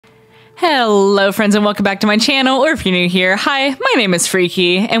Hello friends and welcome back to my channel, or if you're new here, hi, my name is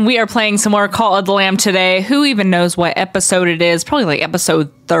Freaky, and we are playing some more Call of the Lamb today. Who even knows what episode it is? Probably like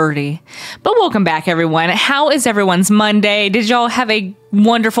episode 30. But welcome back everyone. How is everyone's Monday? Did y'all have a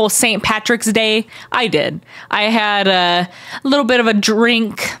wonderful St. Patrick's Day? I did. I had a little bit of a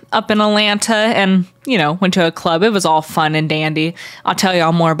drink up in Atlanta and, you know, went to a club. It was all fun and dandy. I'll tell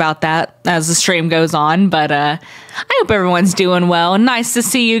y'all more about that as the stream goes on, but I hope everyone's doing well. Nice to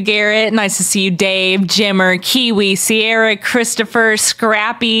see you, Garrett. Nice to see you, Dave, Jimmer, Kiwi, Sierra, Christopher,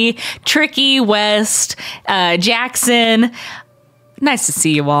 Scrappy, Tricky, West, Jackson. Nice to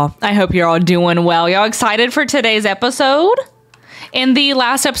see you all. I hope you're all doing well. Y'all excited for today's episode? In the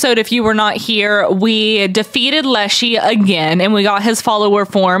last episode, if you were not here, we defeated Leshy again, and we got his follower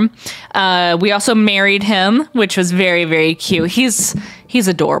form. We also married him, which was very, very cute. He's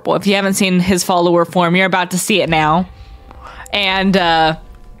adorable. If you haven't seen his follower form, you're about to see it now. And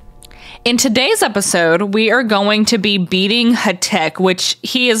in today's episode, we are going to be beating Heket, which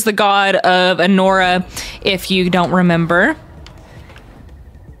he is the god of Anora, if you don't remember.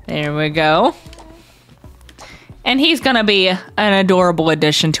 There we go. And he's gonna be an adorable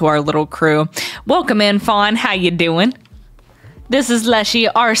addition to our little crew. Welcome in, Fawn. How you doing? This is Leshy,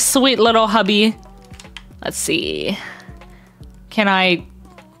 our sweet little hubby. Let's see. Can I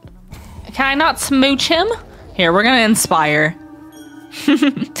not smooch him? Here, we're gonna inspire.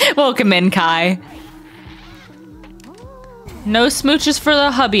 Welcome in, Kai. No smooches for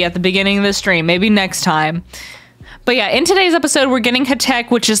the hubby at the beginning of the stream. Maybe next time. But yeah, in today's episode, we're getting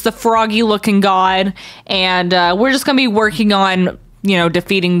Heket, which is the froggy-looking god, and we're just going to be working on, you know,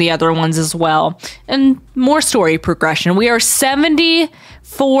 defeating the other ones as well, and more story progression. We are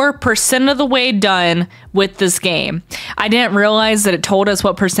 74% of the way done with this game. I didn't realize that it told us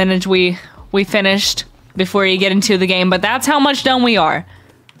what percentage we finished before you get into the game, but that's how much done we are.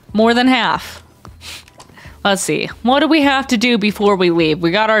 More than half. Let's see. What do we have to do before we leave? We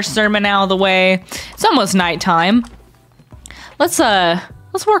got our sermon out of the way. It's almost nighttime. Let's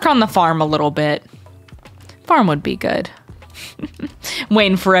work on the farm a little bit. Farm would be good.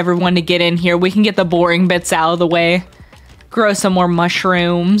 Waiting for everyone to get in here. We can get the boring bits out of the way. Grow some more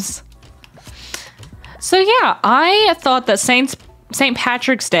mushrooms. So yeah, I thought that St.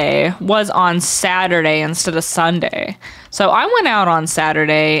 Patrick's Day was on Saturday instead of Sunday. So I went out on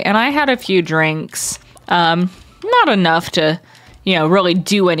Saturday and I had a few drinks. Not enough to, you know, really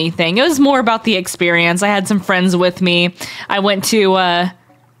do anything. It was more about the experience. I had some friends with me. I went to, I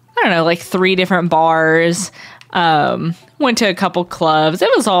don't know, like 3 different bars. Went to a couple clubs. It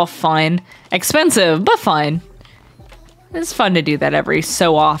was all fun. Expensive, but fun. It's fun to do that every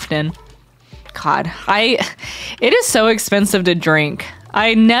so often. God, it is so expensive to drink.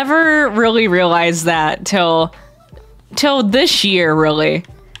 I never really realized that till this year, really.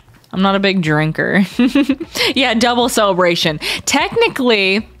 I'm not a big drinker. Yeah, double celebration.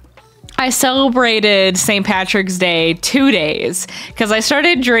 Technically, I celebrated St. Patrick's Day 2 days because I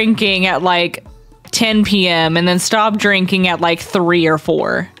started drinking at like 10 p.m. and then stopped drinking at like 3 or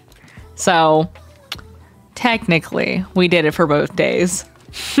 4. So technically, we did it for both days.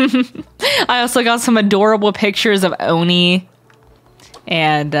 I also got some adorable pictures of Oni.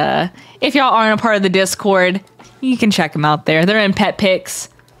 And if y'all aren't a part of the Discord, you can check them out there. They're in pet pics.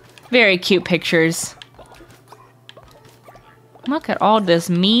 Very cute pictures. Look at all this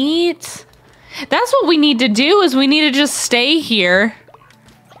meat. That's what we need to do, is we need to just stay here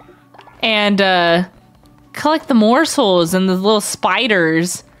and collect the morsels and the little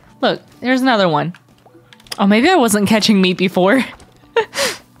spiders. Look, there's another one. Oh, maybe I wasn't catching meat before.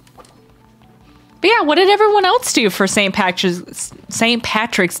 But yeah, what did everyone else do for St.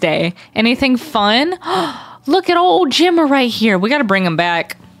 Patrick's Day? Anything fun? Look at old Jimmer right here. We gotta bring him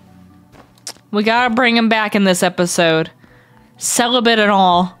back. We gotta bring him back in this episode. Celibate and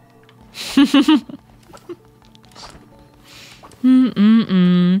all.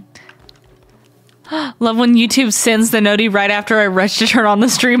 Love when YouTube sends the noti right after I rush to turn on the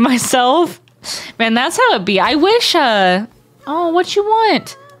stream myself. Man, that's how it be. I wish, oh, what you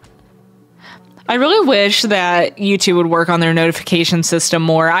want? I really wish that YouTube would work on their notification system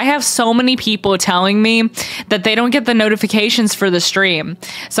more. I have so many people telling me that they don't get the notifications for the stream.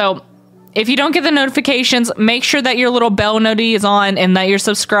 So if you don't get the notifications, make sure that your little bell noti is on and that you're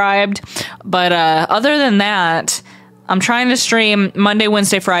subscribed. But other than that, I'm trying to stream Monday,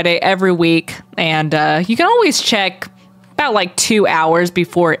 Wednesday, Friday every week. And you can always check about like 2 hours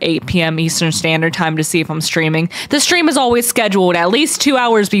before 8 p.m. Eastern Standard Time to see if I'm streaming. The stream is always scheduled at least 2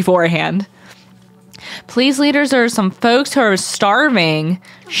 hours beforehand. Please, leaders, there are some folks who are starving.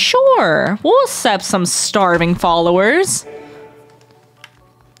 Sure, we'll accept some starving followers.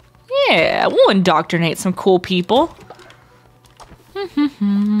 Yeah, we'll indoctrinate some cool people.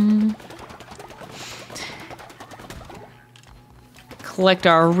 Collect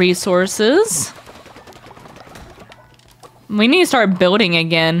our resources. We need to start building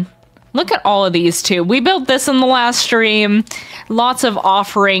again. Look at all of these too. We built this in the last stream. Lots of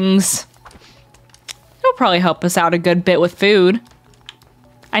offerings. It'll probably help us out a good bit with food.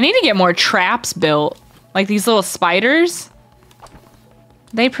 I need to get more traps built. Like these little spiders.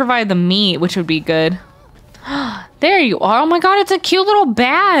 They provide the meat, which would be good. There you are. Oh my god, it's a cute little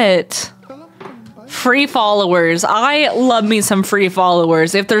bat. Free followers. I love me some free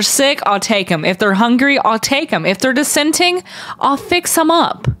followers. If they're sick, I'll take them. If they're hungry, I'll take them. If they're dissenting, I'll fix them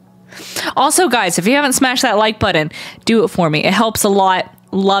up. Also, guys, if you haven't smashed that like button, do it for me. It helps a lot.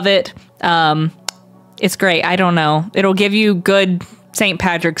 Love it. It's great. I don't know. It'll give you good St.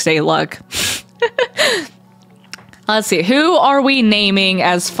 Patrick's Day luck. Let's see. Who are we naming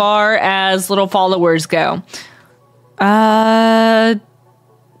as far as little followers go?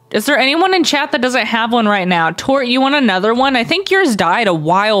 Is there anyone in chat that doesn't have one right now? Tort, you want another one? I think yours died a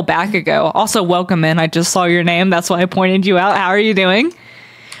while back ago. Also, welcome in. I just saw your name. That's why I pointed you out. How are you doing?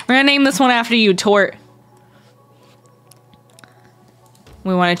 We're gonna name this one after you, Tort.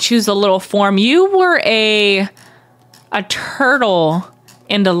 We want to choose a little form. You were a turtle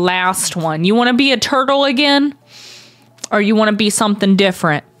in the last one. You want to be a turtle again? Or you want to be something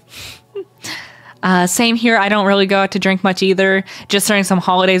different? Same here. I don't really go out to drink much either. Just during some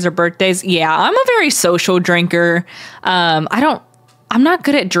holidays or birthdays. Yeah, I'm a very social drinker. I'm not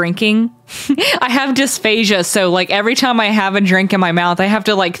good at drinking. I have dysphagia, so like every time I have a drink in my mouth, I have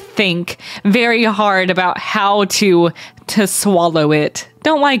to like think very hard about how to swallow it.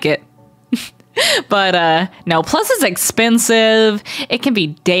 Don't like it. But no, plus it's expensive. It can be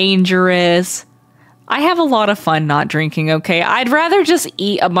dangerous. I have a lot of fun not drinking, okay? I'd rather just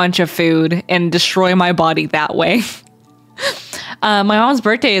eat a bunch of food and destroy my body that way. My mom's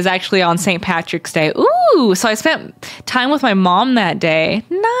birthday is actually on St. Patrick's Day. Ooh, so I spent time with my mom that day.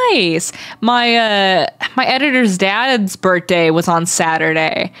 Nice. My editor's dad's birthday was on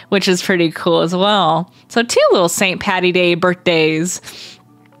Saturday, which is pretty cool as well. So 2 little St. Patty Day birthdays.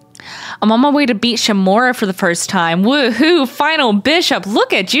 I'm on my way to beat Shamora for the first time. Woohoo, final bishop.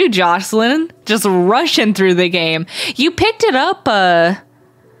 Look at you, Jocelyn. Just rushing through the game. You picked it up,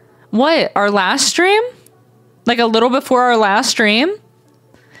 what, our last stream? Like a little before our last stream?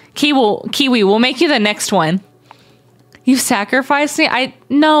 Kiwi, we'll make you the next one. You sacrificed me?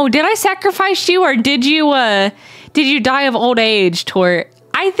 No, did I sacrifice you or did you die of old age, Tort?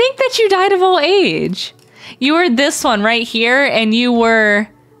 I think that you died of old age. You were this one right here and you were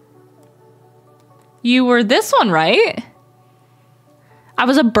this one, right? I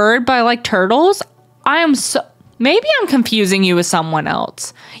was a bird by like turtles. Maybe I'm confusing you with someone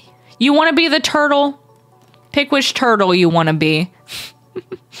else. You want to be the turtle? Pick which turtle you want to be.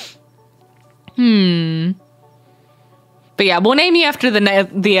 But yeah, we'll name you after the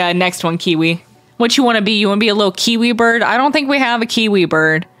next one, Kiwi. What you want to be? You want to be a little kiwi bird? I don't think we have a kiwi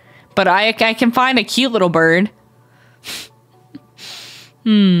bird, but I can find a cute little bird.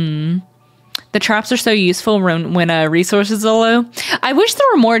 The traps are so useful when resources are low. I wish there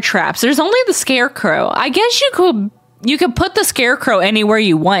were more traps. There's only the scarecrow. I guess you could put the scarecrow anywhere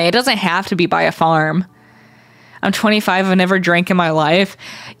you want. It doesn't have to be by a farm. I'm 25. I've never drank in my life.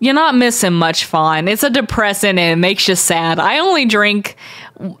 You're not missing much fun. It's a depressant and it makes you sad. I only drink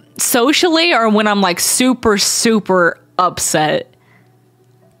socially or when I'm like super, super upset.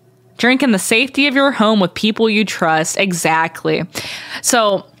 Drink in the safety of your home with people you trust. Exactly.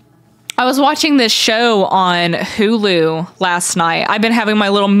 So I was watching this show on Hulu last night. I've been having my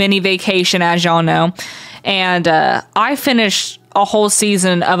little mini vacation, as y'all know. And I finished a whole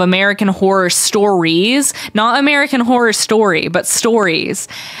season of American Horror Stories. Not American Horror Story, but Stories.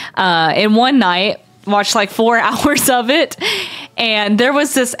 In one night, watched like 4 hours of it. And there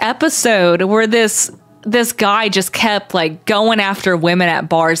was this episode where this guy just kept like going after women at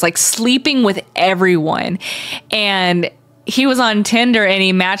bars, like sleeping with everyone. And he was on Tinder and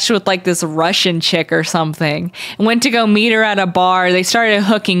he matched with like this Russian chick or something. Went to go meet her at a bar. They started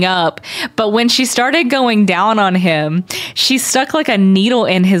hooking up. But when she started going down on him, she stuck like a needle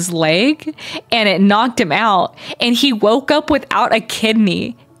in his leg and it knocked him out. And he woke up without a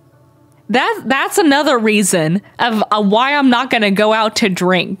kidney. That's another reason of why I'm not going to go out to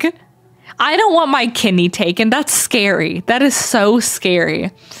drink. I don't want my kidney taken. That's scary. That is so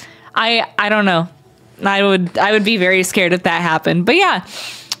scary. I don't know. I would be very scared if that happened. But yeah,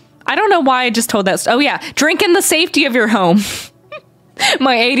 I don't know why I just told that. Oh yeah, drink in the safety of your home.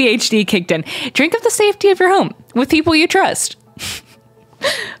 My ADHD kicked in. Drink of the safety of your home with people you trust.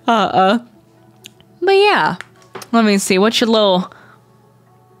 But yeah, let me see. What's your little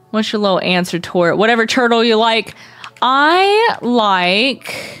answer to it? Whatever turtle you like. I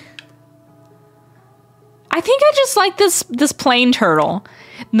think I just like this plain turtle.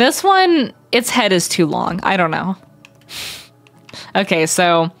 This one, its head is too long. I don't know. Okay,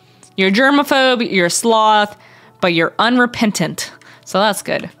 so you're germaphobe, you're a sloth, but you're unrepentant. So that's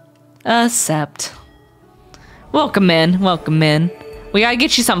good. Accept. Welcome in, welcome in. We gotta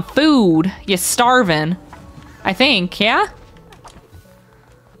get you some food. You're starving. I think, yeah?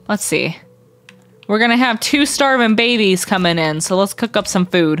 Let's see. We're gonna have 2 starving babies coming in, so let's cook up some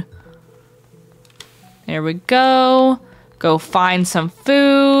food. There we go. Go find some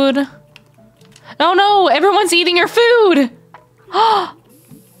food. Oh no, everyone's eating your food!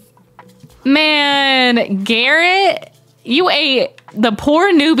 Man, Garrett, you ate the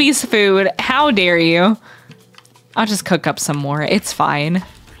poor newbie's food. How dare you? I'll just cook up some more. It's fine.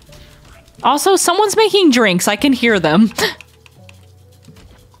 Also, someone's making drinks. I can hear them.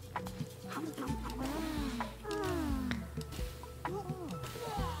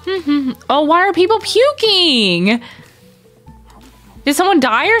 Oh, why are people puking? Did someone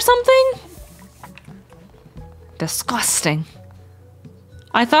die or something? Disgusting.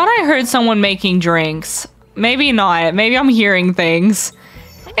 I thought I heard someone making drinks. Maybe not. Maybe I'm hearing things.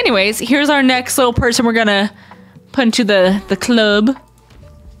 Anyways, here's our next little person we're gonna put into the club.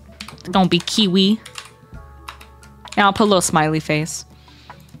 Don't be Kiwi. And I'll put a little smiley face.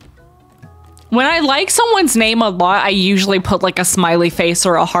 When I like someone's name a lot, I usually put like a smiley face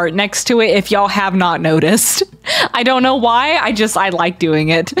or a heart next to it, if y'all have not noticed. I don't know why, I like doing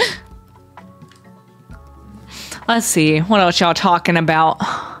it. Let's see, what else y'all talking about?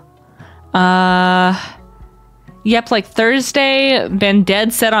 Yep, like Thursday, been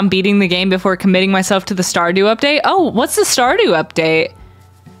dead set on beating the game before committing myself to the Stardew update. Oh, what's the Stardew update?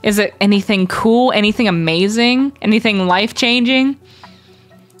 Is it anything cool, anything amazing, anything life-changing?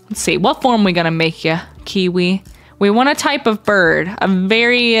 Let's see, what form we gonna make you, Kiwi? We want a type of bird, a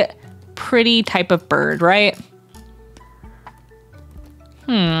very pretty type of bird, right?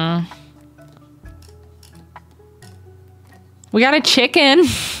 We got a chicken.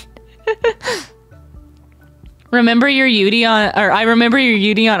 Remember your Yudi on, or I remember your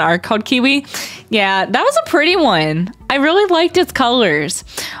Yudi on Arc called Kiwi. Yeah, that was a pretty one. I really liked its colors.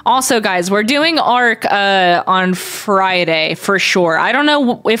 Also, guys, we're doing Arc on Friday for sure. I don't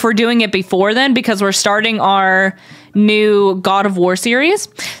know if we're doing it before then because we're starting our new God of War series.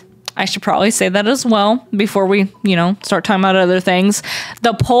 I should probably say that as well before we, start talking about other things.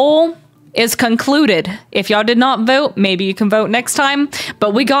 The poll is concluded. If y'all did not vote, maybe you can vote next time.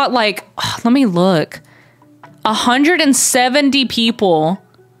 But we got like, let me look. 170 people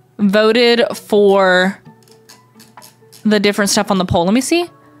voted for the different stuff on the poll. Let me see.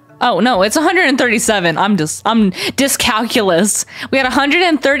 Oh no, it's 137. I'm dyscalculus. We had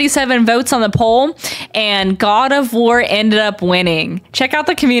 137 votes on the poll and God of War ended up winning. Check out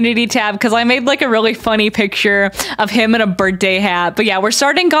the community tab because I made like a really funny picture of him in a birthday hat. But yeah, we're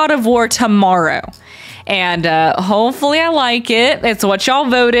starting God of War tomorrow. And hopefully I like it. It's what y'all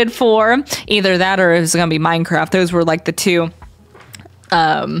voted for. Either that or it's gonna be Minecraft. Those were like the two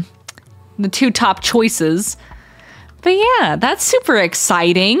top choices. But yeah, that's super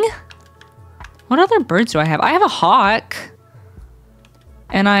exciting. What other birds do I have? I have a hawk.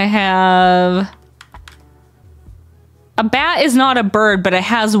 And I have... A bat is not a bird, but it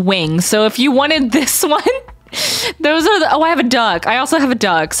has wings. So if you wanted this one, those are the... Oh, I have a duck. I also have a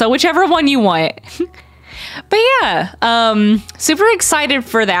duck. So whichever one you want. But yeah, super excited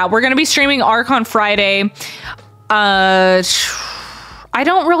for that. We're going to be streaming Arc on Friday. I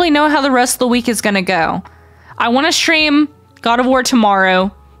don't really know how the rest of the week is going to go. I want to stream God of War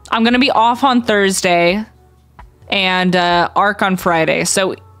tomorrow. I'm going to be off on Thursday and Arc on Friday.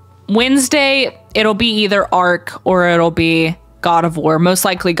 So Wednesday, it'll be either Arc or it'll be God of War. Most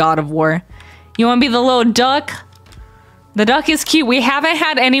likely God of War. You want to be the little duck? The duck is cute. We haven't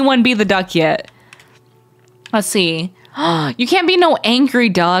had anyone be the duck yet. Let's see. You can't be no angry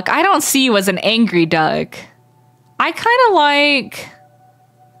duck. I don't see you as an angry duck. I kind of like...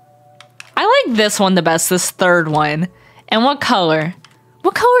 I like this one the best, this third one. And what color?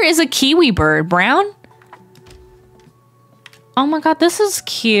 What color is a kiwi bird? Brown? Oh my god, this is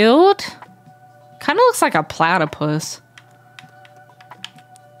cute. Kind of looks like a platypus.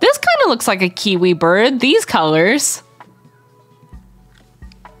 This kind of looks like a kiwi bird. These colors.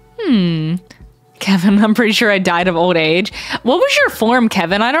 Kevin, I'm pretty sure I died of old age. What was your form,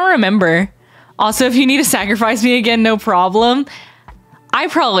 Kevin? I don't remember. Also, if you need to sacrifice me again, no problem. I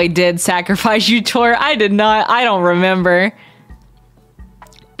probably did sacrifice you, Tor. I did not. I don't remember.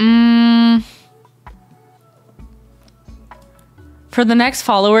 For the next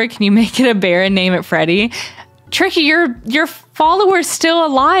follower, can you make it a bear and name it Freddy? Tricky, your follower's still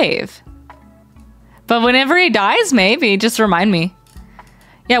alive. But whenever he dies, maybe. Just remind me.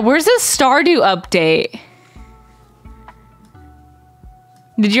 Yeah, where's this Stardew update?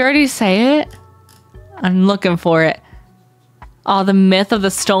 Did you already say it? I'm looking for it. Oh, the myth of the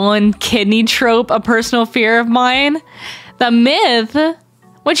stolen kidney trope, a personal fear of mine. The myth?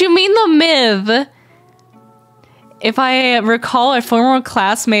 What you mean the myth? If I recall, a former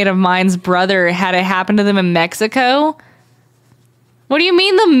classmate of mine's brother had it happen to them in Mexico. What do you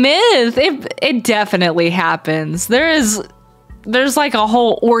mean the myth? It definitely happens. There's like a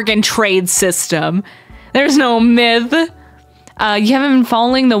whole organ trade system. There's no myth. You haven't been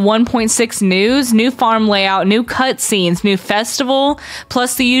following the 1.6 news? New farm layout, new cutscenes, new festival,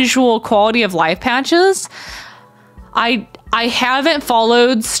 plus the usual quality of life patches. I haven't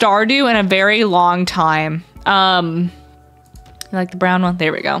followed Stardew in a very long time. You like the brown one?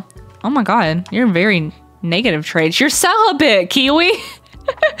 There we go. Oh my god, you're very negative traits. You're celibate, Kiwi.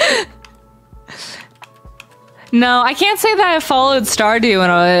 No, I can't say that I followed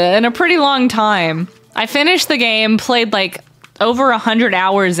Stardew in a pretty long time. I finished the game, played like over 100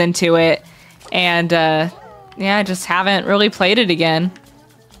 hours into it, and yeah, I just haven't really played it again.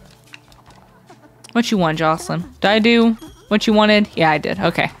 What you want, Jocelyn? Did I do what you wanted? Yeah, I did.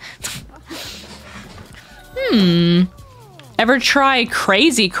 Okay. Ever try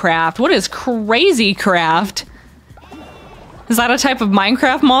Crazy Craft? What is Crazy Craft? Is that a type of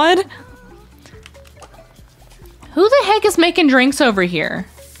Minecraft mod? Who the heck is making drinks over here?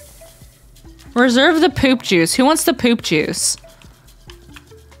 Reserve the poop juice. Who wants the poop juice?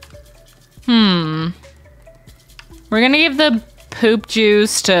 We're gonna give the poop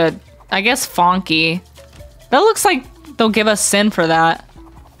juice to, I guess, Fonky. That looks like they'll give us sin for that.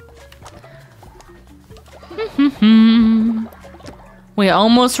 We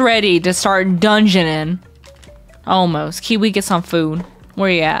almost ready to start dungeoning. Almost. Kiwi, get some food. Where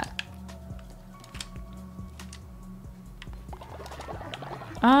you at?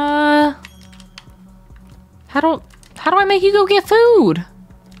 How do I make you go get food?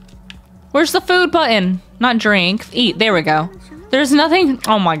 Where's the food button? Not drink. Eat. There we go. There's nothing.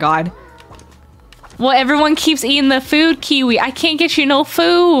 Oh my god. Well, everyone keeps eating the food, Kiwi. I can't get you no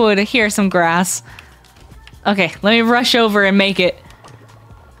food. Here's some grass. Okay, let me rush over and make it.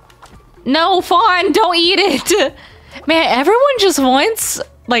 No, Fawn, don't eat it. Man, everyone just wants,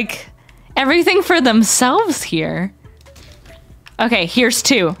 like, everything for themselves here. Okay, here's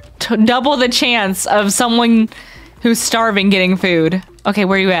two. Double the chance of someone who's starving getting food. Okay,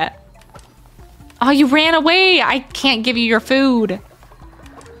 where you at? Oh, you ran away. I can't give you your food.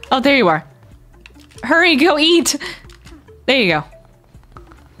 Oh, there you are. Hurry, go eat. There you go.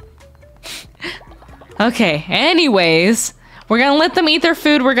 Okay, anyways, we're gonna let them eat their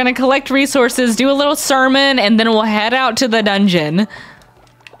food. We're gonna collect resources, do a little sermon, and then we'll head out to the dungeon.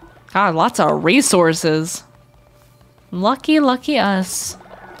 God, lots of resources. Lucky, lucky us.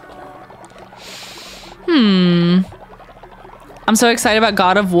 I'm so excited about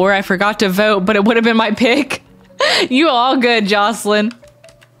God of War. I forgot to vote, but it would have been my pick. You all good, Jocelyn.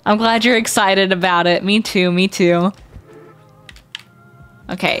 I'm glad you're excited about it. Me too, me too.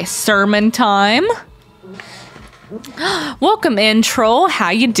 Okay, sermon time. Welcome in, troll. How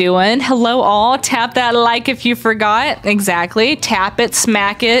you doing? Hello all. Tap that like if you forgot. Exactly. Tap it,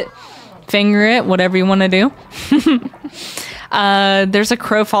 smack it, finger it, whatever you want to do. There's a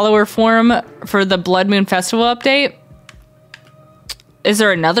crow follower forum for the Blood Moon Festival update. Is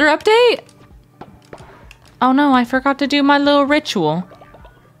there another update? Oh no, I forgot to do my little ritual.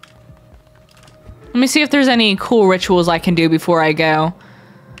 Let me see if there's any cool rituals I can do before I go.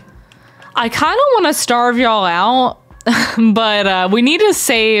 I kind of want to starve y'all out, but we need to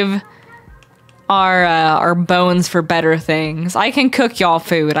save our bones for better things. I can cook y'all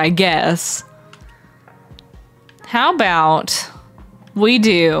food, I guess. How about we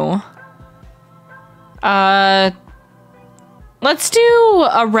do... let's do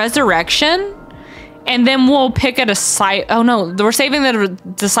a resurrection, and then we'll pick a disciple. Oh no, we're saving the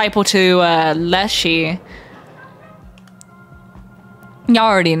disciple to Leshy. Y'all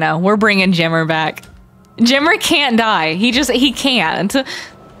already know. We're bringing Jimmer back. Jimmer can't die. He can't.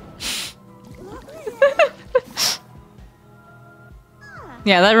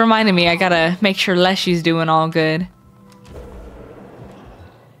 Yeah, that reminded me. I gotta make sure Leshy's doing all good.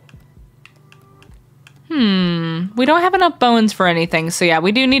 We don't have enough bones for anything, so yeah,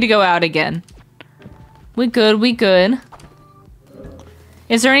 we do need to go out again. We good, we good.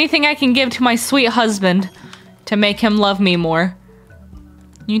 Is there anything I can give to my sweet husband to make him love me more?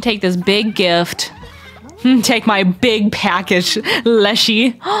 You take this big gift Take my big package,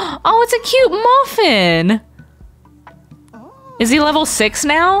 Leshy. Oh, it's a cute muffin. Is he level 6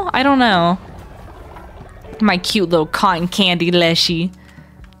 now? I don't know. My cute little cotton candy Leshy.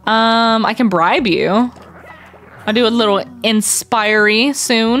 I can bribe you. I'll do a little inspiry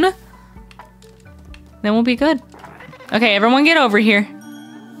soon. Then we'll be good. Okay, everyone get over here.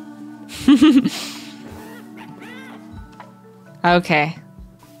 Okay.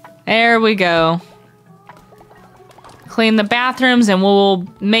 There we go. Clean the bathrooms and we'll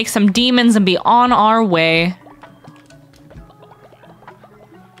make some demons and be on our way.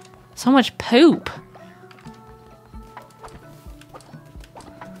 So much poop.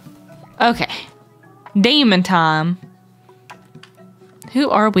 Okay. Demon time. Who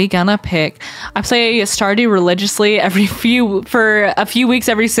are we gonna pick? I play Stardew religiously for a few weeks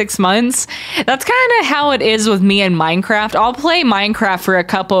every 6 months. That's kind of how it is with me and Minecraft. I'll play Minecraft for a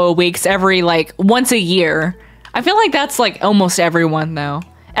couple of weeks every once a year. I feel like that's almost everyone though.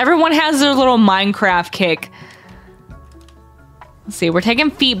 Everyone has their little Minecraft kick. Let's see, we're taking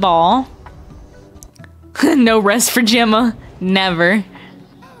feetball. No rest for Gemma. Never.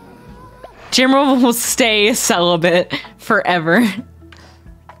 Gemma will stay celibate forever.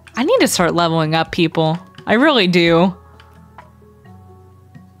 I need to start leveling up, people. I really do.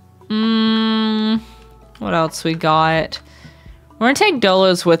 What else we got? We're gonna take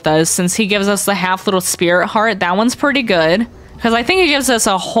Dolos with us since he gives us the half little spirit heart. That one's pretty good. Because I think it gives us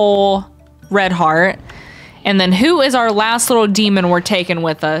a whole red heart. And then who is our last little demon we're taking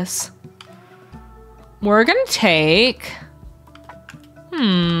with us? We're gonna take...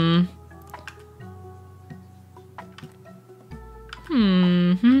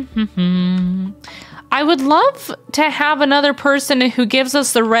 I would love to have another person who gives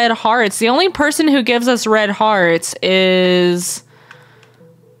us the red hearts. The only person who gives us red hearts is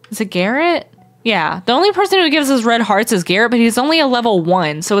it Garrett? Yeah, the only person who gives us red hearts is Garrett, but he's only a level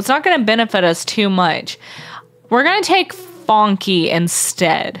 1, so it's not going to benefit us too much. We're going to take Fonky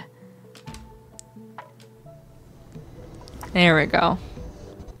instead. There we go.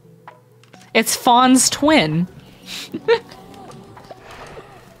 It's Fawn's twin.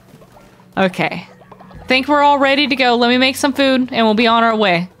 Okay. Think we're all ready to go. Let me make some food and we'll be on our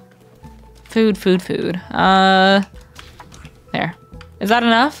way. Food. There. Is that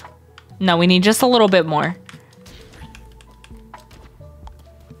enough? No, we need just a little bit more.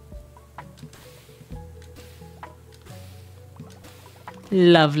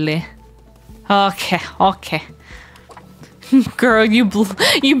 Lovely. Okay. Girl,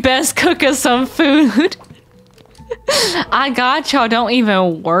 you best cook us some food. I got y'all, don't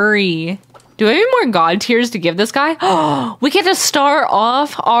even worry. Do we have any more god tiers to give this guy? Oh, we get to start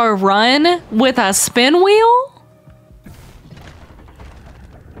off our run with a spin wheel?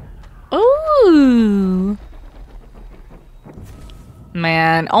 Ooh.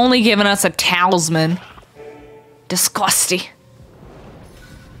 Man, only giving us a talisman. Disgusting.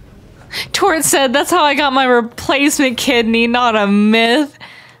 Tort said, that's how I got my replacement kidney, not a myth.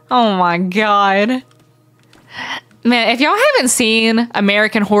 Oh my god. Man, if y'all haven't seen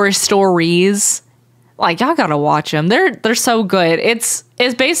American Horror Stories, y'all gotta watch them. They're so good. It's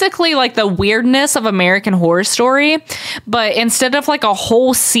basically the weirdness of American Horror Story, but instead of a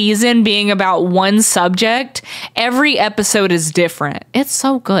whole season being about one subject, every episode is different. It's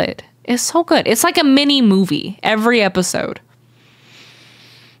so good. It's so good. It's like a mini movie every episode.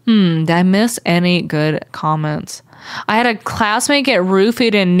 Did I miss any good comments? I had a classmate get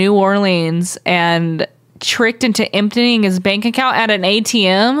roofied in New Orleans and tricked into emptying his bank account at an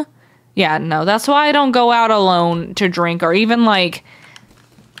ATM. Yeah, no, that's why I don't go out alone to drink or even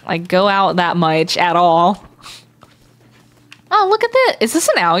go out that much at all. Oh, look at this. Is this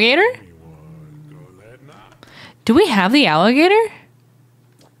an alligator? Do we have the alligator?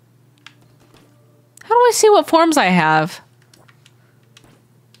 How do I see what forms I have?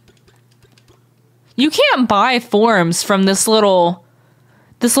 You can't buy forms from this little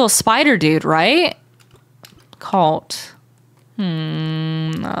spider dude, right? Cult.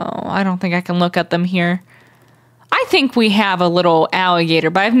 No, I don't think I can look at them here. I think we have a little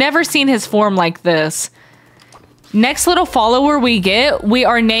alligator, but I've never seen his form like this. Next little follower we get, we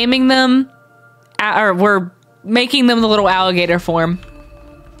are naming them, or we're making them the little alligator form.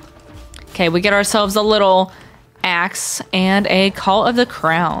 Okay, we get ourselves a little axe and a Call of the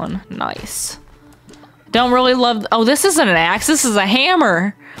Crown. Nice. Don't really love... Oh, this isn't an axe. This is a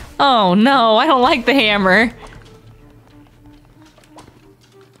hammer. Oh, no. I don't like the hammer.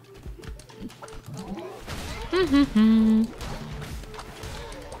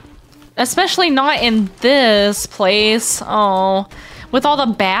 Especially not in this place. Oh, with all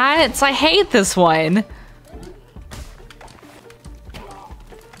the bats. I hate this one.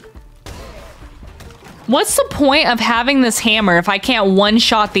 What's the point of having this hammer if I can't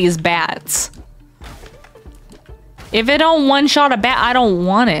one-shot these bats? If it don't one-shot a bat, I don't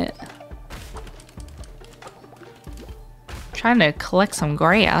want it. Trying to collect some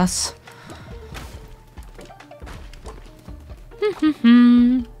grass.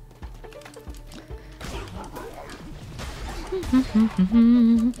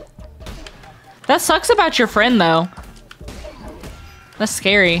 That sucks about your friend, though. That's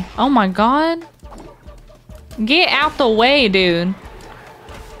scary. Oh my god. Get out the way, dude.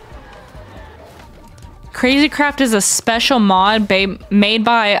 Crazy Craft is a special mod made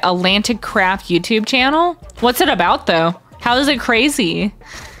by Atlantic Craft YouTube channel. What's it about, though? How is it crazy?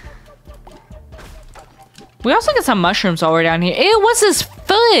 We also get some mushrooms while we're down here. Ew, what's his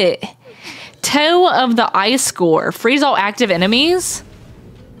foot? Toe of the ice score. Freeze all active enemies.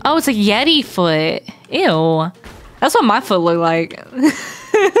 Oh, it's a Yeti foot. Ew. That's what my foot looked like.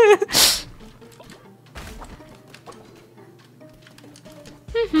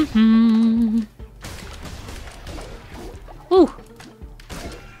 Ooh.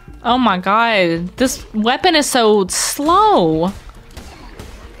 Oh my god. This weapon is so slow.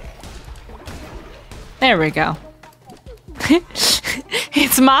 There we go.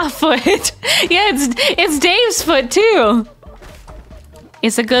 It's my foot. Yeah, it's Dave's foot too.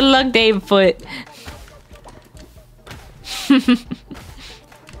 It's a good luck Dave foot.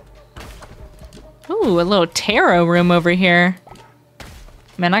 Ooh, a little tarot room over here.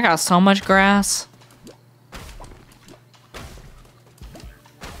 Man, I got so much grass.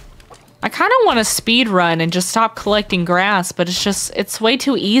 I kind of want to speed run and just stop collecting grass, but it's way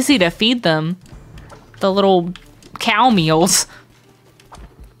too easy to feed them. The little cow meals.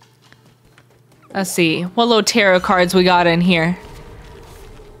 Let's see. What little tarot cards we got in here?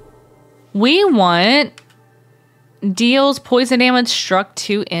 We want deals poison damage struck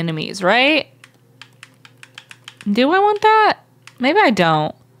to enemies, right? Do I want that? Maybe I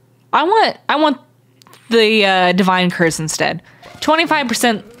don't. I want the divine curse instead.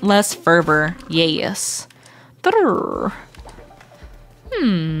 25% less fervor. Yes.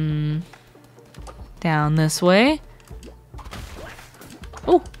 Down this way.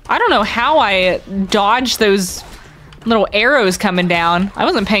 Oh, I don't know how I dodged those little arrows coming down. I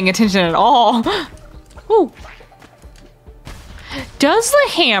wasn't paying attention at all. Ooh. Does the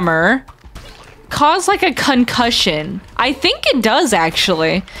hammer cause like a concussion? I think it does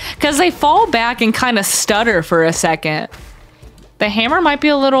actually, because they fall back and kind of stutter for a second. The hammer might be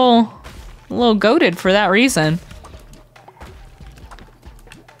a little goated for that reason.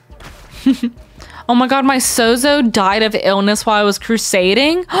 Oh my god, my Sozo died of illness while I was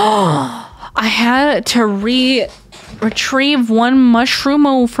crusading. I had to retrieve one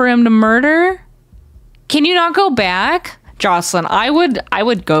mushroom for him to murder. Can you not go back? Jocelyn, I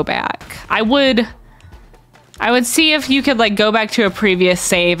would go back. I would see if you could like go back to a previous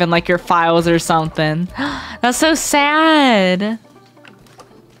save and like your files or something. That's so sad.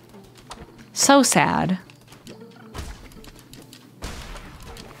 So sad.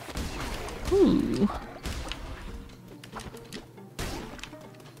 Ooh.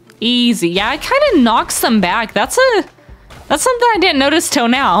 Easy. Yeah, it kind of knocks them back. That's something I didn't notice till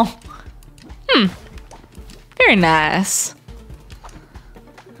now. Very nice.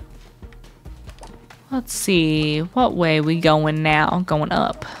 Let's see. What way we going now? Going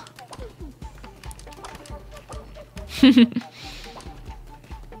up.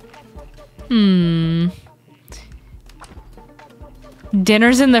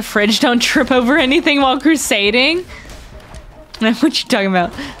 Dinner's in the fridge. Don't trip over anything while crusading. What you talking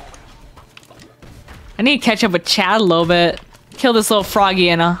about? I need to catch up with Chad a little bit. Kill this little froggy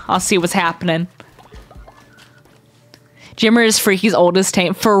and I'll see what's happening. Jimmer is Freaky's oldest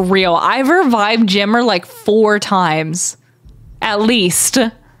tame. For real. I've revived Jimmer like 4 times. At least.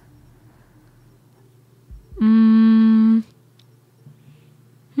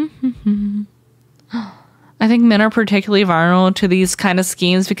 I think men are particularly vulnerable to these kind of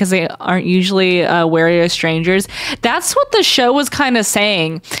schemes because they aren't usually wary of strangers. That's what the show was kind of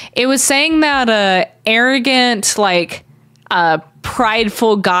saying. It was saying that arrogant, like,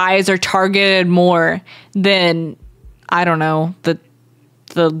 prideful guys are targeted more than, I don't know,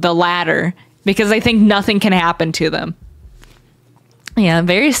 the latter, because they think nothing can happen to them. Yeah,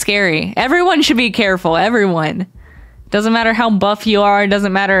 very scary. Everyone should be careful. Everyone. Doesn't matter how buff you are.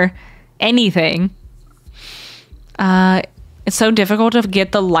 Doesn't matter anything. It's so difficult to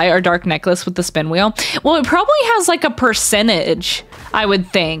get the light or dark necklace with the spin wheel. Well, it probably has like a percentage, I would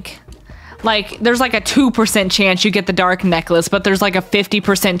think. Like, there's like a 2% chance you get the dark necklace, but there's like a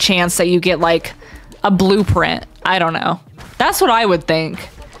 50% chance that you get like a blueprint. I don't know. That's what I would think.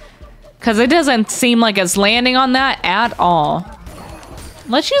 Because it doesn't seem like it's landing on that at all.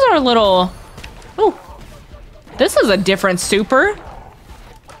 Let's use our little... Oh, this is a different super.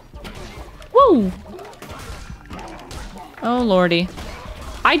 Woo. Oh, lordy.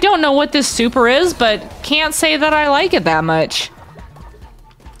 I don't know what this super is, but can't say that I like it that much.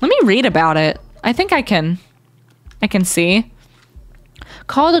 Let me read about it. I think I can see.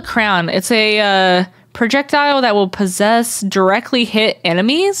 Call the crown. It's a projectile that will directly hit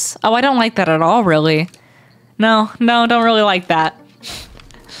enemies. Oh, I don't like that at all, really. No, don't really like that.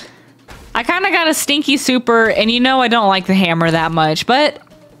 I kind of got a stinky super, and you know I don't like the hammer that much, but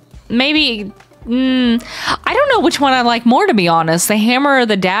maybe... I don't know which one I like more, to be honest. The hammer or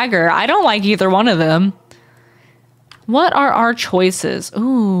the dagger. I don't like either one of them. What are our choices?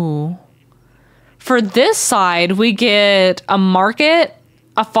 Ooh. For this side, we get a market,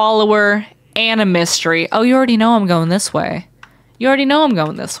 a follower, and a mystery. Oh, you already know I'm going this way. You already know I'm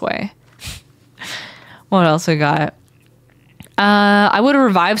going this way. What else we got? I would have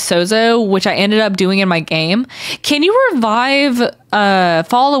revived Sozo, which I ended up doing in my game. Can you revive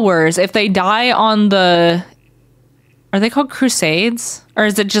followers if they die on the... Are they called crusades? Or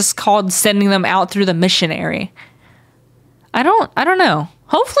is it just called sending them out through the missionary? I don't know.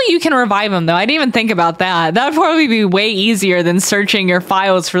 Hopefully you can revive them, though. I didn't even think about that. That would probably be way easier than searching your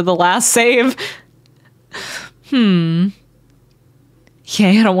files for the last save. Yeah,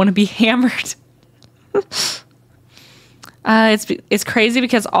 I don't want to be hammered. It's crazy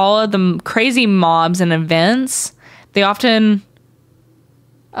because all of the crazy mobs and events, they often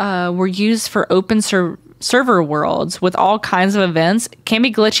were used for open server worlds with all kinds of events. It can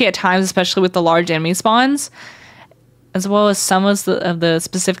be glitchy at times, especially with the large enemy spawns, as well as some of the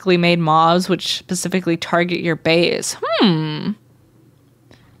specifically made mobs which specifically target your base.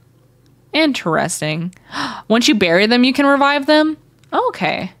 Interesting. Once you bury them, you can revive them?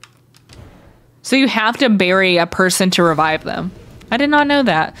 Okay. So you have to bury a person to revive them. I did not know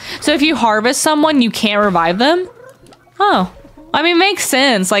that. So if you harvest someone, you can't revive them? Oh. I mean, makes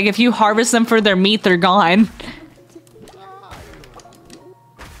sense. Like, if you harvest them for their meat, they're gone.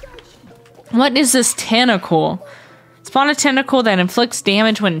 What is this tentacle? Spawn a tentacle that inflicts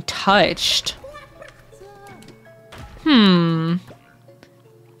damage when touched. I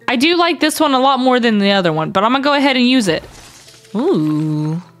do like this one a lot more than the other one, but I'm gonna go ahead and use it.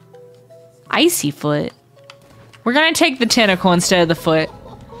 Ooh. Icy foot. We're gonna take the tentacle instead of the foot.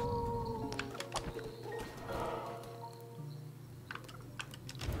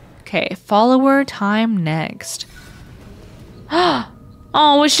 Okay, follower time next.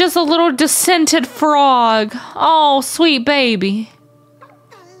 Oh, it's just a little descented frog. Oh, sweet baby.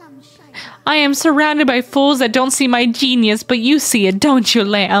 I am surrounded by fools that don't see my genius, but you see it, don't you,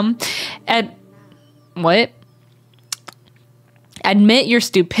 lamb? What? Admit your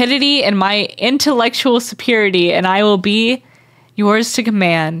stupidity and my intellectual superiority, and I will be yours to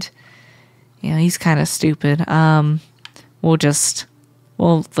command. Yeah, he's kind of stupid.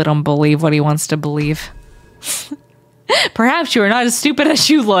 We'll let him believe what he wants to believe. Perhaps you are not as stupid as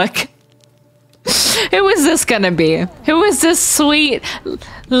you look. Who is this gonna be? Who is this sweet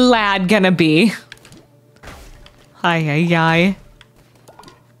lad gonna be? Hi.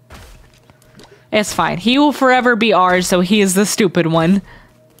 It's fine. He will forever be ours, so he is the stupid one.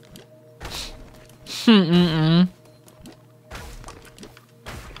 There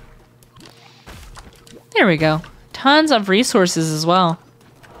we go. Tons of resources as well.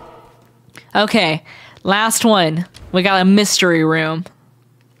 Okay, last one. We got a mystery room.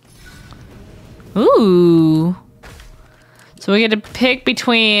 Ooh. So we get to pick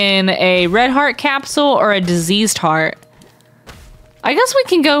between a red heart capsule or a diseased heart. I guess we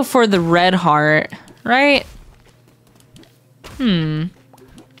can go for the red heart, right? No,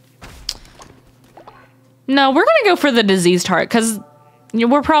 we're gonna go for the diseased heart because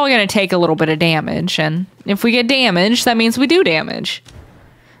we're probably gonna take a little bit of damage, and if we get damage, that means we do damage.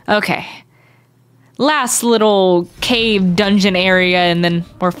 Okay. Last little cave dungeon area, and then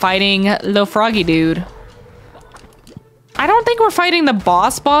we're fighting the froggy dude. I don't think we're fighting the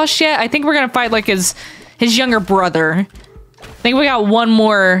boss yet. I think we're gonna fight like his younger brother. I think we got one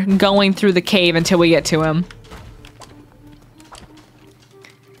more going through the cave until we get to him.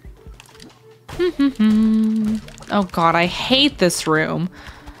 Oh god, I hate this room.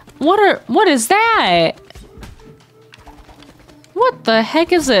 What is that? What the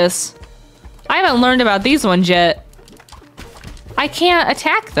heck is this? I haven't learned about these ones yet. I can't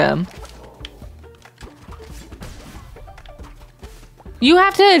attack them. You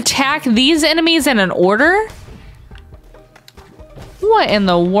have to attack these enemies in an order? What in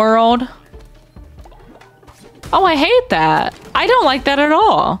the world? Oh, I hate that. I don't like that at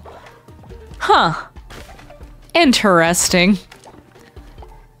all. Huh. Interesting.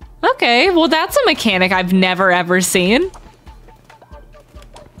 Okay, well that's a mechanic I've never ever seen.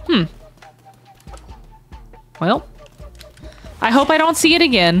 Well, I hope I don't see it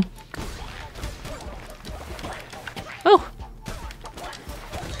again. Oh.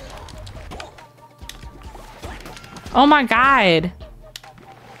 Oh my god.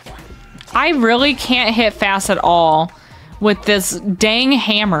 I really can't hit fast at all with this dang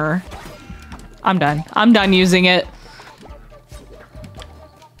hammer. I'm done. I'm done using it.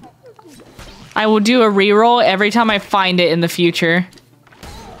 I will do a reroll every time I find it in the future.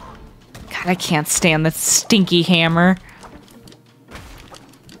 God, I can't stand this stinky hammer.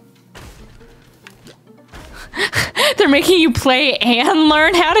 They're making you play and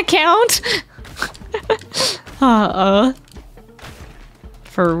learn how to count? Uh-oh.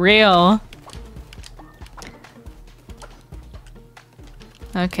 For real.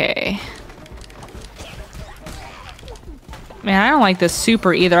 Okay. Man, I don't like this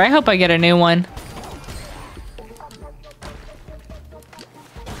super either. I hope I get a new one.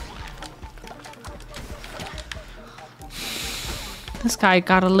 This guy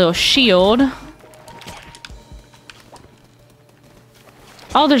got a little shield.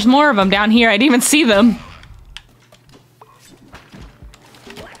 Oh, there's more of them down here. I didn't even see them.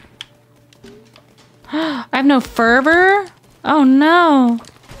 I have no fervor? Oh no.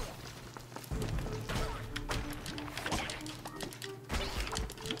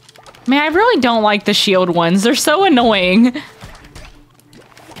 Man, I really don't like the shield ones. They're so annoying.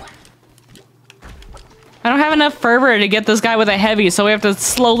 I don't have enough fervor to get this guy with a heavy, so we have to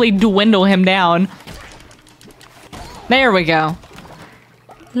slowly dwindle him down. There we go.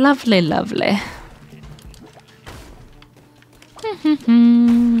 Lovely, lovely.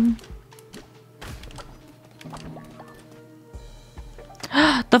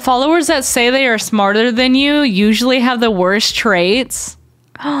 The followers that say they are smarter than you usually have the worst traits.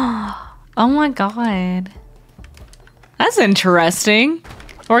 Oh my god. That's interesting.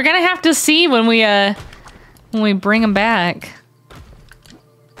 We're gonna have to see when we bring them back.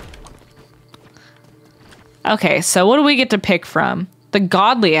 Okay, so what do we get to pick from? The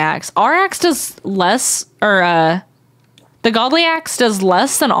godly axe. Our axe does less, or the godly axe does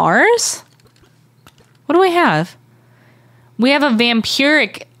less than ours? What do we have? We have a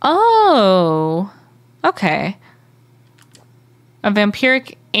vampiric. Oh, okay. A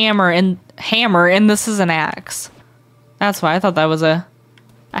vampiric hammer, and this is an axe. That's why I thought that was a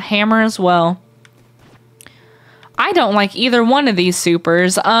hammer as well. I don't like either one of these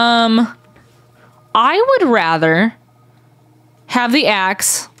supers. I would rather have the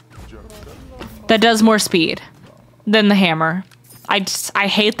axe that does more speed than the hammer. I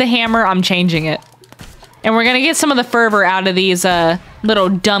hate the hammer. I'm changing it. And we're gonna get some of the fervor out of these little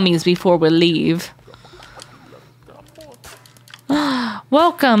dummies before we leave.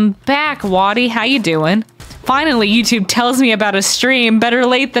 Welcome back, Waddy. How you doing? Finally, YouTube tells me about a stream. Better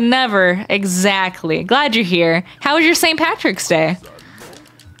late than never. Exactly. Glad you're here. How was your St. Patrick's Day?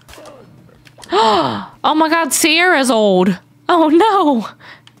 Oh my god, Sierra's old. Oh no.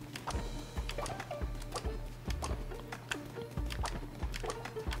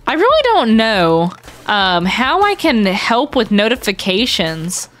 I really don't know how I can help with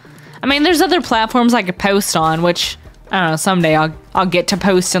notifications. I mean, there's other platforms I could post on, which, I don't know, someday I'll get to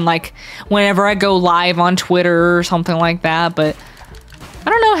posting, like, whenever I go live on Twitter or something like that, but I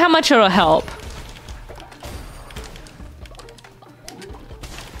don't know how much it'll help.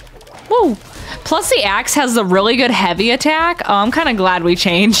 Woo! Plus the axe has the really good heavy attack. Oh, I'm kind of glad we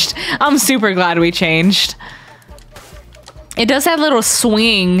changed. I'm super glad we changed. It does that little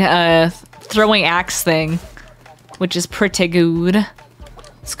swing, throwing axe thing, which is pretty good.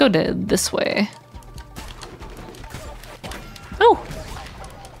 Let's go to this way. Oh!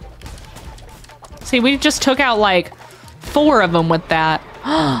 See, we just took out like 4 of them with that.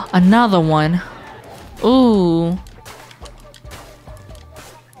 Another one. Ooh.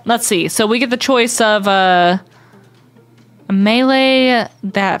 Let's see. So we get the choice of a melee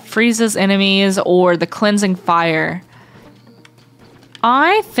that freezes enemies or the cleansing fire.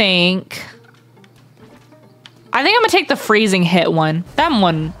 I think I'm gonna take the freezing hit one. That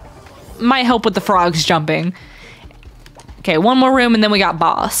one might help with the frogs jumping. Okay, one more room and then we got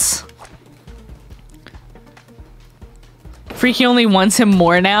boss. Freaky only wants him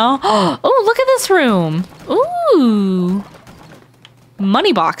more now. Oh, look at this room. Ooh.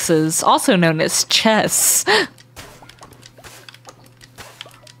 Money boxes, also known as chests.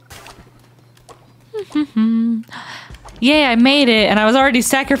 Yay, I made it, and I was already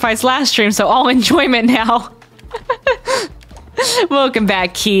sacrificed last stream, so all enjoyment now. Welcome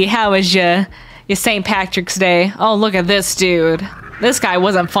back, Key. How was your St. Patrick's Day? Oh, look at this dude. This guy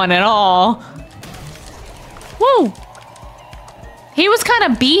wasn't fun at all. Woo! He was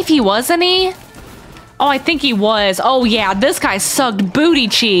kind of beefy, wasn't he? Oh, I think he was. Oh, yeah, this guy sucked booty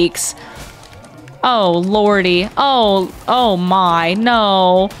cheeks. Oh, lordy. Oh my,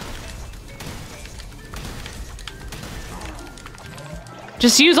 no.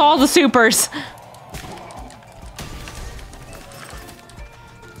 Just use all the supers.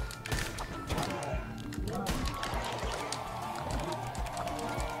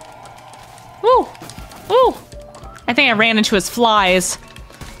 Woo! Woo! I think I ran into his flies.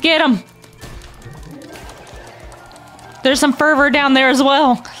 Get him! There's some fervor down there as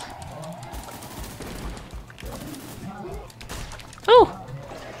well. Ooh!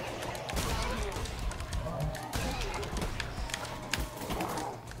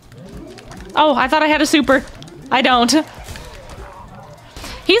 Oh, I thought I had a super. I don't.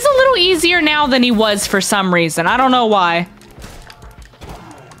 He's a little easier now than he was for some reason. I don't know why.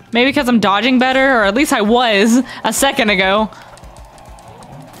 Maybe because I'm dodging better, or at least I was a second ago.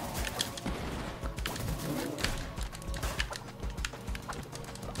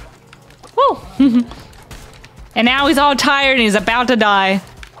 Woo! And now he's all tired and he's about to die.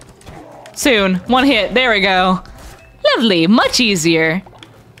 Soon. One hit. There we go. Lovely. Much easier.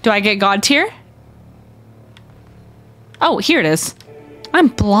 Do I get God tier? Oh, here it is. I'm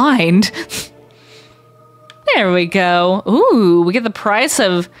blind. There we go. Ooh, we get the prize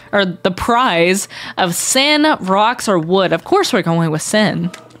of sin, rocks, or wood. Of course we're going with sin.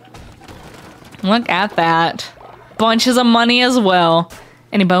 Look at that. Bunches of money as well.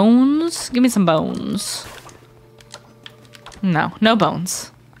 Any bones? Give me some bones. No, no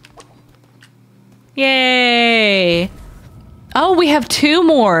bones. Yay. Oh, we have 2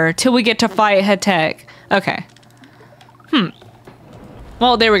 more till we get to fight Heket. Okay.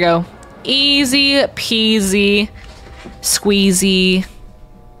 Well, there we go. Easy peasy, squeezy,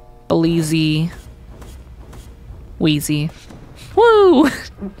 bleezy, wheezy. Woo!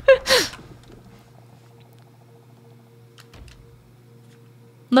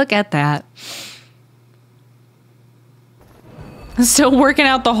 Look at that. Still working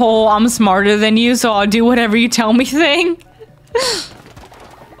out the whole I'm smarter than you, so I'll do whatever you tell me thing.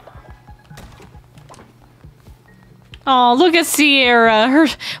 Oh, look at Sierra. Her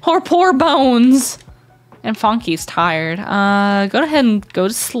poor bones. And Funky's tired. Go ahead and go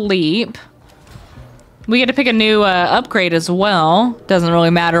to sleep. We get to pick a new upgrade as well. Doesn't really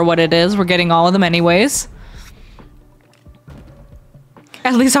matter what it is. We're getting all of them anyways.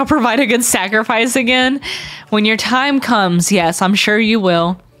 At least I'll provide a good sacrifice again. When your time comes, yes, I'm sure you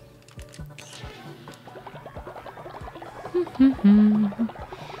will.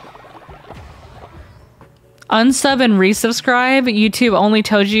 Unsub and resubscribe. YouTube only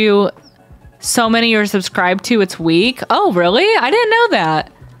told you so many you're subscribed to. It's weak. Oh, really? I didn't know that.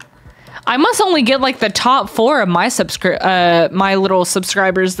 I must only get like the top 4 of my my little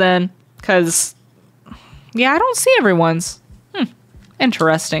subscribers then, because yeah, I don't see everyone's.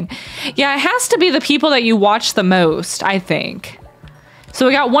 Interesting. Yeah, it has to be the people that you watch the most, I think. So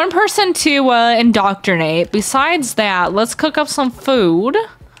we got one person to indoctrinate. Besides that, let's cook up some food.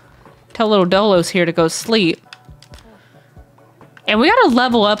 Tell little Dolo's here to go sleep. And we gotta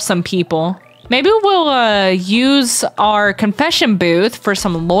level up some people. Maybe we'll use our confession booth for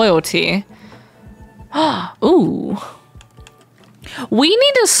some loyalty. Ooh. We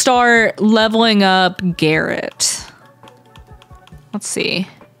need to start leveling up Garrett. Let's see.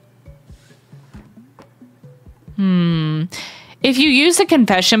 If you use a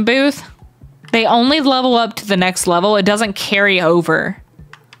confession booth, they only level up to the next level. It doesn't carry over.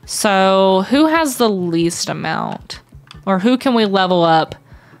 So who has the least amount? Or who can we level up?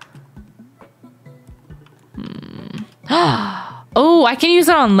 Oh, I can use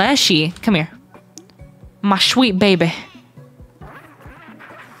it on Leshy. Come here. My sweet baby.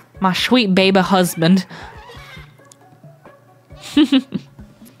 My sweet baby husband.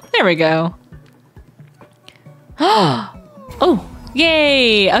 There we go. Oh,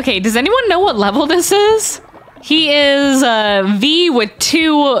 yay. Okay, does anyone know what level this is? He is V with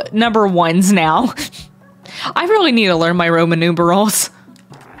 2 number 1s now. I really need to learn my Roman numerals.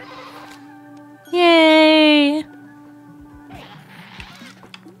 Yay.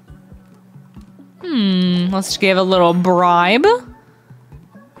 Let's give a little bribe.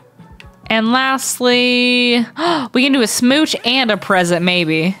 And lastly, we can do a smooch and a present,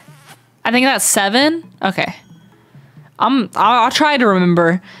 maybe. I think that's 7. Okay. I'll try to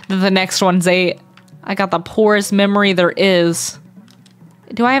remember that the next one's 8. I got the poorest memory there is.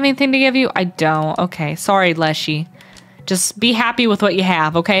 Do I have anything to give you? I don't. Okay. Sorry, Leshy. Just be happy with what you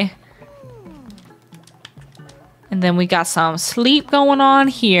have, okay? And then we got some sleep going on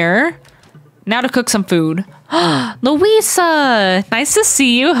here. Now to cook some food. Louisa! Nice to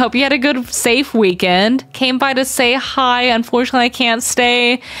see you. Hope you had a good, safe weekend. Came by to say hi. Unfortunately, I can't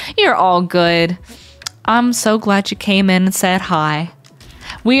stay. You're all good. I'm so glad you came in and said hi.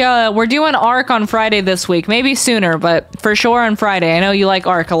 We're doing Ark on Friday this week. Maybe sooner, but for sure on Friday. I know you like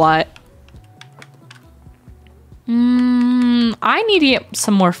Ark a lot. I need to get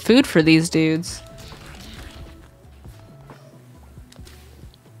some more food for these dudes.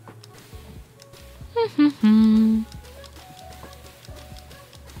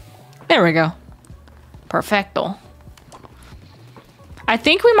 There we go. Perfecto. I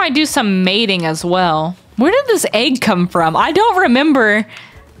think we might do some mating as well. Where did this egg come from? I don't remember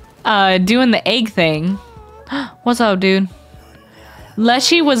doing the egg thing. What's up, dude?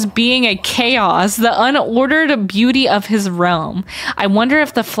 Leshy was being a chaos, the unordered beauty of his realm. I wonder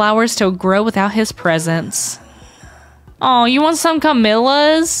if the flowers still grow without his presence. Oh, you want some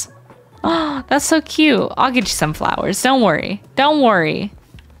camellias? Oh, that's so cute. I'll get you some flowers. Don't worry. Don't worry.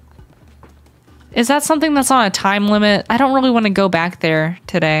 Is that something that's on a time limit? I don't really want to go back there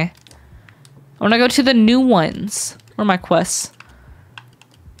today. I want to go to the new ones. Where are my quests?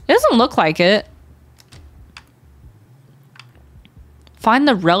 It doesn't look like it. Find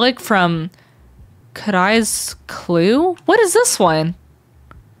the relic from Kadai's clue? What is this one?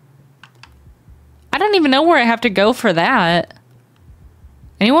 I don't even know where I have to go for that.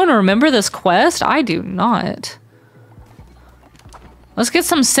 Anyone remember this quest? I do not. Let's get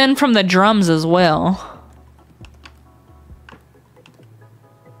some sin from the drums as well.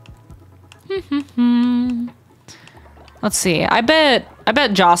 Let's see. I bet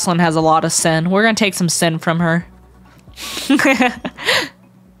Jocelyn has a lot of sin. We're gonna take some sin from her.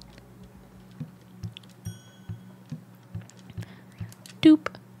 Doop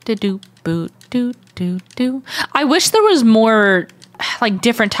da doop boot doot doot doo. I wish there was more like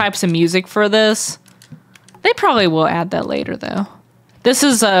different types of music for this. They probably will add that later though. This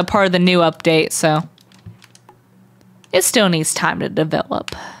is a part of the new update, so it still needs time to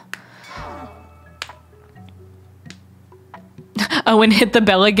develop. Oh, and hit the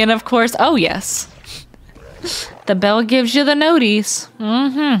bell again, of course. Oh, yes. The bell gives you the notice.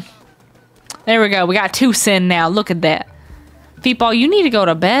 There we go. We got 2 sin now. Look at that. Feetball, you need to go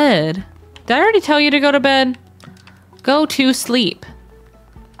to bed. Did I already tell you to go to bed? Go to sleep.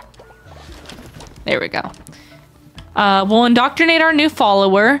 There we go. We'll indoctrinate our new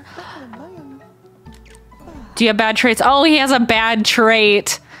follower. Do you have bad traits? Oh, he has a bad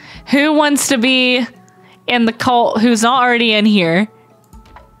trait. Who wants to be in the cult who's not already in here?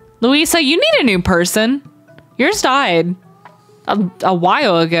 Louisa, you need a new person. Yours died a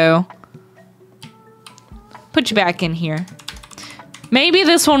while ago. Put you back in here. Maybe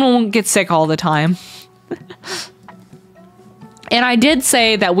this one won't get sick all the time. And I did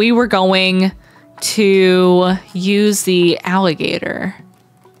say that we were going to use the alligator.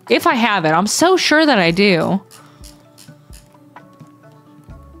 If I have it, I'm so sure that I do.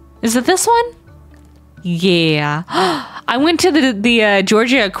 Is it this one? Yeah. I went to the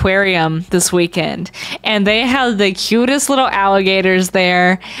Georgia Aquarium this weekend, and they have the cutest little alligators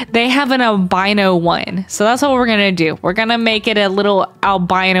there. They have an albino one. So that's what we're going to do. We're going to make it a little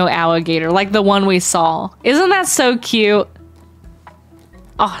albino alligator, like the one we saw. Isn't that so cute?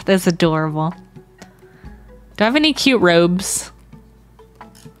 Oh, that's adorable. Do I have any cute robes?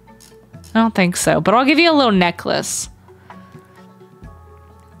 I don't think so, but I'll give you a little necklace.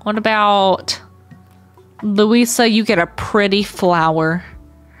 What about Louisa? You get a pretty flower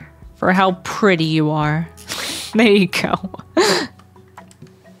for how pretty you are. There you go.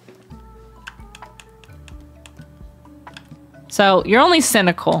 So you're only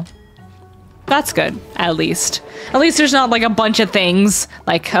cynical. That's good, at least. At least there's not like a bunch of things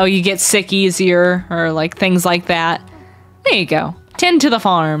like, oh, you get sick easier or like things like that. There you go. Tend to the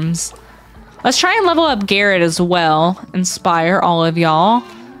farms. Let's try and level up Garrett as well. Inspire all of y'all.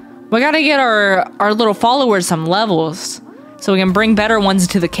 We gotta get our little followers some levels so we can bring better ones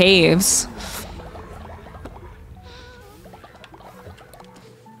to the caves.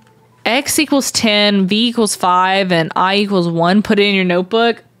 X equals 10, V equals 5, and I equals 1. Put it in your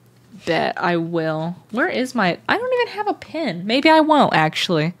notebook. Bet I will. Where is my... I don't even have a pen. Maybe I won't,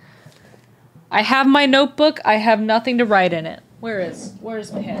 actually. I have my notebook. I have nothing to write in it. Where's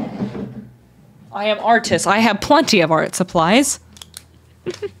pen? I am artist. I have plenty of art supplies.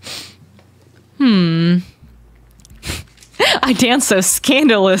 I dance so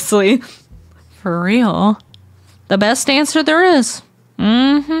scandalously. For real. The best dancer there is.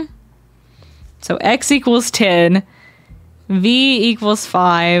 So X equals 10. V equals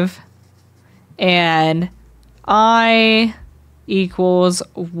 5. And I equals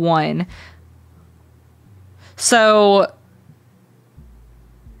 1. So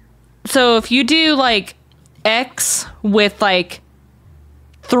if you do like X with like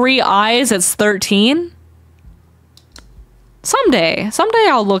 3 I's, it's 13. Someday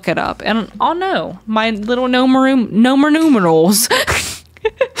I'll look it up and I'll know my little numerals.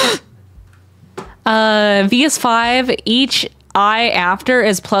 V is 5. Each I after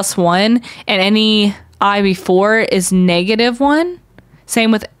is +1, and any I before is -1.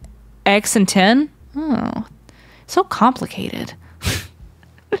 Same with X and 10. Oh, so complicated.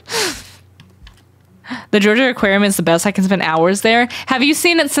 The Georgia Aquarium is the best. I can spend hours there. Have you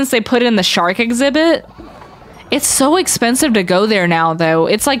seen it since they put it in the shark exhibit? It's so expensive to go there now, though.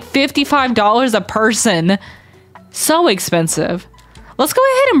 It's like $55 a person. So expensive. Let's go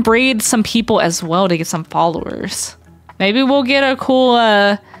ahead and breed some people as well to get some followers. Maybe we'll get a cool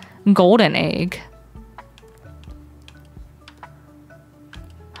golden egg.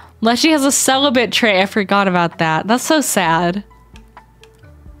 Leshy has a celibate trait. I forgot about that. That's so sad.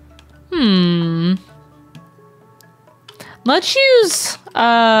 Let's use,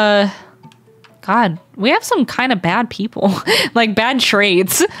 God, we have some kind of bad people. Like, bad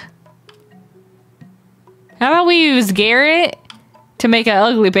traits. How about we use Garrett to make an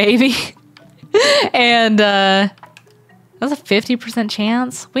ugly baby? And, that's a 50%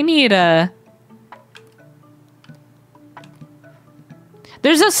 chance. We need a...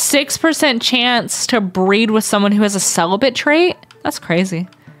 There's a 6% chance to breed with someone who has a celibate trait? That's crazy.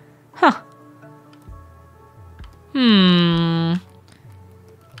 Huh.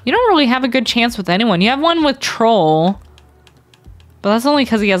 You don't really have a good chance with anyone. You have one with Troll. But that's only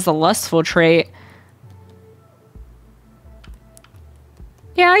because he has the lustful trait.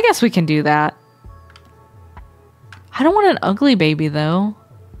 Yeah, I guess we can do that. I don't want an ugly baby, though.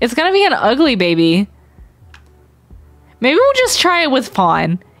 It's gonna be an ugly baby. Maybe we'll just try it with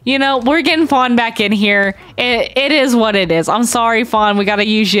Fawn. You know, we're getting Fawn back in here. It is what it is. I'm sorry, Fawn. We gotta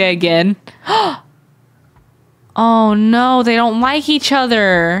use you again. Oh, no. They don't like each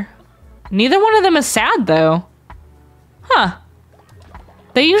other. Neither one of them is sad, though. Huh.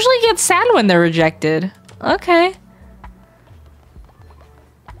 They usually get sad when they're rejected. Okay.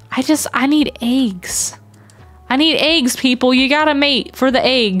 I need eggs. I need eggs, people. You gotta mate for the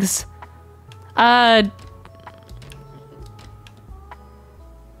eggs.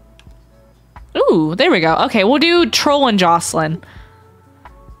 Ooh, there we go. Okay, we'll do Troll and Jocelyn.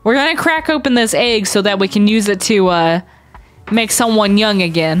 We're gonna crack open this egg so that we can use it to, make someone young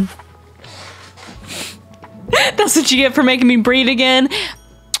again. That's what you get for making me breed again?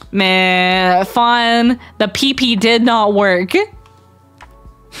 Man, fine. The PP did not work.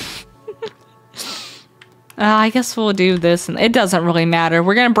 I guess we'll do this, and it doesn't really matter.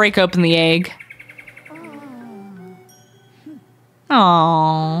 We're gonna break open the egg.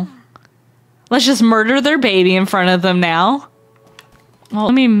 Aww. Let's just murder their baby in front of them now. Well,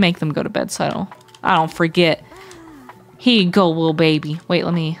 let me make them go to bed so I don't forget. Here you go, little baby. Wait,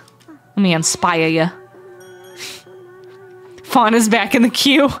 let me inspire you. Fawn is back in the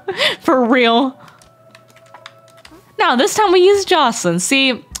queue. For real. Now, this time we use Jocelyn.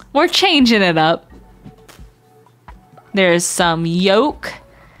 See, we're changing it up. There's some yolk.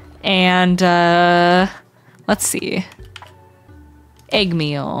 And, let's see. Egg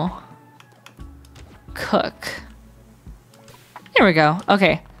meal. Cook. There we go.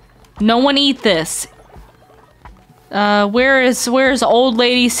 Okay. No one eat this. Where's old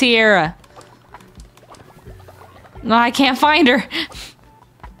lady Sierra? No, I can't find her.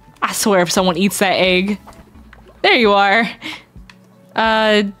 I swear if someone eats that egg. There you are.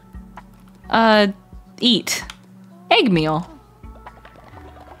 Eat. Egg meal.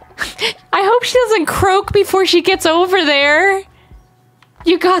 I hope she doesn't croak before she gets over there.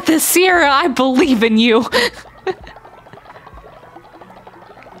 You got this, Sierra. I believe in you.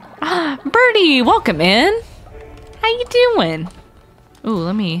 Birdie, welcome in. How you doing? Ooh,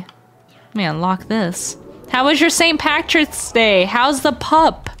 let me unlock this. How was your St. Patrick's Day? How's the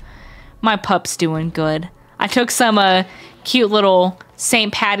pup? My pup's doing good. I took some cute little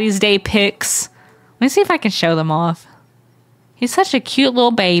St. Patty's Day pics. Let me see if I can show them off. He's such a cute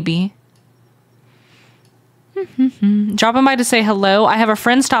little baby. Dropping by to say hello. I have a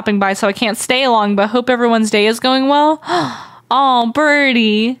friend stopping by, so I can't stay long, but hope everyone's day is going well. Oh,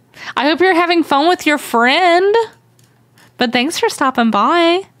 Birdie. I hope you're having fun with your friend. But thanks for stopping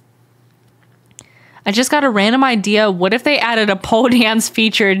by. I just got a random idea. What if they added a pole dance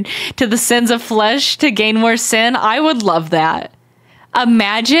feature to the Sins of Flesh to gain more sin? I would love that.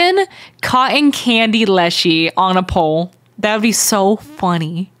 Imagine cotton candy Leshy on a pole. That would be so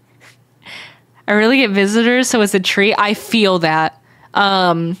funny. I really get visitors, so it's a treat. I feel that.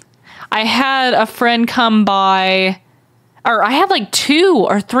 I had a friend come by, or I had like 2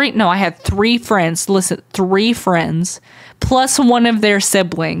 or 3. No, I had 3 friends. Listen, 3 friends, plus one of their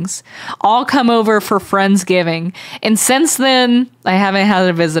siblings, all come over for Friendsgiving. And since then, I haven't had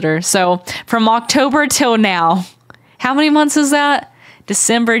a visitor. So from October till now, how many months is that?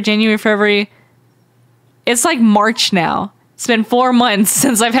 December, January, February. It's like March now. It's been 4 months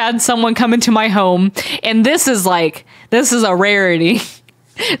since I've had someone come into my home. And this is a rarity.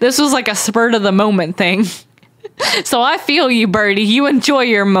 This was like a spur of the moment thing. So I feel you, Birdie. You enjoy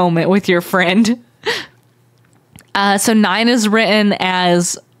your moment with your friend. So 9 is written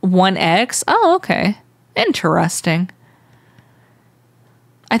as 1X. Oh, okay. Interesting.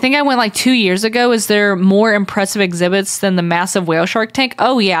 I think I went like 2 years ago. Is there more impressive exhibits than the massive whale shark tank?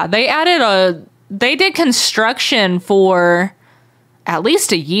 Oh yeah, they did construction for at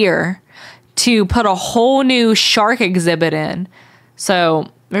least a year to put a whole new shark exhibit in.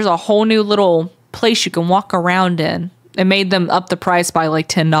 So there's a whole new little place you can walk around in. It made them up the price by like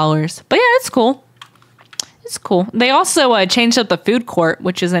 $10. But yeah, it's cool. It's cool. They also changed up the food court,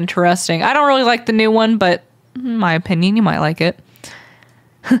 which is interesting. I don't really like the new one, but in my opinion, you might like it.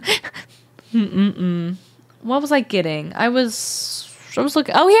 What was I getting? I was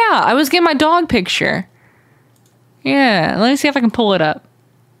looking. Oh yeah, I was getting my dog picture. Yeah, let me see if I can pull it up.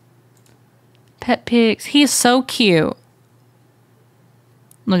 Pet pics. He is so cute.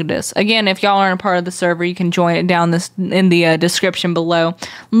 Look at this. Again, if y'all aren't a part of the server, you can join it down this in the description below.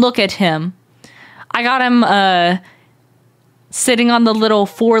 Look at him. I got him sitting on the little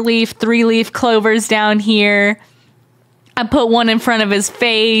 4-leaf, 3-leaf clovers down here. I put one in front of his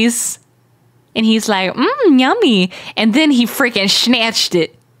face. And he's like, yummy. And then he freaking snatched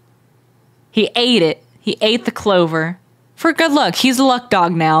it. He ate it. He ate the clover. For good luck. He's a luck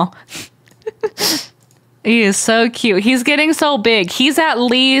dog now. He is so cute. He's getting so big. He's at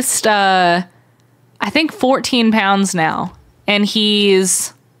least, I think 14 pounds now. And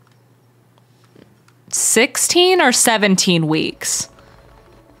he's 16 or 17 weeks.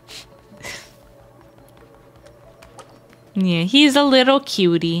 Yeah, he's a little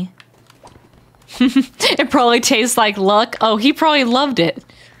cutie. It probably tastes like luck. Oh, he probably loved it.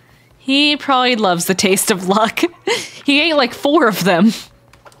 He probably loves the taste of luck. He ate like 4 of them.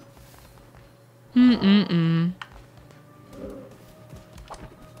 Let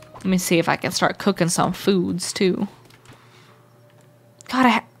me see if I can start cooking some foods too.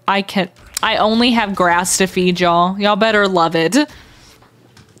 God, I only have grass to feed y'all. Y'all better love it.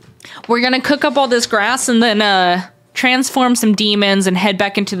 We're gonna cook up all this grass and then transform some demons and head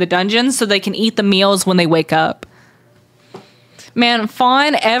back into the dungeon so they can eat the meals when they wake up. Man,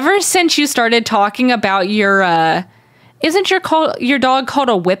 Fawn, ever since you started talking about your, isn't your dog called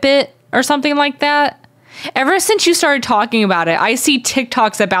a whippet or something like that? Ever since you started talking about it, I see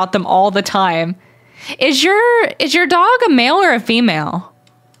TikToks about them all the time. Is your dog a male or a female?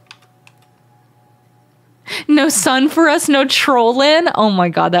 No sun for us, no trollin'. Oh my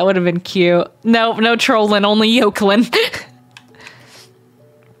god, that would have been cute. No trollin', only yokelin'.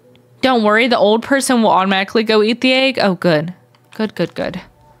 Don't worry, the old person will automatically go eat the egg. Oh, good. Good.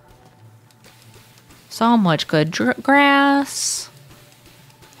 So much good grass.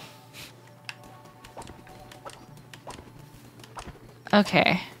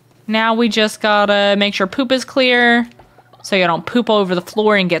 Okay. Now we just gotta make sure poop is clear. So you don't poop all over the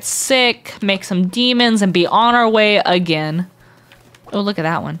floor and get sick. Make some demons and be on our way again. Oh, look at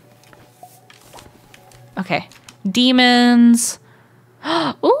that one. Okay. Demons.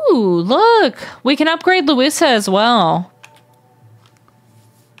 Ooh, look. We can upgrade Louisa as well.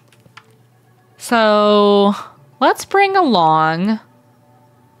 So, let's bring along...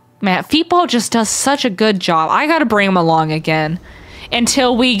 Man, Feetball just does such a good job. I gotta bring him along again.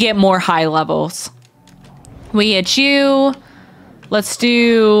 Until we get more high levels. We hit you. Let's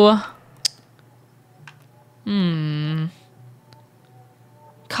do...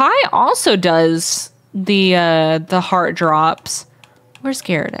 Kai also does the heart drops. Where's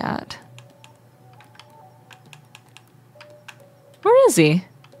Garrett at? Where is he?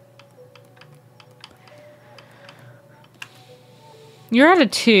 You're at a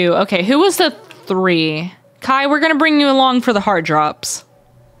 2. Okay, who was the 3? Kai, we're gonna bring you along for the heart drops.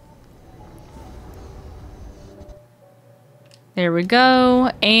 There we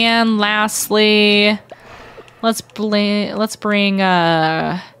go. And lastly, let's bring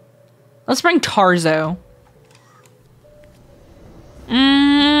Tarzo.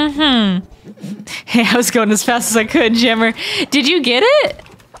 Hey, I was going as fast as I could, Jimmer. Did you get it?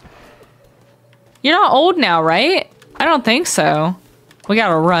 You're not old now, right? I don't think so. We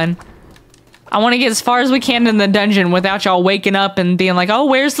gotta run. I want to get as far as we can in the dungeon without y'all waking up and being like, oh,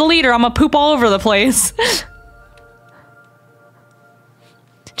 where's the leader? I'm gonna poop all over the place.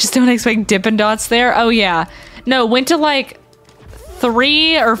 Just don't expect Dippin' Dots there. Oh, yeah. No, went to like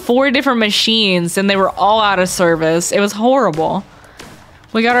 3 or 4 different machines and they were all out of service. It was horrible.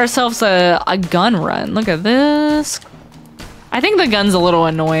 We got ourselves a gun run. Look at this. I think the gun's a little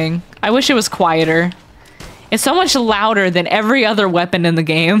annoying. I wish it was quieter. It's so much louder than every other weapon in the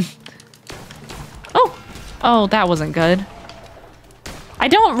game. Oh. Oh, that wasn't good. I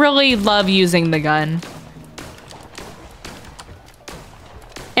don't really love using the gun.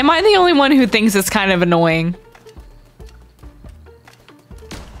 Am I the only one who thinks it's kind of annoying?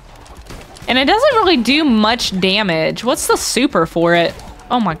 And it doesn't really do much damage. What's the super for it?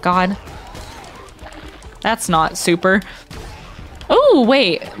 Oh my god. That's not super. Oh,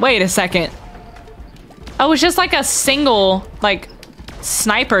 wait a second. Oh, it's just like a single, like,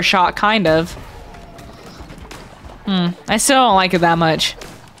 sniper shot, kind of. I still don't like it that much.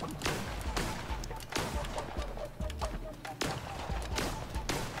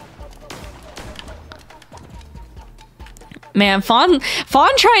 Man, Fawn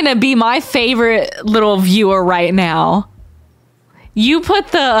trying to be my favorite little viewer right now. You put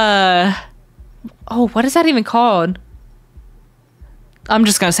the, oh, what is that even called? I'm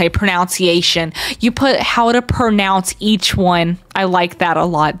just gonna say pronunciation. You put how to pronounce each one. I like that a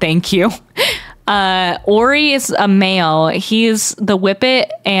lot, thank you. Ori is a male. He's the Whippet,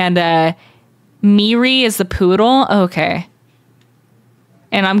 and Miri is the poodle. Okay.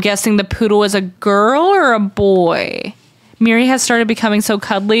 And I'm guessing the poodle is a girl or a boy? Miri has started becoming so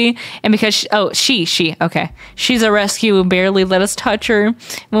cuddly, and because she, okay. She's a rescue who barely let us touch her.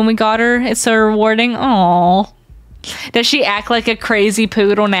 When we got her, it's so rewarding. Aww. Does she act like a crazy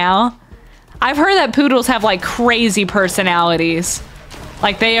poodle now? I've heard that poodles have like crazy personalities.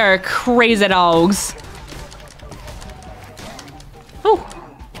 Like they are crazy dogs. Oh.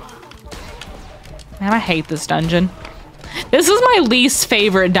 Man, I hate this dungeon. This is my least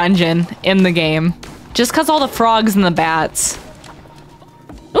favorite dungeon in the game. Just because all the frogs and the bats.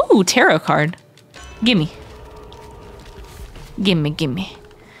 Ooh, tarot card. Gimme. Gimme, gimme.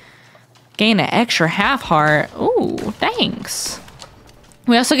 Gain an extra half heart. Ooh, thanks.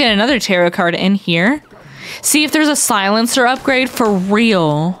 We also get another tarot card in here. See if there's a silencer upgrade for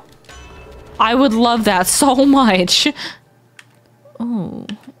real. I would love that so much. Ooh.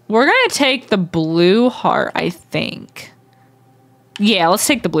 We're gonna take the blue heart, I think. Yeah, let's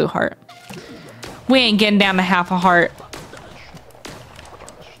take the blue heart. We ain't getting down to half a heart.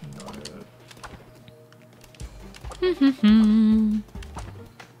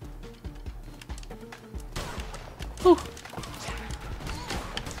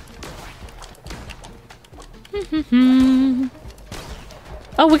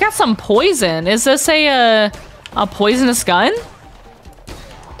 Oh, we got some poison. Is this a poisonous gun?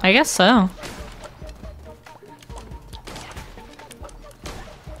 I guess so.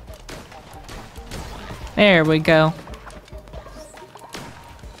 There we go.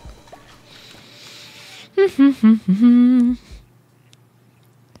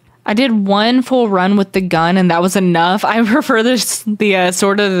 I did one full run with the gun and that was enough. I prefer the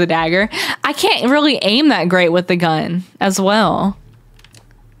sword of the dagger. I can't really aim that great with the gun as well.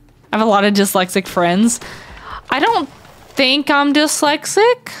 I have a lot of dyslexic friends. I don't think I'm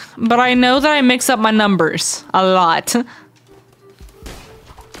dyslexic, but I know that I mix up my numbers a lot.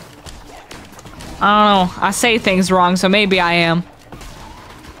 I don't know. I say things wrong, so maybe I am.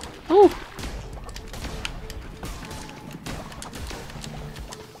 Ooh.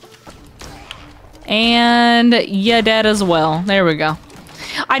 And you're dead as well. There we go.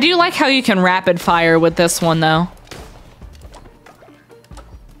 I do like how you can rapid fire with this one, though.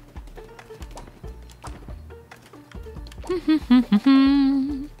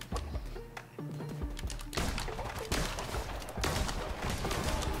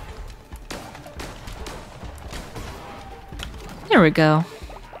 There we go.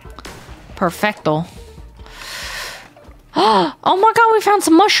 Perfecto. Oh my god, we found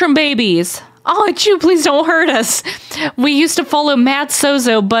some mushroom babies. Oh, Chew, please don't hurt us. We used to follow Mad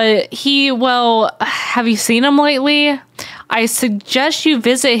Sozo, but he, well, have you seen him lately? I suggest you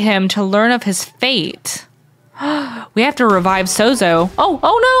visit him to learn of his fate. We have to revive Sozo. Oh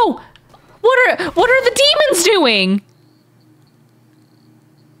no! What are the demons doing?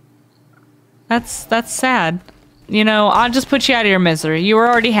 That's sad. You know, I'll just put you out of your misery. You were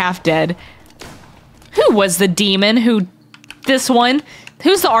already half dead. Who was the demon? This one?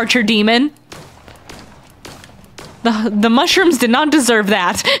 Who's the archer demon? The mushrooms did not deserve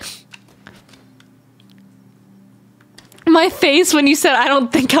that. My face when you said I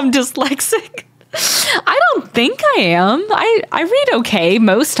don't think I'm dyslexic. I don't think I am. I read okay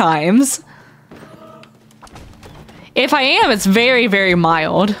most times. If I am, it's very, very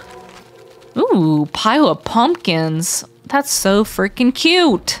mild. Ooh, pile of pumpkins. That's so freaking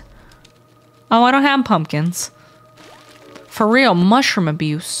cute. Oh, I don't have pumpkins. For real, mushroom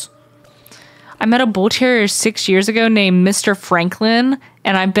abuse. I met a bull terrier 6 years ago named Mr. Franklin,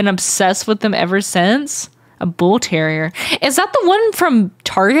 and I've been obsessed with them ever since. A bull terrier. Is that the one from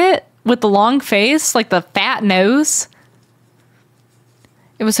Target with the long face, like the fat nose?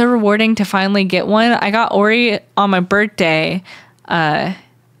 It was so rewarding to finally get one. I got Ori on my birthday.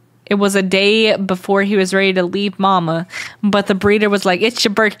 It was a day before he was ready to leave mama, but the breeder was like, "It's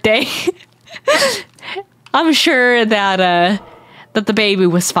your birthday." I'm sure that that the baby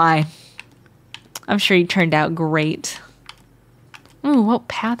was fine. I'm sure he turned out great. Ooh, what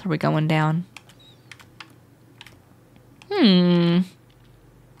path are we going down? I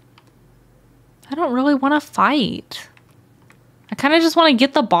don't really want to fight. I kind of just want to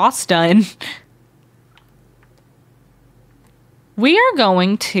get the boss done. We are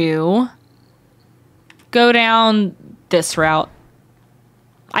going to go down this route.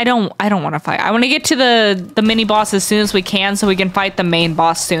 I don't want to fight. I want to get to the mini boss as soon as we can so we can fight the main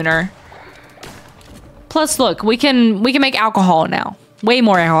boss sooner. Plus, look, we can make alcohol now. Way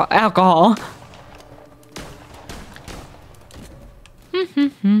more alcohol.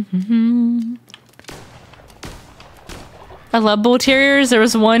 I love bull terriers. There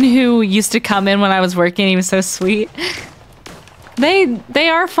was one who used to come in when I was working. He was so sweet. They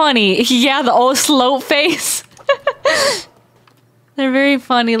are funny. Yeah, the old slope face. They're very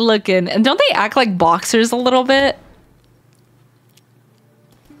funny looking. And don't they act like boxers a little bit?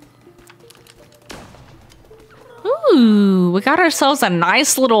 Ooh, we got ourselves a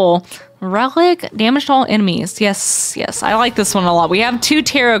nice little relic. Damaged all enemies. Yes, yes. I like this one a lot. We have 2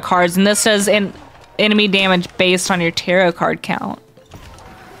 tarot cards, and this says enemy damage based on your tarot card count.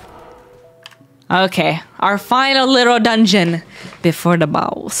 Okay, our final little dungeon before the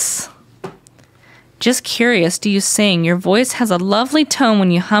boss. Just curious, do you sing? Your voice has a lovely tone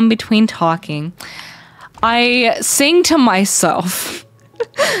when you hum between talking. I sing to myself.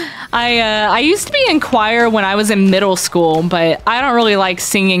 I used to be in choir when I was in middle school, but I don't really like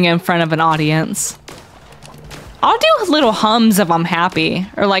singing in front of an audience. I'll do little hums if I'm happy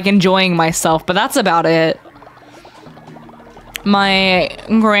or like enjoying myself, but that's about it. My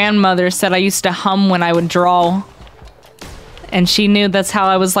grandmother said I used to hum when I would draw. And she knew that's how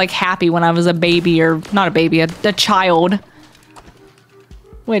I was like happy when I was a baby, or not a baby, a child.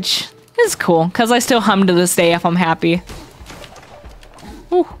 Which is cool, because I still hum to this day if I'm happy.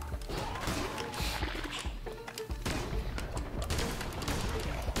 Ooh.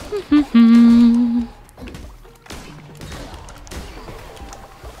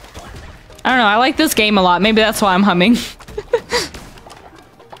 I don't know, I like this game a lot. Maybe that's why I'm humming.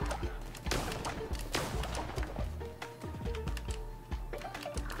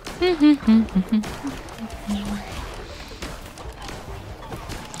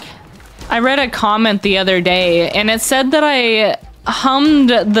 I read a comment the other day and it said that I hummed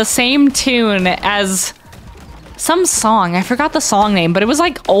the same tune as some song. I forgot the song name, but it was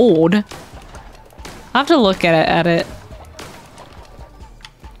like old. I'll have to look at it.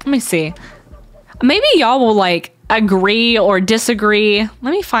 Let me see. Maybe y'all will like agree or disagree.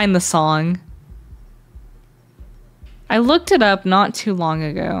 Let me find the song. I looked it up not too long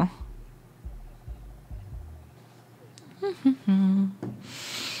ago.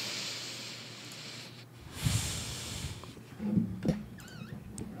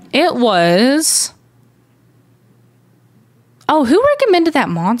 It was... Oh, who recommended that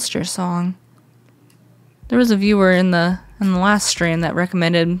monster song? There was a viewer in the last stream that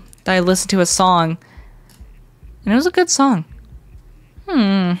recommended that I listen to a song. And it was a good song.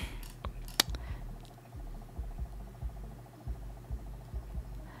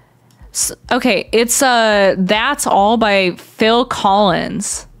 Okay, it's That's All by Phil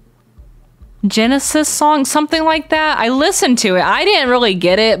Collins. Genesis song, something like that. I listened to it. I didn't really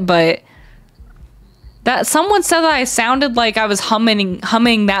get it, but that someone said that I sounded like I was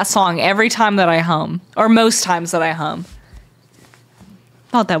humming that song every time that I hum, or most times that I hum.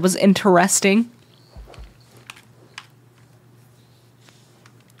 Thought that was interesting.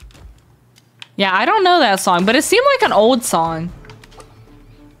 Yeah, I don't know that song, but it seemed like an old song.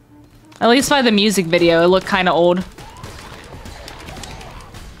 At least by the music video, it looked kind of old.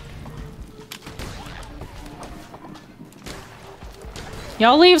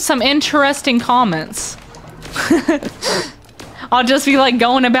 Y'all leave some interesting comments. I'll just be like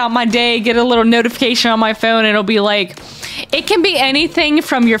going about my day, get a little notification on my phone, and it'll be like, it can be anything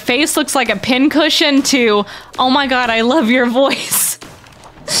from your face looks like a pincushion to, oh my god, I love your voice.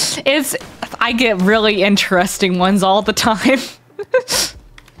 I get really interesting ones all the time.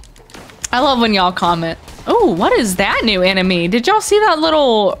 I love when y'all comment. Oh, what is that new enemy? Did y'all see that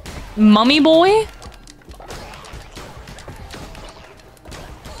little mummy boy?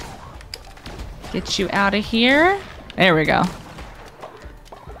 Get you out of here. There we go.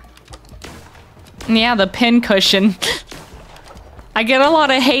 Yeah, the pin cushion. I get a lot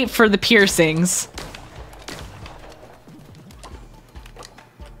of hate for the piercings.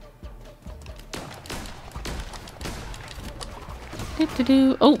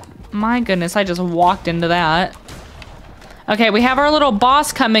 Oh, my goodness, I just walked into that. Okay, we have our little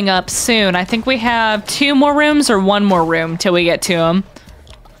boss coming up soon. I think we have 2 more rooms or 1 more room till we get to him.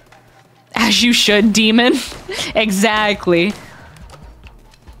 As you should, demon. Exactly.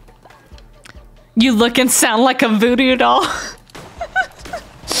 You look and sound like a voodoo doll.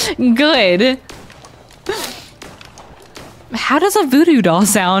 Good. How does a voodoo doll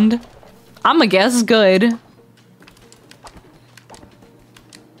sound? I'ma guess good.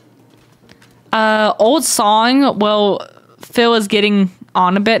 Old song. Well, Phil is getting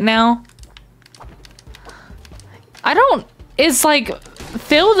on a bit now. It's like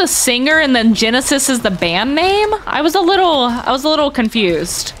Phil the singer and then Genesis is the band name? I was a little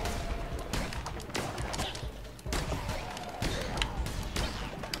confused.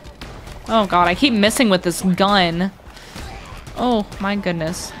 Oh god, I keep missing with this gun. Oh my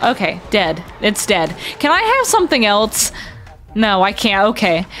goodness. Okay, dead. It's dead. Can I have something else? No, I can't.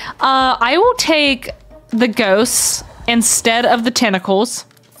 Okay. I will take the ghosts instead of the tentacles.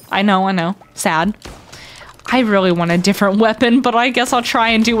 I know. Sad. I really want a different weapon, but I guess I'll try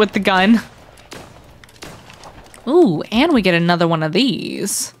and do with the gun. Ooh, and we get another one of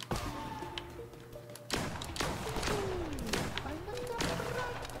these.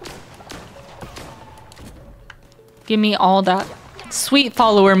 Give me all that sweet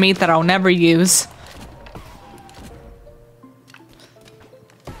follower meat that I'll never use.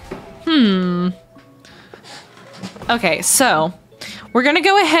 Okay, so we're gonna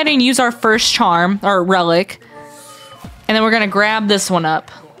go ahead and use our first charm, or relic, and then we're gonna grab this one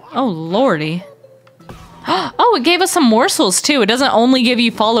up. Oh, lordy. Oh, it gave us some morsels too. It doesn't only give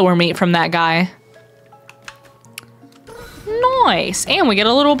you follower meat from that guy. Nice, and we get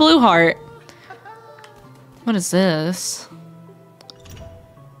a little blue heart. What is this?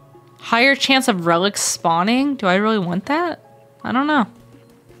 Higher chance of relics spawning? Do I really want that? I don't know.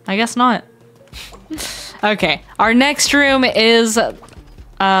 I guess not. Okay, our next room is what,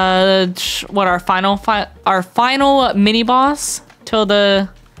 our final mini boss till the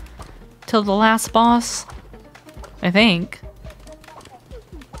last boss, I think.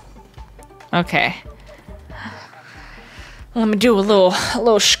 Okay. Let me do a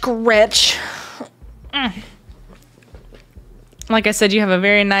little scratch. Like I said, you have a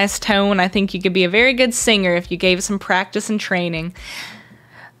very nice tone. I think you could be a very good singer if you gave some practice and training.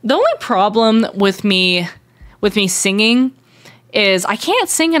 The only problem with me singing is I can't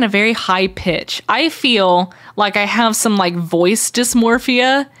sing in a very high pitch. I feel like I have some like voice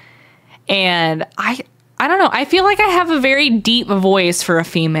dysmorphia, and I don't know. I feel like I have a very deep voice for a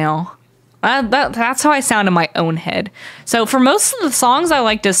female. That's how I sound in my own head. So for most of the songs I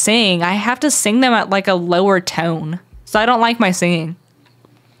like to sing, I have to sing them at like a lower tone. So I don't like my singing.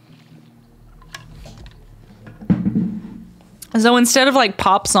 So instead of like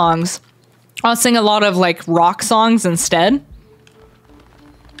pop songs, I'll sing a lot of like rock songs instead.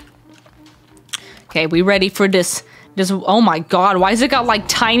 Okay, we ready for this? Oh my god, why has it got like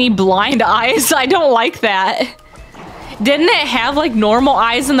tiny blind eyes? I don't like that. Didn't it have like normal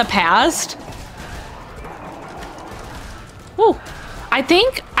eyes in the past? Ooh, I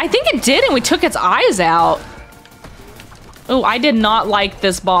think it did, and we took its eyes out. Oh, I did not like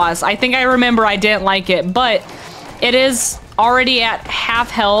this boss. I think I remember I didn't like it, but it is already at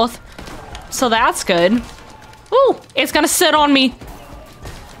half health, so that's good. Ooh, it's gonna sit on me.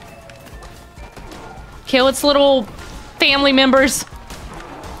 Kill its little family members.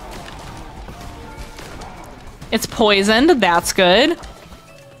 It's poisoned, that's good.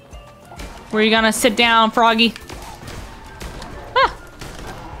 Where are you gonna sit down, Froggy? Ah.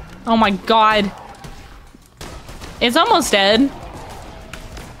 Oh my god. It's almost dead.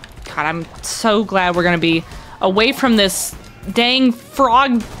 God, I'm so glad we're gonna be away from this dang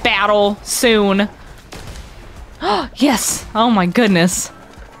frog battle soon. Yes! Oh my goodness.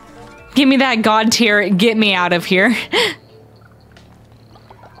 Give me that god tier, get me out of here.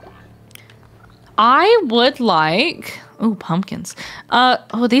 I would like... Oh, pumpkins.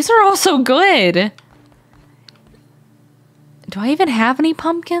 Oh, these are also good. Do I even have any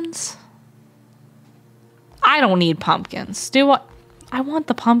pumpkins? I don't need pumpkins. Do I? I want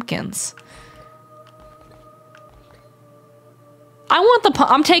the pumpkins.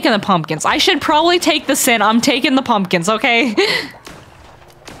 I'm taking the pumpkins. I should probably take the sin. I'm taking the pumpkins, okay?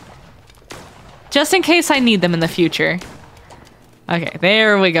 Just in case I need them in the future. Okay,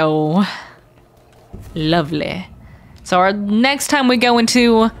 there we go. Lovely. So our next time we go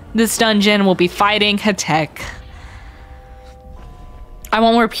into this dungeon, we'll be fighting Heket. I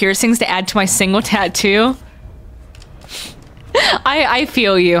want more piercings to add to my single tattoo. I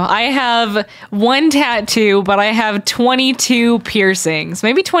feel you. I have 1 tattoo, but I have 22 piercings.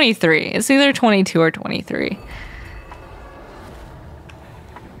 Maybe 23. It's either 22 or 23.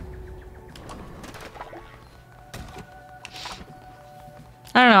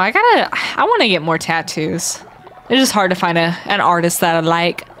 I don't know. I want to get more tattoos. It's just hard to find an artist that I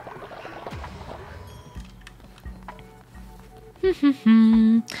like.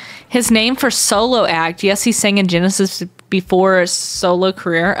 His name for solo act. Yes, he sang in Genesis before a solo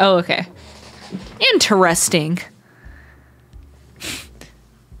career. Oh, okay. Interesting.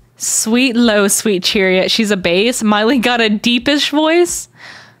 Sweet, low, sweet chariot. She's a bass. Miley got a deepish voice.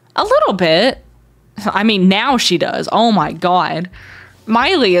 A little bit. I mean, now she does. Oh my god.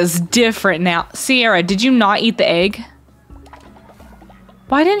 Miley is different now. Sierra, did you not eat the egg?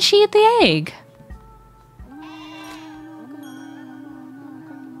 Why didn't she eat the egg?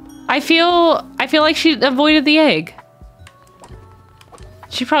 I feel like she avoided the egg.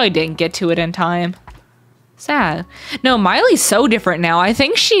 She probably didn't get to it in time. Sad. No, Miley's so different now. I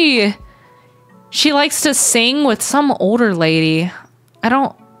think she likes to sing with some older lady.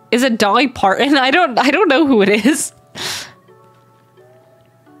 Is it Dolly Parton? I don't know who it is.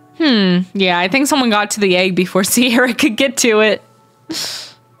 Yeah, I think someone got to the egg before Sierra could get to it.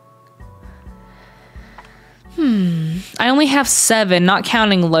 I only have 7, not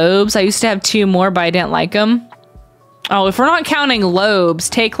counting lobes. I used to have 2 more, but I didn't like them. Oh, if we're not counting lobes,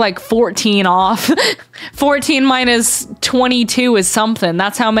 take like 14 off. 14 minus 22 is something.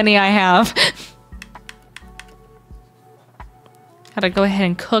 That's how many I have. Gotta go ahead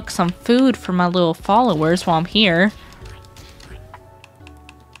and cook some food for my little followers while I'm here.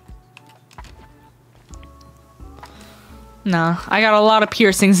 Nah, I got a lot of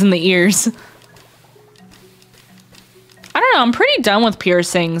piercings in the ears. I don't know, I'm pretty done with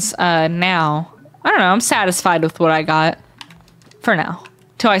piercings now. I don't know, I'm satisfied with what I got. For now.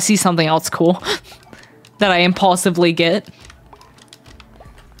 Till I see something else cool that I impulsively get.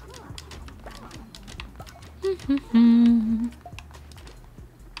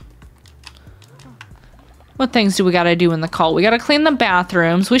 What things do we gotta do in the call? We gotta clean the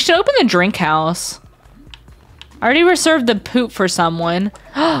bathrooms. We should open the drink house. I already reserved the poop for someone.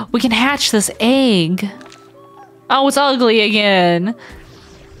 We can hatch this egg. Oh, it's ugly again.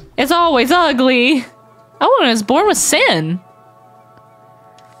 It's always ugly. Oh, and it's born with sin.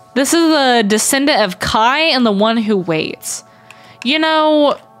 This is the descendant of Kai and the one who waits. You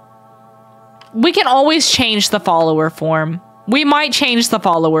know, we can always change the follower form. We might change the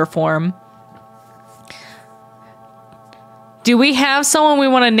follower form. Do we have someone we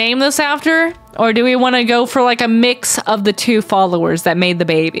want to name this after? Or do we want to go for like a mix of the 2 followers that made the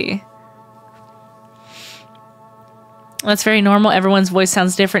baby? That's very normal. Everyone's voice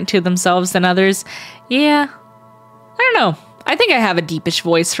sounds different to themselves than others. Yeah. I don't know. I think I have a deepish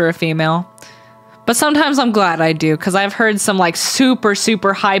voice for a female. But sometimes I'm glad I do, because I've heard some like super,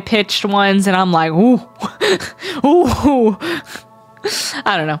 super high-pitched ones, and I'm like, ooh. Ooh.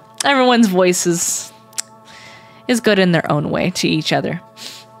 I don't know. Everyone's voice is good in their own way to each other.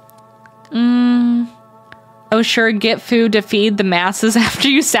 Oh, sure, get food to feed the masses after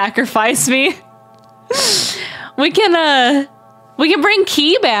you sacrifice me. We can bring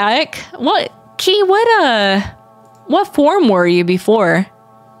Key back. What Key? What form were you before?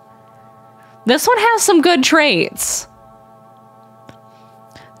 This one has some good traits.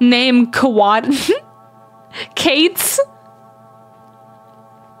 Name Kawad Kates.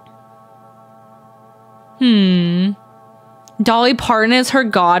 Dolly Parton is her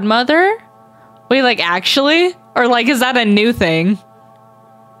godmother? Wait, like actually? Or like, is that a new thing?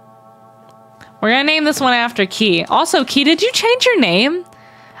 We're gonna name this one after Key. Also, Key, did you change your name?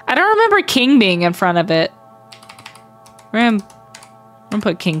 I don't remember King being in front of it. We're gonna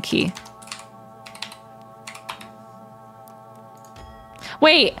put King Key.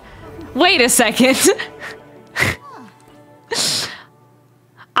 Wait a second.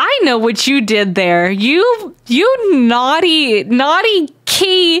 I know what you did there. You naughty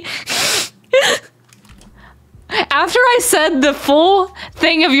Key. After I said the full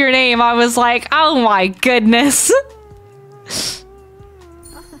thing of your name, I was like, oh my goodness.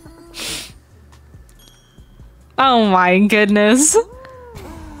 Oh my goodness.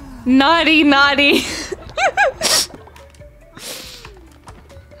 Naughty, naughty.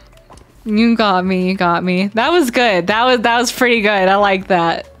 You got me, you got me. That was good. That was pretty good. I like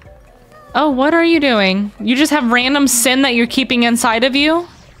that. Oh, what are you doing? You just have random sin that you're keeping inside of you?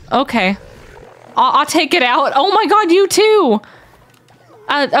 Okay. I'll take it out. Oh my god, you too!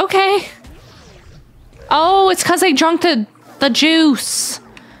 Okay. Oh, it's because I drunk the juice.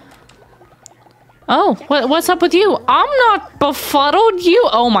 Oh, what's up with you? I'm not befuddled. You.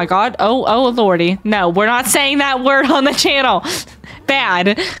 Oh my god. Oh lordy. No, we're not saying that word on the channel.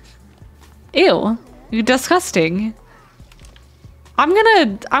 Bad. Ew. You're disgusting. I'm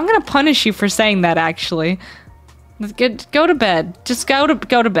gonna punish you for saying that, actually. Go to bed. Just go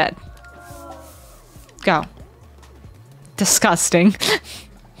to bed. Go. Disgusting.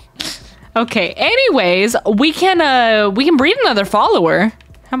 Okay, anyways, we can breed another follower.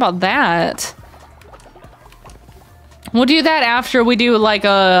 How about that? We'll do that after we do like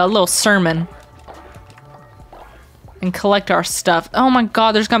a little sermon. And collect our stuff. Oh my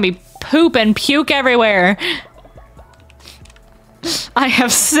god, there's gonna be poop and puke everywhere. I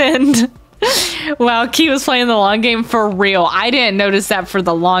have sinned. Wow, Key was playing the long game for real. I didn't notice that for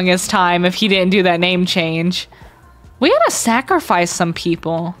the longest time if he didn't do that name change. We gotta sacrifice some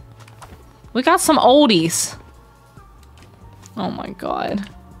people. We got some oldies. Oh my god.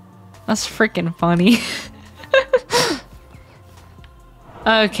 That's freaking funny.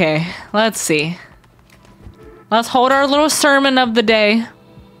 Okay, let's see. Let's hold our little sermon of the day.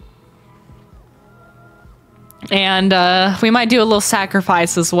 And we might do a little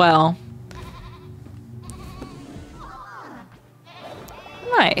sacrifice as well.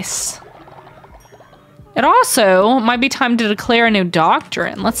 Nice. It also might be time to declare a new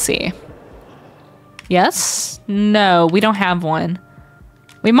doctrine. Let's see. Yes? No, we don't have one.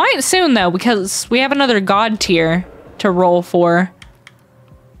 We might soon though, because we have another god tier to roll for.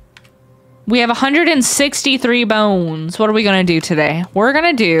 We have 163 bones. What are we gonna do today? We're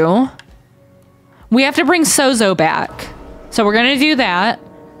gonna do... We have to bring Sozo back. So we're gonna do that.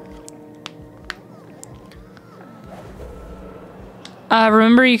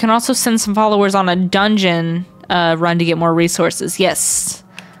 Remember, you can also send some followers on a dungeon run to get more resources. Yes.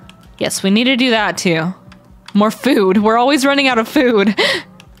 Yes, we need to do that too. More food. We're always running out of food.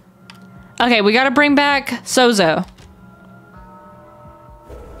 Okay, we gotta bring back Sozo.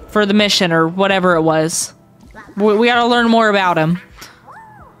 For the mission or whatever it was. We gotta learn more about him.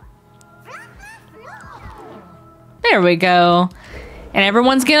 There we go. And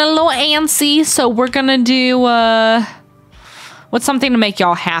everyone's getting a little antsy, so we're gonna do, what's something to make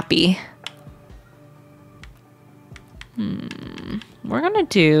y'all happy? We're gonna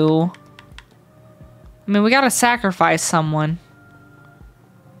do... I mean, we gotta sacrifice someone.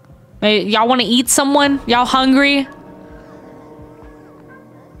 Y'all wanna eat someone? Y'all hungry?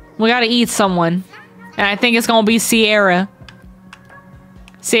 We gotta eat someone. And I think it's gonna be Sierra.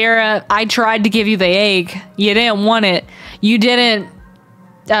 Sierra, I tried to give you the egg. You didn't want it. You didn't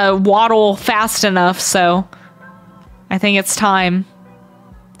waddle fast enough, so... I think it's time.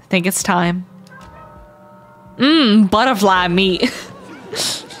 I think it's time. Butterfly meat.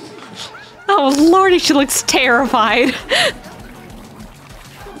 Oh lordy, she looks terrified.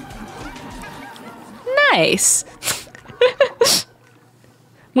 Nice.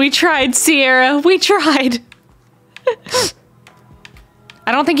 We tried, Sierra. We tried.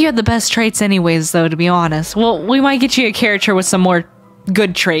 I don't think you had the best traits anyways, though, to be honest. Well, we might get you a character with some more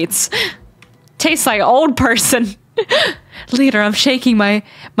good traits. Tastes like old person. Leader, I'm shaking my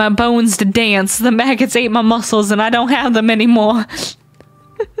bones to dance. The maggots ate my muscles and I don't have them anymore.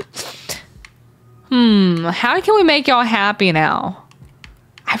 How can we make y'all happy now?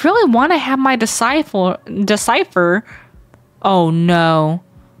 I really want to have my decipher. Oh no.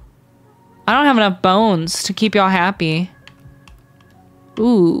 I don't have enough bones to keep y'all happy.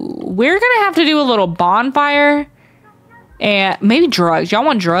 Ooh, we're gonna have to do a little bonfire. And maybe drugs. Y'all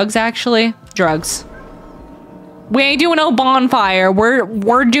want drugs, actually? Drugs. We ain't doing no bonfire.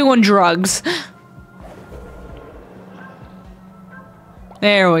 We're doing drugs.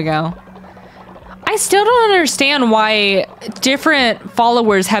 There we go. I still don't understand why different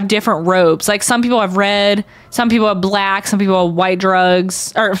followers have different robes. Like, some people have red, some people have black, some people have white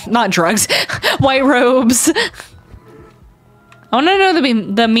drugs. Or, not drugs. White robes. I want to know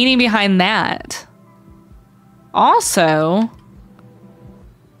the meaning behind that. Also,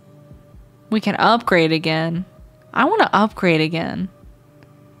 we can upgrade again. I want to upgrade again.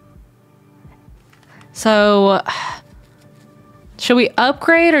 So, should we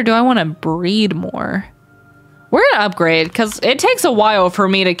upgrade or do I want to breed more? We're gonna upgrade because it takes a while for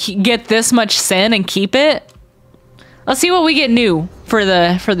me to get this much sin and keep it. Let's see what we get new for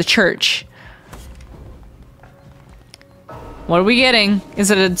the church. What are we getting? Is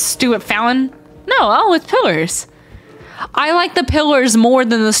it a stupid fountain? No, oh, it's pillars. I like the pillars more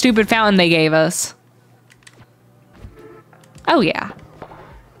than the stupid fountain they gave us. Oh yeah.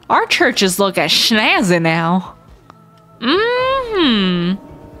 Our churches look as snazzy now. Mm-hmm.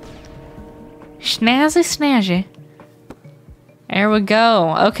 Snazzy snazzy. There we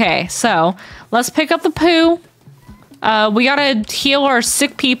go. Okay, so let's pick up the poo. We gotta heal our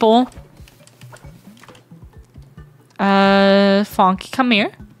sick people. Funky, come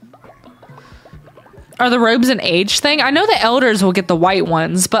here. Are the robes an age thing? I know the elders will get the white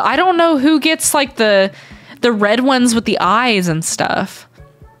ones, but I don't know who gets like the red ones with the eyes and stuff.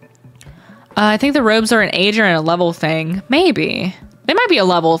 I think the robes are an age or a level thing. Maybe. They might be a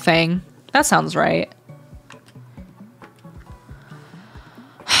level thing. That sounds right.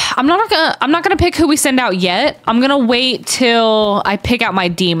 I'm not gonna pick who we send out yet. I'm gonna wait till I pick out my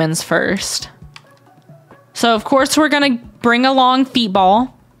demons first. So of course we're gonna bring along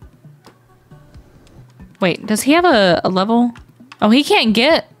Feetball. Wait, does he have a level? Oh, he can't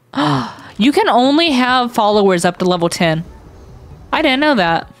get. You can only have followers up to level 10. I didn't know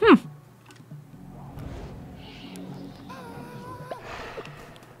that.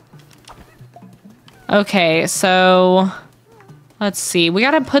 Okay, so let's see. We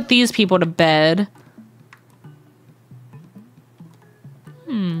gotta put these people to bed.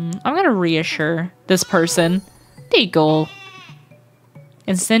 I'm gonna reassure this person. There you go.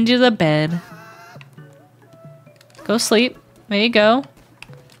 And send you to bed. Go sleep. There you go.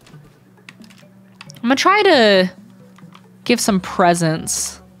 I'm gonna try to give some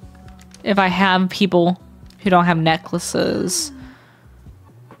presents if I have people who don't have necklaces.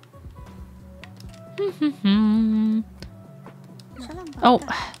 Oh.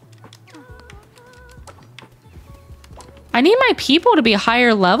 I need my people to be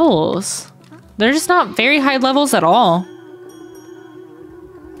higher levels. They're just not very high levels at all.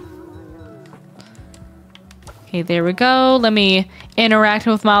 Okay, there we go. Let me interact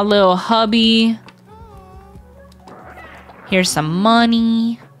with my little hubby. Here's some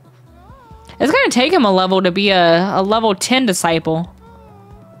money. It's gonna take him a level to be a level 10 disciple.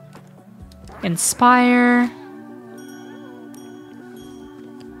 Inspire.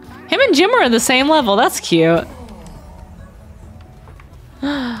 Him and Jim are the same level. That's cute.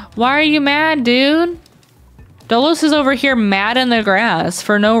 Why are you mad, dude? Dolos is over here mad in the grass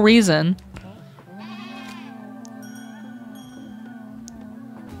for no reason.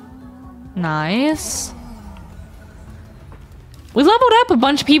 Nice. We leveled up a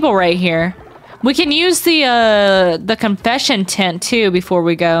bunch of people right here. We can use the confession tent too before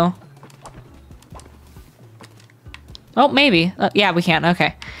we go. Oh, maybe. Yeah, we can.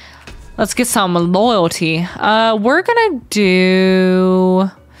 Okay. Let's get some loyalty. We're gonna do...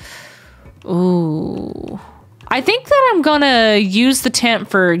 Ooh. I think that I'm gonna use the tent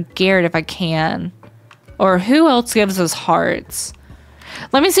for Garrett if I can. Or who else gives us hearts?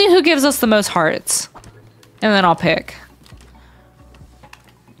 Let me see who gives us the most hearts. And then I'll pick.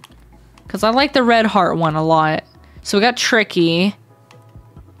 Because I like the red heart one a lot. So we got Tricky.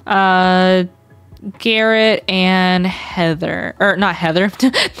 Garrett and Heather. Or not Heather.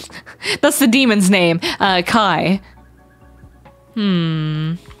 That's the demon's name. Kai.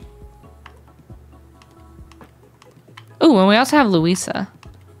 Ooh, and we also have Louisa.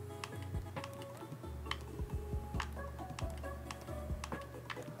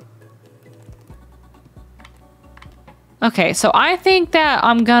 Okay, so I think that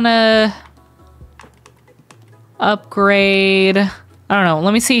I'm gonna upgrade. I don't know.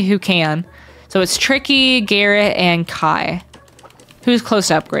 Let me see who can. So it's Tricky, Garrett, and Kai. Who's close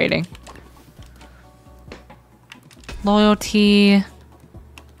to upgrading? Loyalty.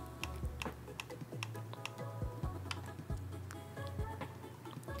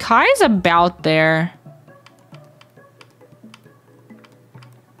 Kai's about there.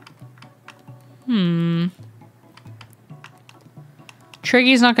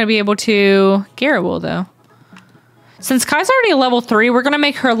 Triggy's not going to be able to. Garrett will, though. Since Kai's already a level 3, we're going to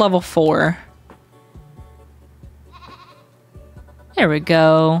make her a level 4. There we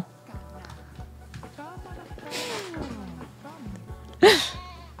go.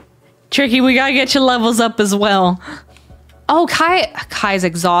 Tricky, we gotta get your levels up as well. Oh, Kai's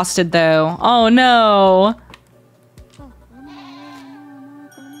exhausted though. Oh no.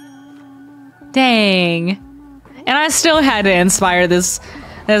 Dang. And I still had to inspire this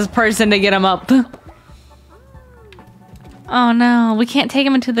person to get him up. Oh no, we can't take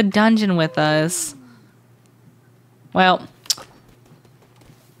him into the dungeon with us. Well,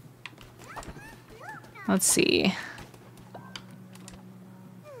 let's see.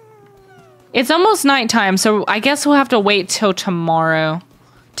 It's almost nighttime, so I guess we'll have to wait till tomorrow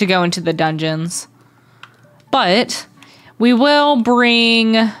to go into the dungeons. But we will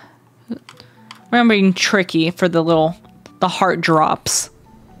bring... We're being tricky for the heart drops.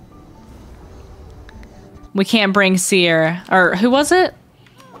 We can't bring Sierra. Or who was it?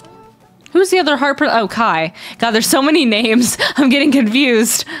 Who's the other heart person? Oh, Kai. God, there's so many names. I'm getting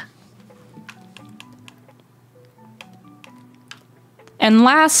confused. And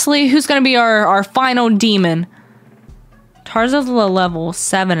lastly, who's going to be our final demon? Tarza's level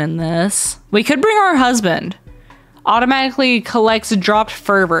 7 in this. We could bring our husband. Automatically collects dropped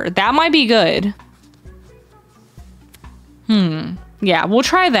fervor. That might be good. Yeah, we'll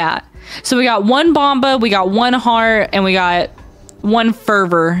try that. So we got 1 Bomba, we got 1 heart, and we got 1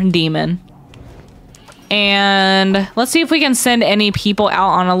 fervor demon. And let's see if we can send any people out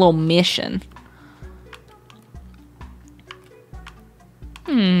on a little mission.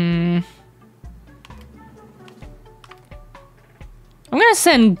 I'm gonna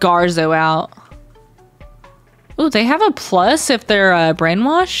send Garzo out. Ooh, they have a plus if they're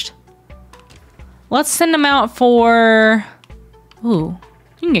brainwashed. Let's send them out for... Ooh,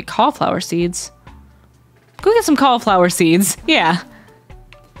 you can get cauliflower seeds. Go get some cauliflower seeds. Yeah.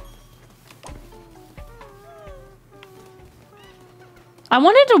 I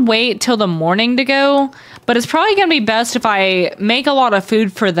wanted to wait till the morning to go, but it's probably going to be best if I make a lot of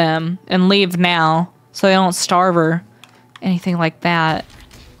food for them and leave now so they don't starve or anything like that.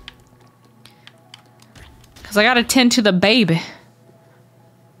 Because I got to tend to the baby.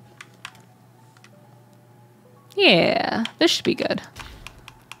 Yeah, this should be good.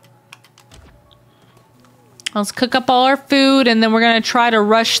 Let's cook up all our food and then we're going to try to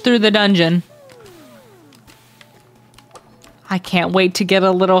rush through the dungeon. I can't wait to get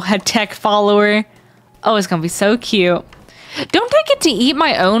a little Heket follower. Oh, it's going to be so cute. Don't I get to eat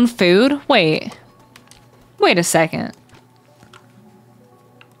my own food? Wait. Wait a second.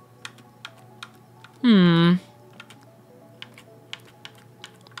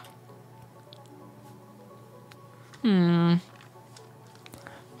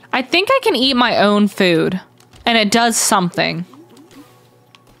 I think I can eat my own food. And it does something.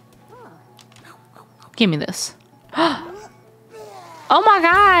 Give me this. Oh my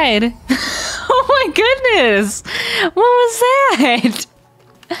god! Oh my goodness! What was that?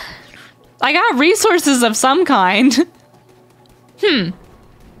 I got resources of some kind.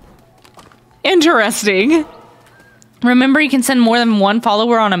 Interesting. Remember, you can send more than 1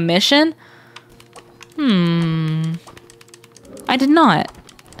 follower on a mission? I did not.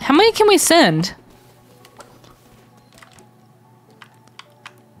 How many can we send?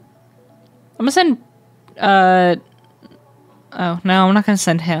 I'm gonna send... Oh, no, I'm not gonna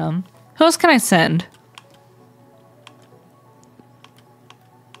send him. Who else can I send?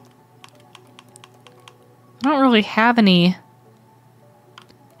 I don't really have any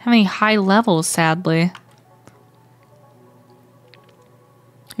high levels, sadly.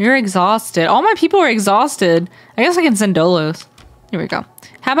 You're exhausted. All my people are exhausted. I guess I can send Dolos. Here we go.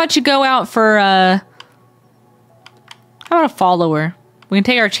 How about you go out for, how about a follower? We can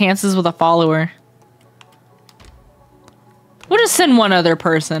take our chances with a follower. We'll just send one other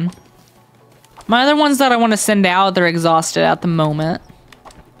person. My other ones that I want to send out, they're exhausted at the moment.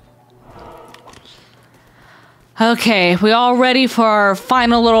 Okay, we all ready for our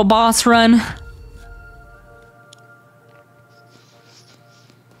final little boss run?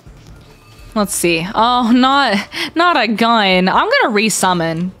 Let's see. Oh, not a gun. I'm gonna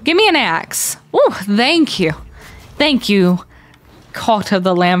resummon. Give me an axe. Ooh, thank you. Thank you, Cult of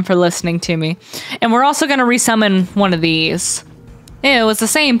the Lamb, for listening to me. And we're also gonna resummon one of these. Ew, it's the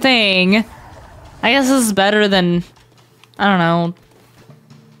same thing. I guess this is better than... I don't know.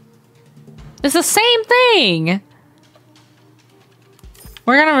 It's the same thing!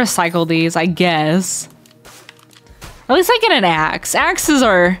 We're gonna recycle these, I guess. At least I get an axe. Axes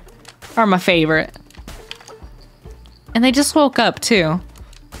are my favorite. And they just woke up, too.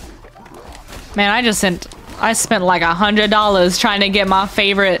 Man, I spent like $100 trying to get my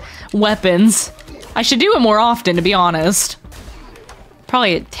favorite weapons. I should do it more often, to be honest.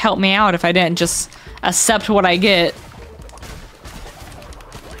 Probably it'd help me out if I didn't just accept what I get.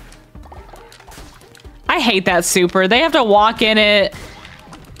 I hate that super. They have to walk in it,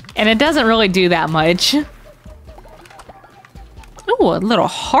 and it doesn't really do that much. Ooh, a little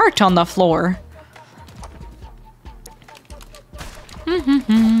heart on the floor.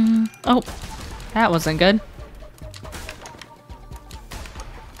 Oh, that wasn't good.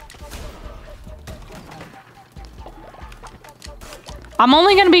 I'm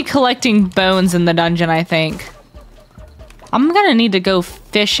only gonna be collecting bones in the dungeon, I think. I'm gonna need to go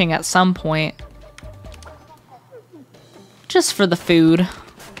fishing at some point. Just for the food.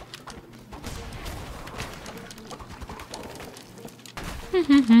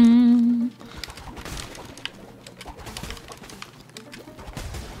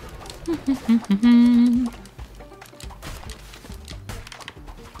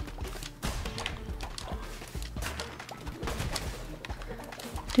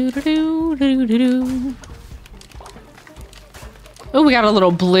 Oh, we got a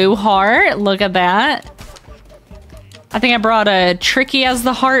little blue heart. Look at that. I think I brought a Tricky as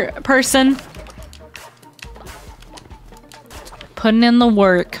the heart person. Putting in the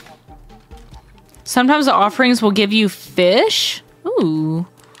work. Sometimes the offerings will give you fish. Ooh.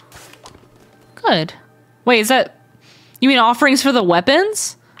 Good. Wait, is that... You mean offerings for the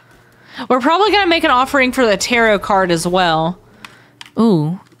weapons? We're probably gonna make an offering for the tarot card as well.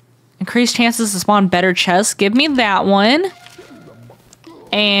 Ooh. Increased chances to spawn better chests. Give me that one.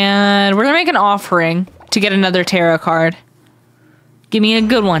 And we're gonna make an offering to get another tarot card. Give me a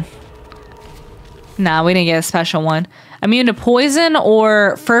good one. Nah, we didn't get a special one. Immune to poison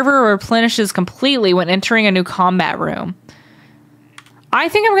or fervor replenishes completely when entering a new combat room. I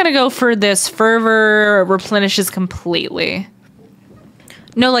think I'm gonna go for this fervor replenishes completely.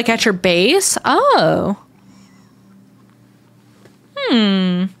 No, like at your base? Oh.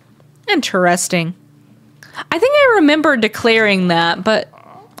 Interesting. I think I remember declaring that, but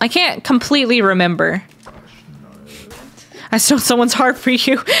I can't completely remember. I stole someone's heart for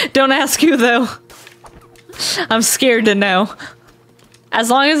you. Don't ask who, though. I'm scared to know. As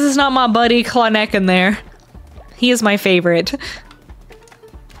long as it's not my buddy Klonek in there. He is my favorite.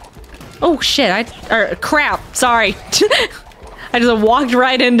 Oh shit, crap, sorry. I just walked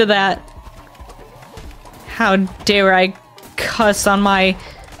right into that. How dare I cuss on my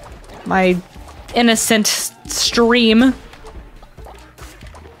innocent stream.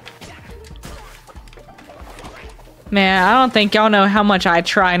 Man, I don't think y'all know how much I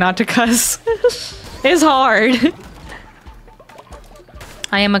try not to cuss. It's hard.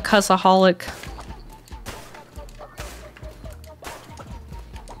 I am a cussaholic.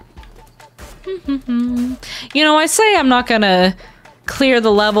 You know, I say I'm not gonna clear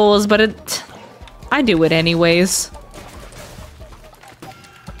the levels, but I do it anyways.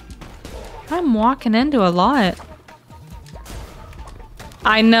 I'm walking into a lot.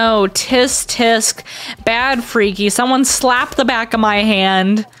 I know, tisk tisk, bad freaky. Someone slapped the back of my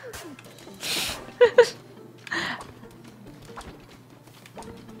hand.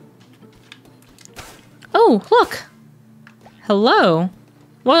 Oh, look. Hello.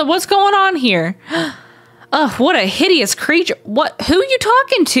 What's going on here? Ugh, what a hideous creature. Who you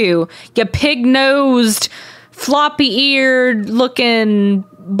talking to? You pig-nosed, floppy-eared looking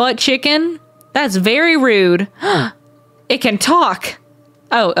butt chicken? That's very rude. It can talk.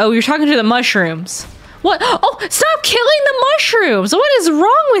 Oh, you're talking to the mushrooms. What? Oh, stop killing the mushrooms. What is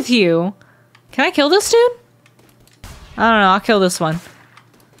wrong with you? Can I kill this dude? I don't know. I'll kill this one.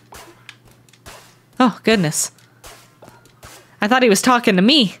 Oh, goodness. I thought he was talking to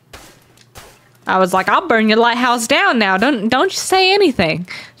me. I was like, I'll burn your lighthouse down now. Don't you say anything.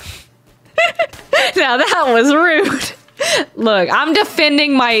 Now that was rude. Look, I'm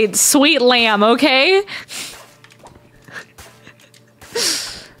defending my sweet lamb, okay?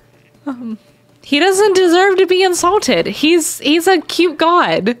 He doesn't deserve to be insulted. He's a cute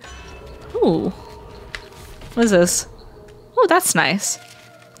god. Ooh. What is this? Oh, that's nice.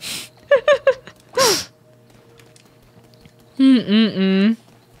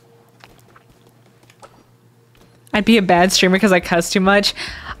 I'd be a bad streamer because I cuss too much.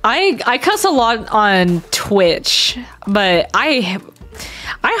 I cuss a lot on Twitch, but I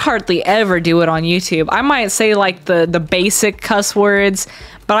hardly ever do it on YouTube. I might say like the basic cuss words,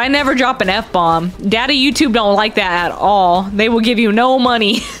 but I never drop an F-bomb. Daddy YouTube don't like that at all. They will give you no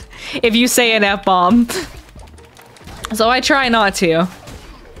money if you say an F-bomb. So I try not to.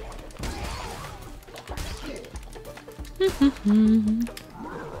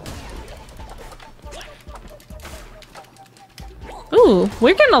 Ooh,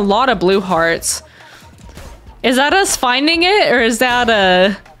 we're getting a lot of blue hearts. Is that us finding it, or is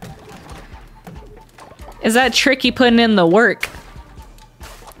that Tricky putting in the work?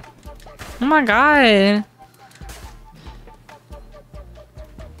 Oh my god.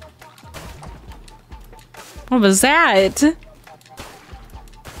 What was that?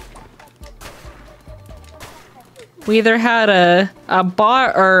 We either had a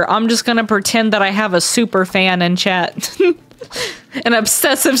bot, or I'm just gonna pretend that I have a super fan in chat. An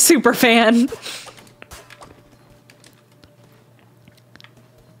obsessive super fan.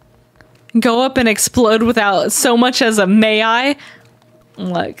 go up and explode without so much as a may I?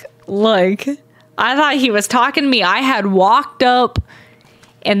 Look. I thought he was talking to me. I had walked up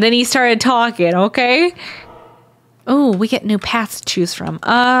and then he started talking, okay? Oh, we get new paths to choose from.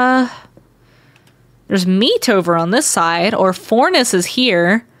 There's meat over on this side, or Fornus is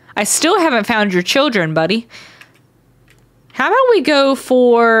here. I still haven't found your children, buddy. How about we go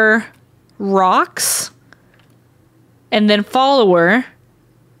for rocks, and then follower,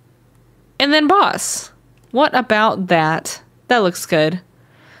 and then boss? What about that? That looks good.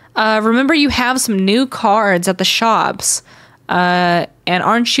 Remember, you have some new cards at the shops. And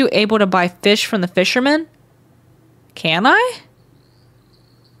aren't you able to buy fish from the fishermen? Can I?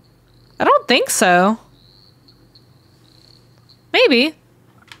 I don't think so. Maybe.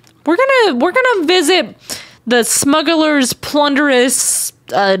 We're gonna visit the smuggler's plunderous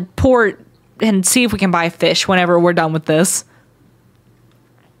port and see if we can buy fish whenever we're done with this.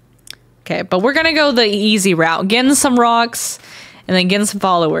 Okay, but we're gonna go the easy route. Getting some rocks and then getting some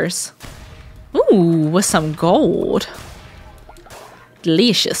followers. Ooh, with some gold.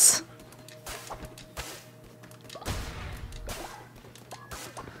 Delicious.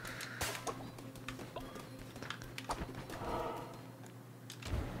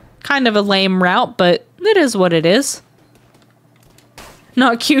 Kind of a lame route, but it is what it is.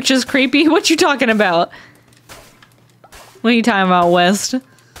 Not cute, just creepy. What you talking about? What are you talking about, West?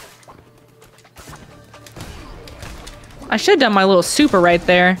 I should have done my little super right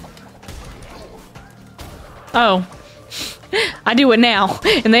there. Oh. I do it now,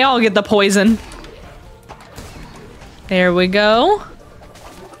 and they all get the poison. There we go.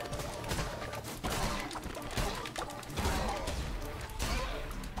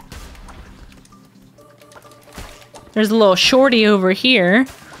 There's a little shorty over here.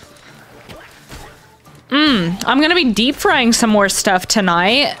 I'm gonna be deep frying some more stuff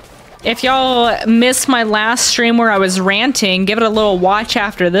tonight. If y'all missed my last stream where I was ranting, give it a little watch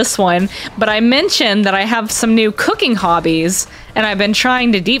after this one. But I mentioned that I have some new cooking hobbies, and I've been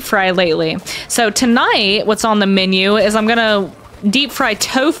trying to deep fry lately. So tonight, what's on the menu is I'm gonna deep fry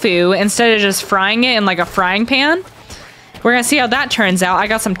tofu instead of just frying it in like a frying pan. We're gonna see how that turns out. I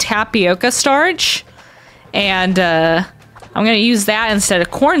got some tapioca starch, and I'm gonna use that instead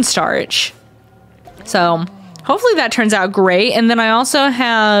of cornstarch. So hopefully that turns out great. And then I also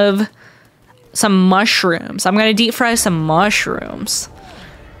have some mushrooms. I'm gonna deep fry some mushrooms.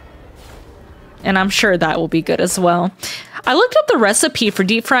 And I'm sure that will be good as well. I looked up the recipe for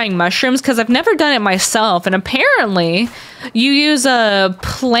deep frying mushrooms because I've never done it myself. And apparently you use a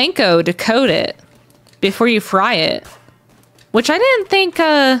planko to coat it before you fry it. Which I didn't think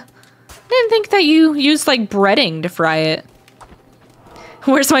that you used like breading to fry it.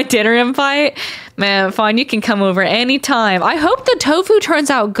 Where's my dinner invite? Man, fine, you can come over anytime. I hope the tofu turns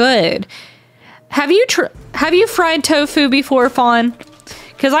out good. Have you fried tofu before, Fawn?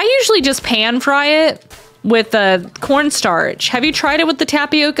 Because I usually just pan fry it with cornstarch. Have you tried it with the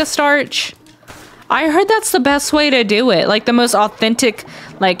tapioca starch? I heard that's the best way to do it. Like the most authentic,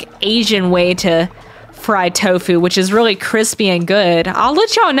 like Asian way to fry tofu, which is really crispy and good. I'll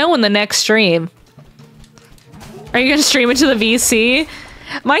let y'all know in the next stream. Are you gonna stream it to the VC?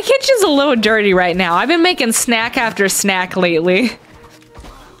 My kitchen's a little dirty right now. I've been making snack after snack lately.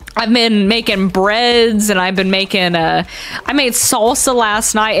 I've been making breads, and I've been making I made salsa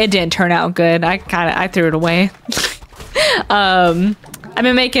last night. It didn't turn out good. I threw it away. I've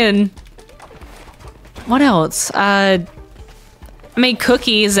been making, what else? I made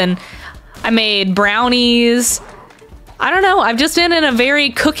cookies, and I made brownies. I don't know. I've just been in a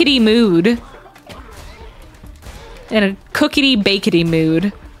very cookity mood. In a cookity bakety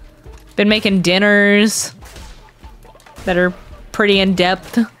mood. Been making dinners that are pretty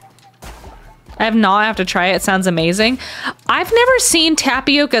in-depth. I have to try it. It sounds amazing. I've never seen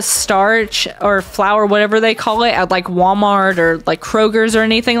tapioca starch or flour, whatever they call it, at like Walmart or like Kroger's or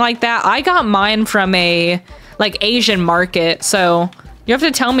anything like that. I got mine from a like Asian market, so you have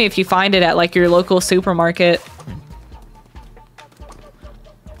to tell me if you find it at like your local supermarket.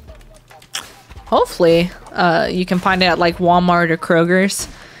 Hopefully, you can find it at like Walmart or Kroger's.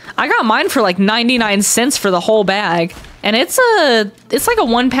 I got mine for like 99 cents for the whole bag, and it's like a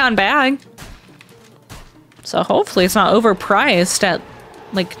 1 pound bag. So hopefully it's not overpriced at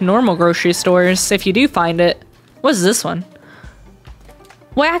like normal grocery stores if you do find it. What is this one?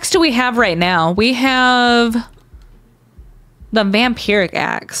 What axe do we have right now? We have the vampiric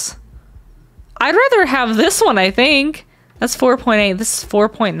axe. I'd rather have this one, I think. That's 4.8. This is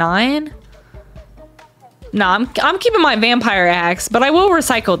 4.9. Nah, I'm keeping my vampire axe, but I will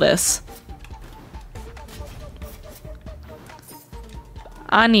recycle this.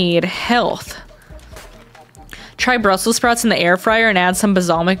 I need health. Try Brussels sprouts in the air fryer and add some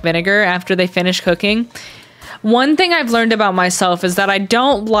balsamic vinegar after they finish cooking. One thing I've learned about myself is that I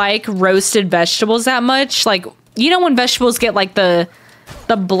don't like roasted vegetables that much. Like, you know when vegetables get like the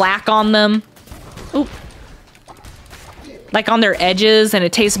black on them? Ooh. Like on their edges and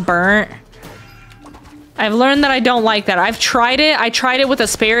it tastes burnt. I've learned that I don't like that. I've tried it. I tried it with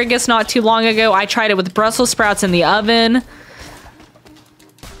asparagus not too long ago. I tried it with Brussels sprouts in the oven.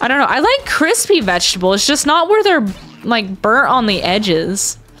 I don't know. I like crispy vegetables, just not where they're like burnt on the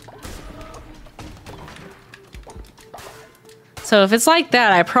edges. So if it's like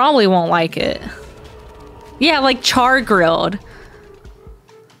that, I probably won't like it. Yeah, like char grilled.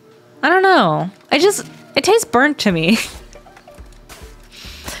 I don't know. It tastes burnt to me.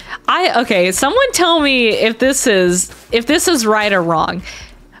 Okay, someone tell me if this is right or wrong.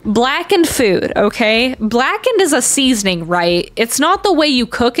 Blackened food, okay? Blackened is a seasoning, right? It's not the way you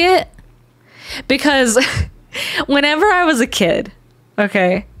cook it. Because whenever I was a kid,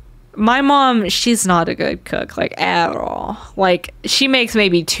 okay, my mom, she's not a good cook, like, at all. Like, she makes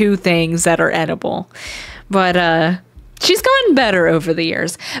maybe 2 things that are edible. But, she's gotten better over the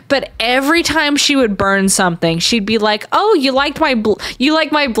years. But every time she would burn something, she'd be like, "Oh, you like my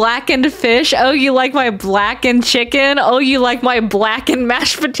blackened fish? Oh, you like my blackened chicken? Oh, you like my blackened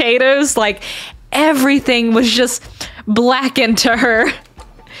mashed potatoes?" Like, everything was just blackened to her.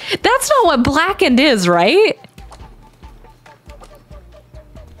 That's not what blackened is, right?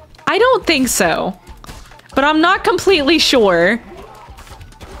 I don't think so. But I'm not completely sure.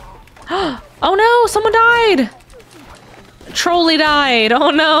 Oh no, someone died! Trolley died. Oh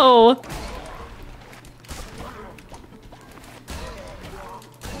no.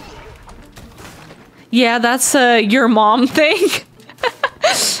 Yeah, that's your mom thing.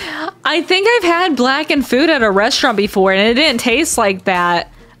 I think I've had blackened food at a restaurant before and it didn't taste like that.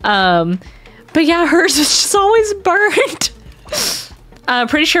 But yeah, hers was just always burnt.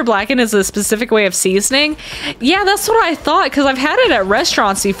 Pretty sure blackened is a specific way of seasoning. Yeah, that's what I thought because I've had it at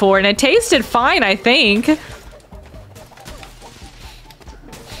restaurants before and it tasted fine, I think.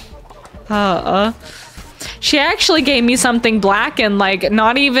 She actually gave me something blackened like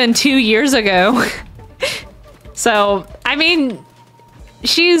not even 2 years ago. So, I mean,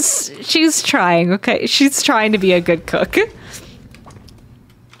 she's trying, okay? She's trying to be a good cook.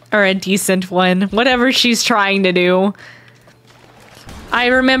 Or a decent one. Whatever she's trying to do. I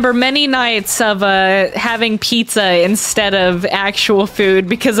remember many nights of having pizza instead of actual food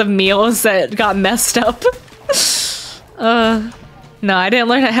because of meals that got messed up. No, I didn't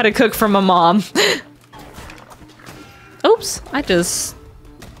learn how to cook from my mom. Oops, I just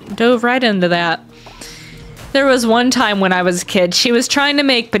dove right into that. There was one time when I was a kid, she was trying to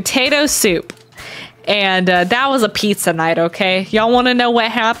make potato soup. And that was a pizza night, okay? Y'all want to know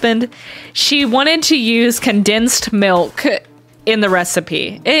what happened? She wanted to use condensed milk in the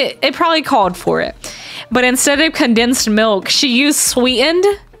recipe. It probably called for it. But instead of condensed milk, she used sweetened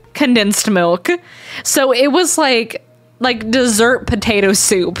condensed milk. So it was like dessert potato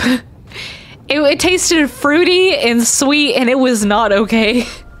soup. It tasted fruity and sweet and it was not okay.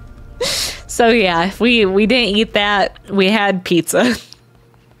 So yeah, we didn't eat that. We had pizza.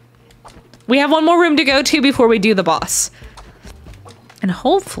 We have one more room to go to before we do the boss. And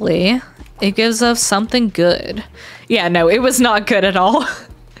hopefully it gives us something good. Yeah, no, it was not good at all.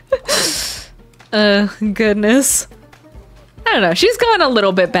 Goodness. I don't know, she's gone a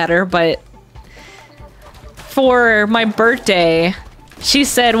little bit better, but for my birthday, she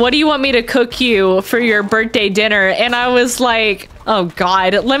said, "What do you want me to cook you for your birthday dinner?" And I was like, oh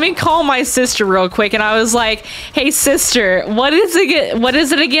God, let me call my sister real quick. And I was like, "Hey sister, what is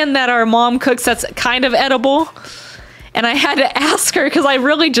it again that our mom cooks that's kind of edible?" And I had to ask her because I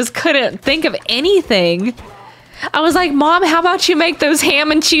really just couldn't think of anything. I was like, "Mom, how about you make those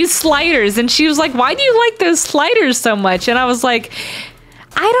ham and cheese sliders?" And she was like, "Why do you like those sliders so much?" And I was like,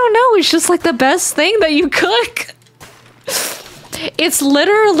 I don't know, it's just like the best thing that you cook. It's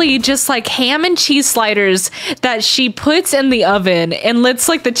literally just like ham and cheese sliders that she puts in the oven and lets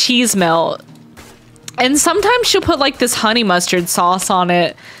like the cheese melt. And sometimes she'll put like this honey mustard sauce on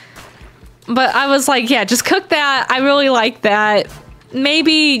it. But I was like, yeah, just cook that. I really like that.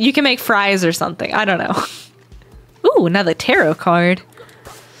 Maybe you can make fries or something. I don't know. Ooh, another tarot card.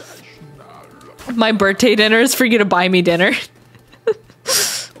 My birthday dinner is for you to buy me dinner.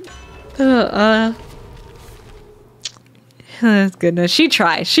 Goodness, she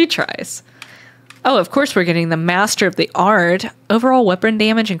tries. Oh, of course we're getting the Master of the Art. Overall weapon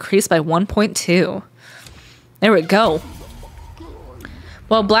damage increased by 1.2. There we go.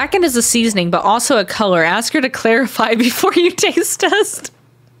 Well, blackened is a seasoning, but also a color. Ask her to clarify before you taste test.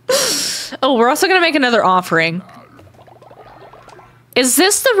 Oh, we're also gonna make another offering. Is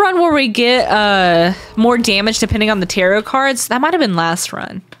this the run where we get more damage depending on the tarot cards? That might have been last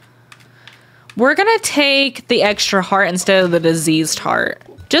run. We're gonna take the extra heart instead of the diseased heart.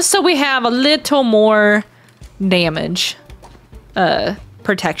 Just so we have a little more damage.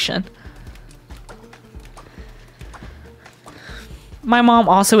 Protection. My mom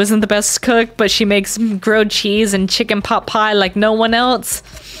also isn't the best cook, but she makes grilled cheese and chicken pot pie like no one else.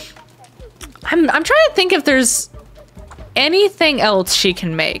 I'm trying to think if there's anything else she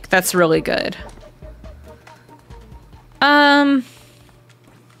can make that's really good.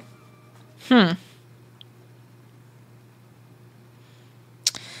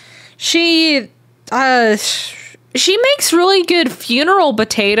 She makes really good funeral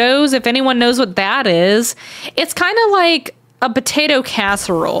potatoes, if anyone knows what that is. It's kind of like a potato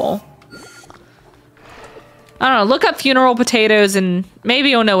casserole. I don't know, look up funeral potatoes and maybe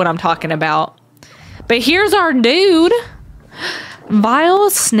you'll know what I'm talking about. But here's our dude. Vile,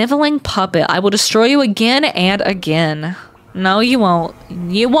 sniveling puppet. I will destroy you again and again. No, you won't.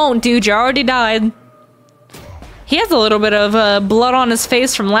 You won't, dude. You already died. He has a little bit of blood on his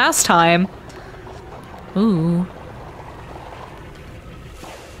face from last time. Ooh.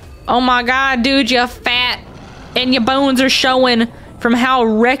 Oh my god, dude, you're fat. And your bones are showing from how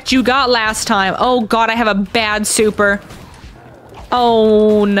wrecked you got last time. Oh god, I have a bad super.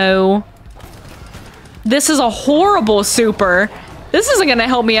 Oh no. This is a horrible super. This isn't gonna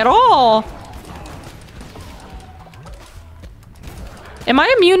help me at all. Am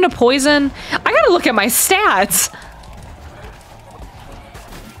I immune to poison? I gotta look at my stats.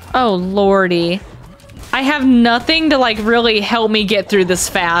 Oh lordy. I have nothing to like really help me get through this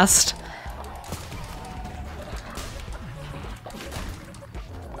fast.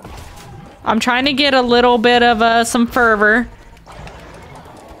 I'm trying to get a little bit of some fervor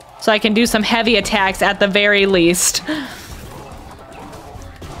so I can do some heavy attacks at the very least.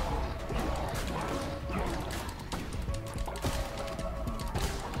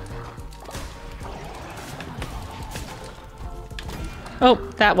 Oh,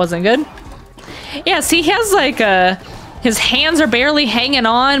 that wasn't good. Yeah, see, he has like his hands are barely hanging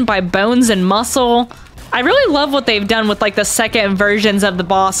on by bones and muscle. I really love what they've done with like the second versions of the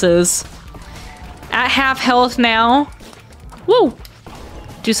bosses. At half health now. Woo!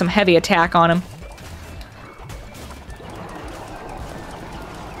 Do some heavy attack on him.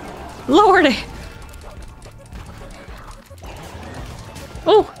 Lordy!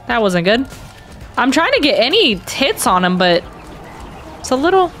 Oh, that wasn't good. I'm trying to get any hits on him, but it's a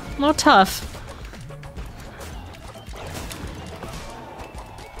little tough.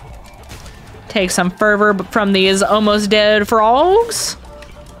 Take some fervor from these almost dead frogs.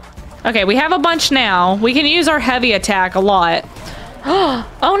 Okay, we have a bunch now. We can use our heavy attack a lot.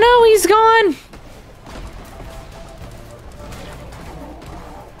 Oh no, he's gone.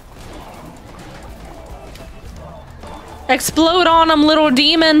 Explode on him, little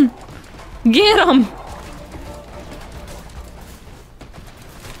demon. Get him.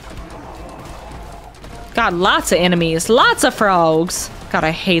 God, lots of enemies, lots of frogs. God,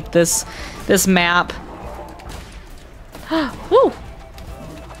 I hate this map. Woo.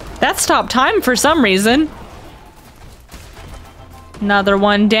 That stopped time for some reason. Another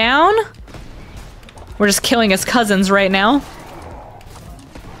one down. We're just killing his cousins right now.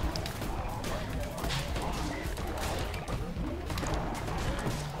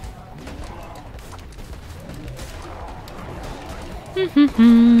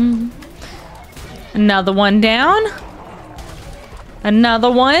 Another one down.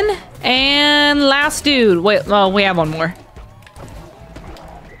 Another one. And last dude. Wait, oh, we have one more.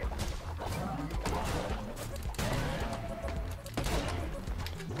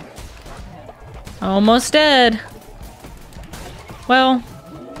 Almost dead. Well,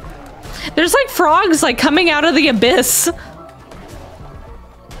 there's like frogs like coming out of the abyss.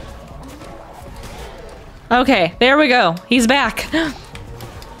 Okay, there we go. He's back.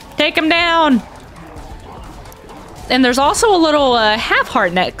 Take him down. And there's also a little half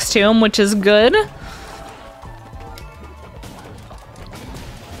heart next to him, which is good.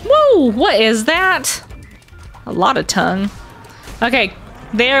 Whoa, what is that? A lot of tongue. Okay,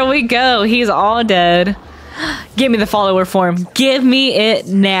 there we go. He's all dead. Give me the follower form. Give me it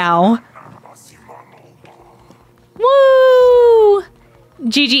now. Woo!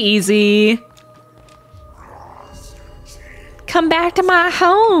 GG easy. Come back to my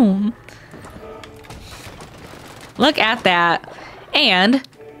home. Look at that. And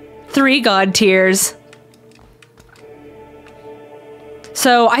 3 god tiers.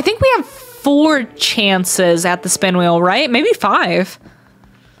 So I think we have 4 chances at the spin wheel, right? Maybe 5.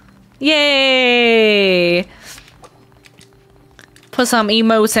 Yay! Put some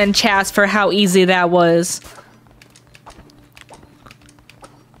emotes in chats for how easy that was.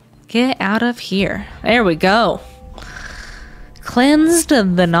 Get out of here. There we go. Cleansed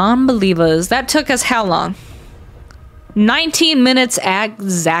the non-believers. That took us how long? 19 minutes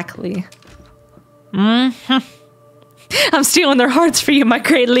exactly. I'm stealing their hearts for you, my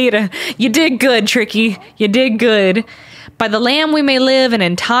great leader. You did good, Tricky. You did good. By the lamb we may live, and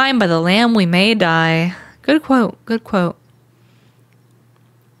in time by the lamb we may die. Good quote. Good quote.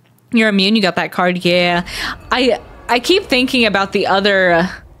 You're immune. You got that card. Yeah. I keep thinking about the other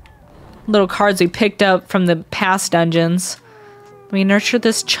little cards we picked up from the past dungeons. We nurture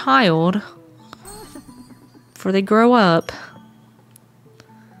this child before they grow up.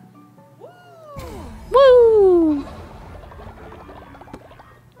 Woo!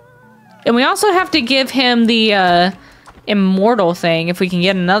 And we also have to give him the immortal thing if we can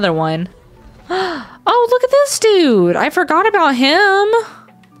get another one. Oh, look at this dude! I forgot about him.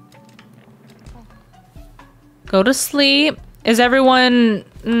 Go to sleep. Is everyone...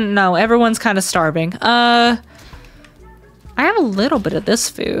 No, everyone's kind of starving. I have a little bit of this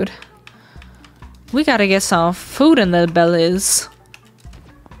food. We gotta get some food in the bellies.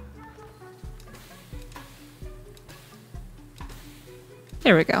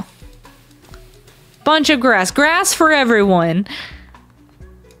 There we go. Bunch of grass. Grass for everyone.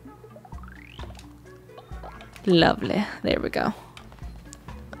 Lovely. There we go.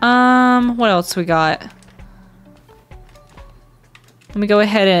 What else we got? Let me go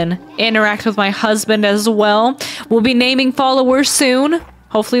ahead and interact with my husband as well. We'll be naming followers soon.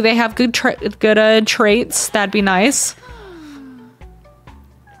 Hopefully they have good traits. That'd be nice.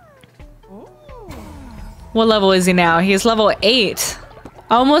 What level is he now? He's level 8.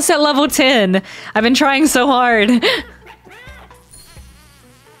 Almost at level 10. I've been trying so hard.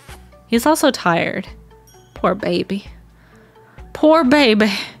 He's also tired. Poor baby. Poor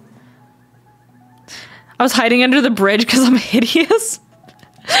baby. I was hiding under the bridge because I'm hideous.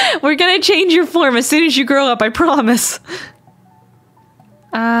 We're gonna change your form as soon as you grow up, I promise.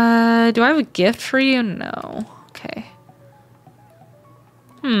 Do I have a gift for you? No. Okay.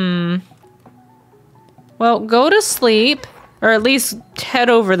 Well, go to sleep. Or at least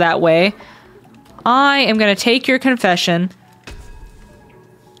head over that way. I am gonna take your confession.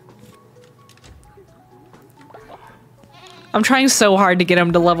 I'm trying so hard to get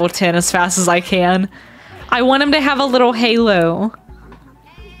him to level 10 as fast as I can. I want him to have a little halo.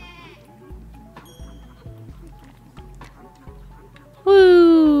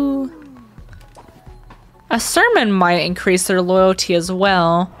 Woo! A sermon might increase their loyalty as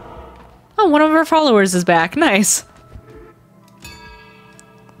well. Oh, one of our followers is back. Nice.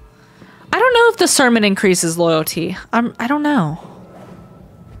 I don't know if the sermon increases loyalty. I don't know.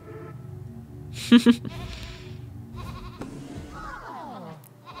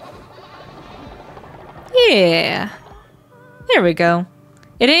 Yeah. There we go.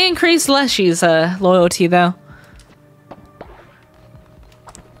 It didn't increase Leshy's loyalty though.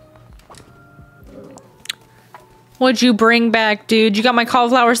 What'd you bring back, dude? You got my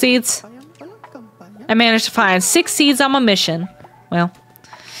cauliflower seeds? I managed to find 6 seeds on my mission. Well,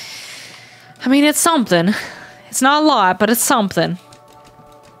 I mean, it's something. It's not a lot, but it's something.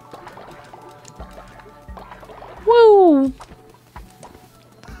 Woo!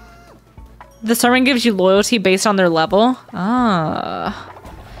 The sermon gives you loyalty based on their level? Ah.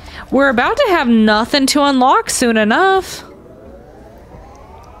 We're about to have nothing to unlock soon enough.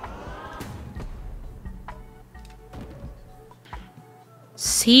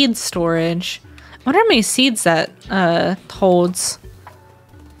 Seed storage. I wonder how many seeds that holds.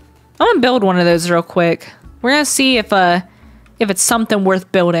 I'm gonna build one of those real quick. We're gonna see if it's something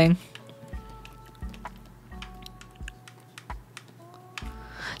worth building.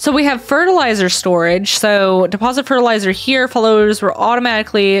 So we have fertilizer storage. So deposit fertilizer here. Followers will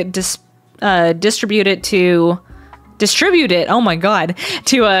automatically distribute it. Oh my god,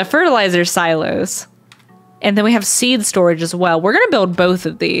 to fertilizer silos. And then we have seed storage as well. We're gonna build both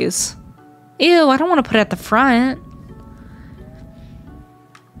of these. Ew, I don't want to put it at the front.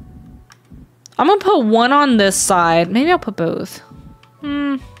 I'm gonna put one on this side. Maybe I'll put both.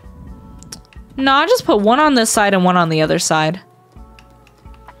 No, I'll just put one on this side and one on the other side.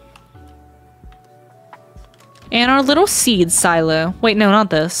 And our little seed silo. Wait, no, not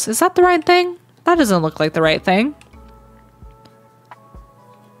this. Is that the right thing? That doesn't look like the right thing.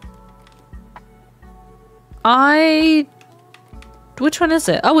 Which one is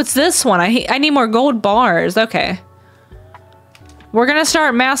it? Oh, it's this one. I need more gold bars. Okay. We're gonna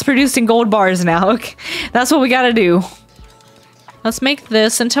start mass producing gold bars now. Okay. That's what we gotta do. Let's make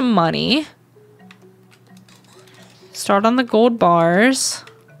this into money. Start on the gold bars.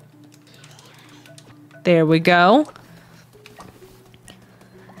 There we go.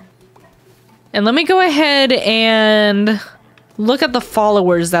 And let me go ahead and look at the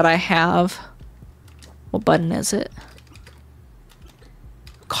followers that I have. What button is it?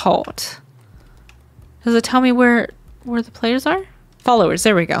 Cult. Does it tell me where the players are? Followers,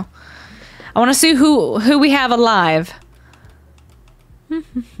 there we go. I want to see who we have alive.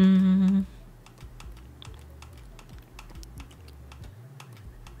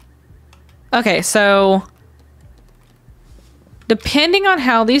 Okay, so depending on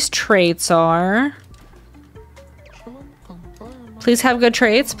how these traits are, please have good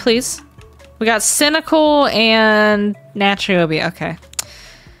traits, please. We got cynical and naturally, okay.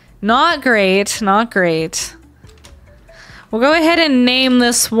 Not great, not great. We'll go ahead and name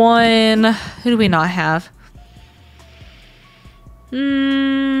this one. Who do we not have? We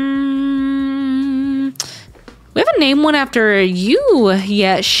haven't named one after you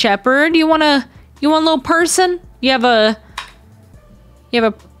yet, Shepherd. You want a little person? You have a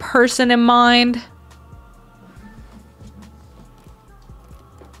person in mind?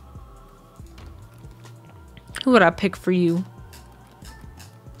 Who would I pick for you?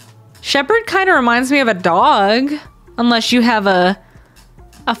 Shepherd kind of reminds me of a dog, unless you have a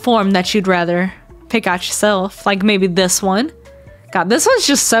form that you'd rather pick out yourself, like maybe this one. God, this one's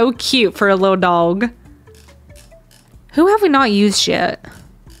just so cute for a little dog. Who have we not used yet?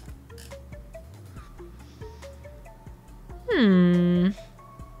 We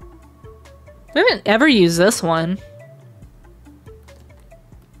haven't ever used this one.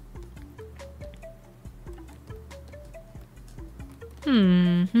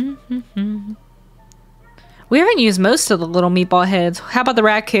 We haven't used most of the little meatball heads. How about the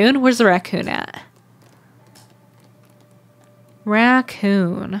raccoon? Where's the raccoon at?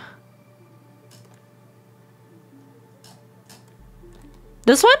 Raccoon.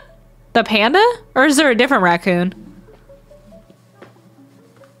 This one? The panda? Or is there a different raccoon?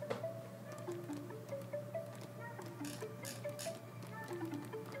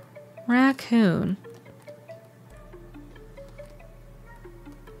 Raccoon.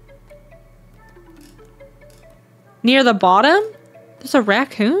 Near the bottom? There's a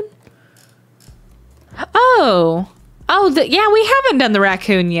raccoon? Oh. Oh, yeah, we haven't done the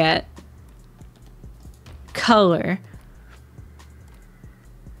raccoon yet. Color.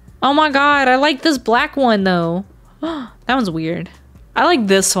 Oh my god, I like this black one though. That one's weird. I like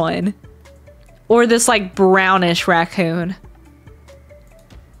this one. Or this like brownish raccoon.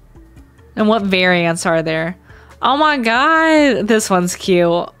 And what variants are there? Oh my god, this one's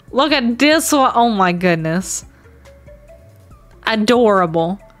cute. Look at this one. Oh my goodness.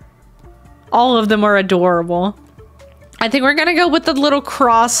 Adorable. All of them are adorable. I think we're gonna go with the little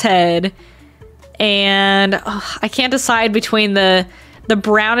cross head. And I can't decide between the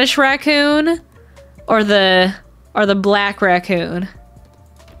brownish raccoon or the black raccoon.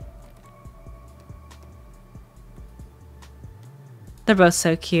 They're both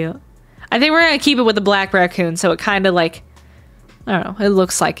so cute. I think we're gonna keep it with the black raccoon so it kind of like, I don't know, it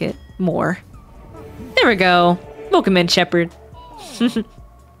looks like it more. There we go. Welcome in, Shepherd.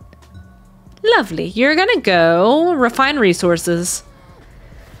 Lovely. You're gonna go refine resources.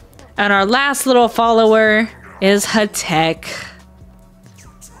 And our last little follower is Heket.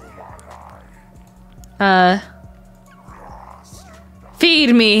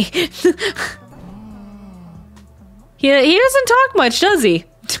 Feed me. He doesn't talk much, does he?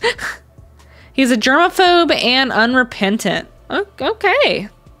 He's a germaphobe and unrepentant. Okay.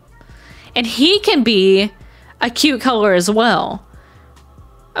 And he can be a cute color as well.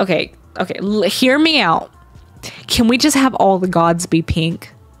 Okay, hear me out. Can we just have all the gods be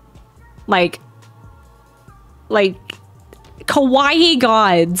pink? Like kawaii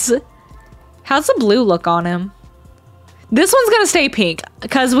gods. How's the blue look on him? This one's gonna stay pink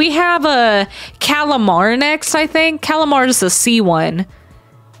because we have a calamar next, I think. Calamar is the sea one.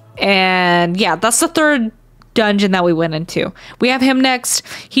 And yeah, that's the third dungeon that we went into. We have him next.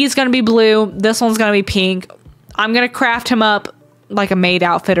 He's gonna be blue. This one's gonna be pink. I'm gonna craft him up like a maid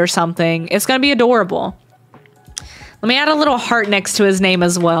outfit or something. It's gonna be adorable. Let me add a little heart next to his name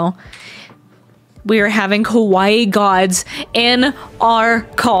as well. We are having kawaii gods in our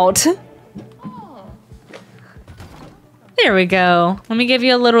cult. There we go. Let me give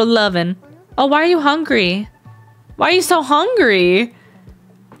you a little lovin'. Oh, why are you hungry? Why are you so hungry?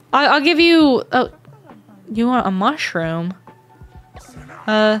 I'll give you... Oh, you want a mushroom?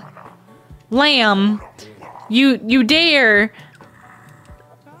 Lamb. You dare.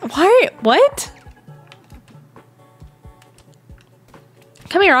 Why? What?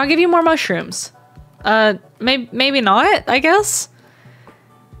 Come here, I'll give you more mushrooms. Maybe not, I guess.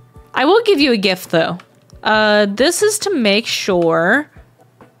 I will give you a gift, though. This is to make sure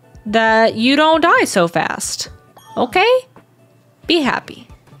that you don't die so fast. Okay? Be happy.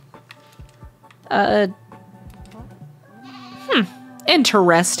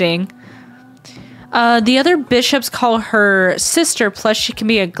 Interesting. The other bishops call her sister, plus she can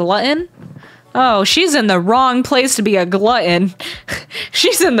be a glutton. Oh, she's in the wrong place to be a glutton.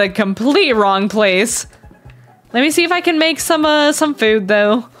 She's in the complete wrong place. Let me see if I can make some food,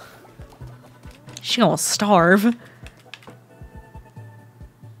 though. She gonna starve.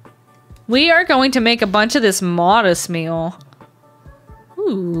 We are going to make a bunch of this modest meal.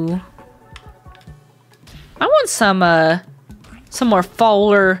 Ooh. I want some more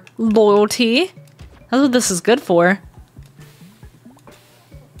follower loyalty. That's what this is good for.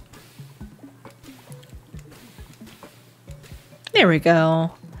 There we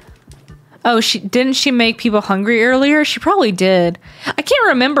go. Oh, didn't she make people hungry earlier? She probably did. I can't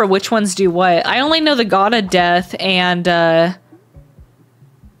remember which ones do what. I only know the god of death and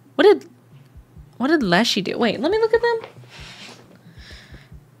what did Leshy do? Wait, let me look at them.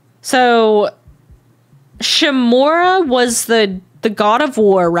 So Shamora was the god of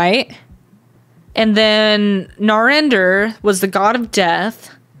war, right? And then Narender was the god of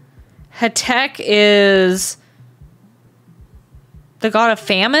death. Heket is the god of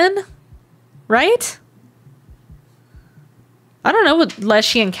famine, right? I don't know what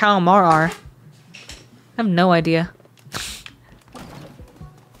Leshy and Calamar are. I have no idea.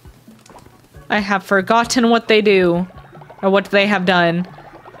 I have forgotten what they do. Or what they have done.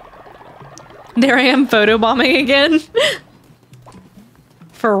 There I am photobombing again.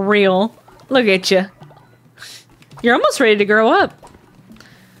 For real. Look at you. You're almost ready to grow up.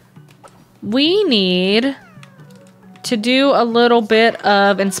 We need to do a little bit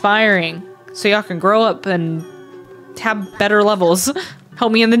of inspiring so y'all can grow up and have better levels.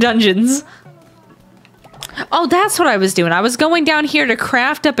 Help me in the dungeons. Oh, that's what I was doing. I was going down here to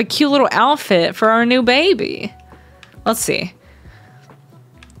craft up a cute little outfit for our new baby. Let's see.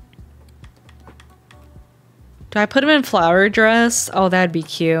 Do I put him in flower dress? Oh, that'd be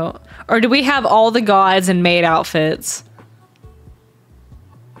cute. Or do we have all the gods in maid outfits?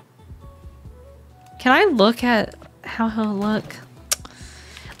 Can I look at how he'll look?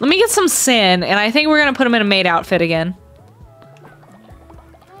 Let me get some sin, and I think we're gonna put him in a maid outfit again.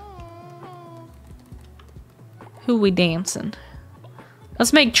 Who we dancing?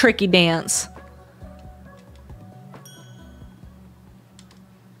 Let's make Tricky dance.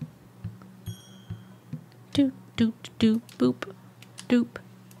 Doop doop doop boop doop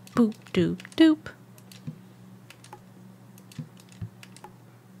boop doop doop.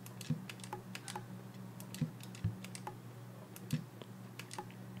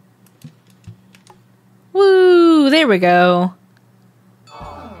 Woo! There we go.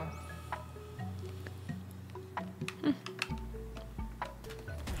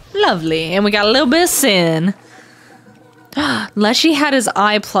 Lovely. And we got a little bit of sin. Leshy had his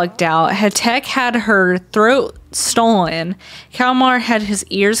eye plucked out. Heket had her throat stolen. Kalmar had his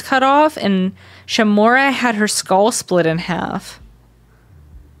ears cut off. And Shamora had her skull split in half.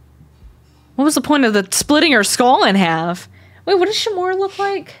 What was the point of the splitting her skull in half? Wait, what does Shamora look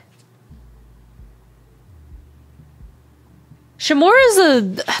like? Shamora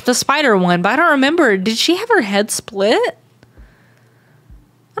is the spider one, but I don't remember. Did she have her head split?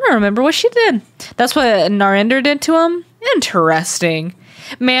 I don't remember what she did. That's what Narender did to him? Interesting.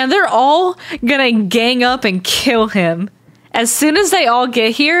 Man, they're all gonna gang up and kill him. As soon as they all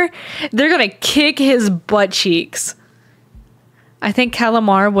get here, they're gonna kick his butt cheeks. I think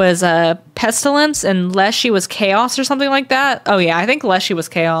Calamar was Pestilence and Leshy was Chaos or something like that. Oh yeah, I think Leshy was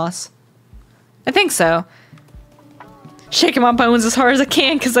Chaos. I think so. Shaking my bones as hard as I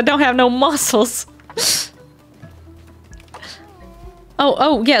can because I don't have no muscles.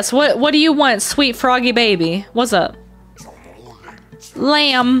 Oh, yes. What do you want, sweet froggy baby? What's up?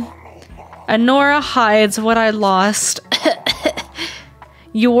 Lamb. Anora hides what I lost.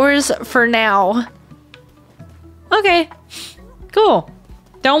 Yours for now. Okay. Cool.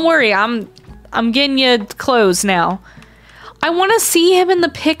 Don't worry. I'm getting you clothes now. I want to see him in the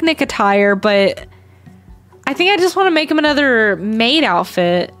picnic attire, but I think I just want to make him another maid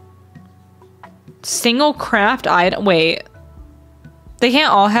outfit. Single craft item. Wait. They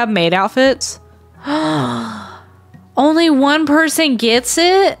can't all have maid outfits? Only one person gets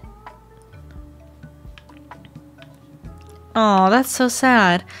it? Oh, that's so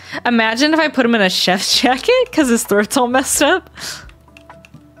sad. Imagine if I put him in a chef's jacket because his throat's all messed up.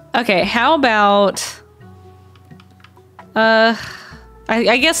 Okay, how about...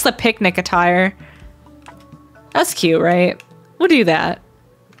 I guess the picnic attire. That's cute, right? We'll do that.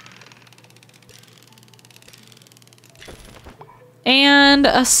 And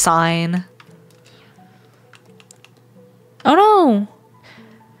a sign. Oh no.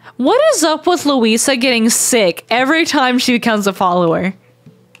 What is up with Louisa getting sick every time she becomes a follower?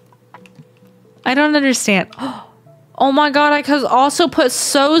 I don't understand. Oh my god, I could also put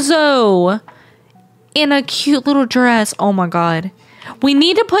Sozo in a cute little dress. Oh my god. We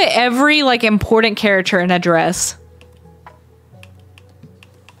need to put every, like, important character in a dress.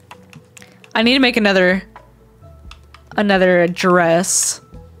 I need to make another dress.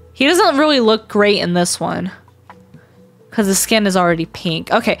 He doesn't really look great in this one. Because the skin is already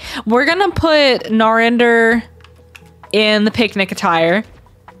pink. Okay, we're gonna put Narinder in the picnic attire.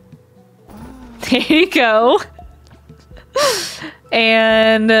 There you go.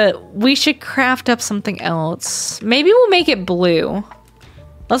 And we should craft up something else. Maybe we'll make it blue.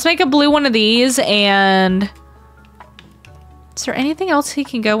 Let's make a blue one of these, and... Is there anything else he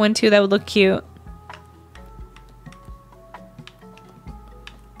can go into that would look cute?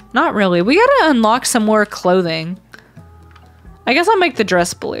 Not really. We gotta unlock some more clothing. I guess I'll make the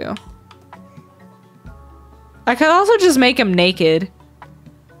dress blue. I could also just make him naked.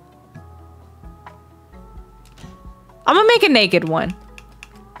 I'm gonna make a naked one.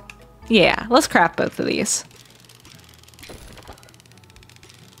 Yeah, let's craft both of these.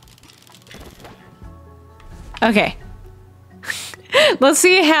 Okay. Let's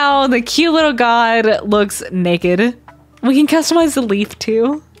see how the cute little god looks naked. We can customize the leaf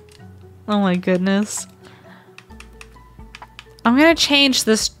too. Oh my goodness. I'm gonna change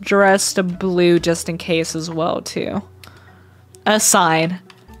this dress to blue just in case as well too. A sign.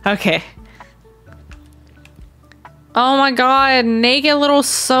 Okay. Oh my god, naked little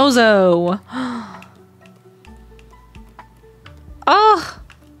Sozo. Oh.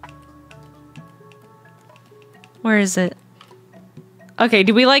 Where is it? Okay,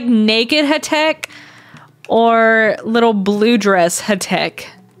 do we like naked Heket or little blue dress Heket?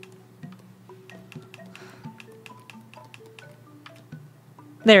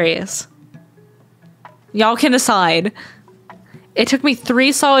 There he is. Y'all can decide. It took me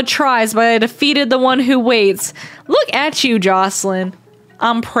 3 solid tries, but I defeated the one who waits. Look at you, Jocelyn.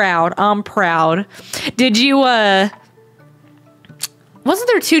 I'm proud. I'm proud. Did you, wasn't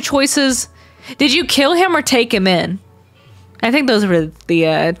there 2 choices? Did you kill him or take him in? I think those were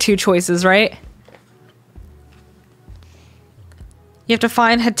the 2 choices, right? You have to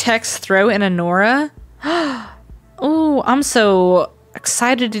find Hetek's throat in Anora. Oh, I'm so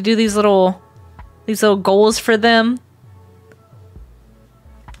excited to do these little goals for them.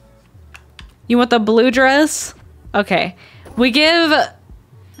 You want the blue dress? Okay. We give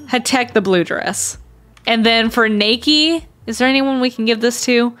Hetek the blue dress. And then for Naki, is there anyone we can give this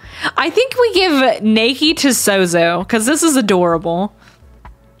to? I think we give Naki to Sozo, because this is adorable.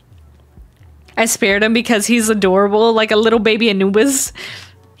 I spared him because he's adorable, like a little baby Anubis.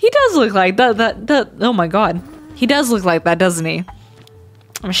 He does look like that. Oh my god. He does look like that, doesn't he?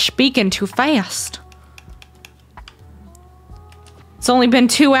 I'm speaking too fast. It's only been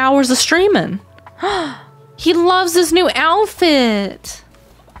 2 hours of streaming. He loves this new outfit.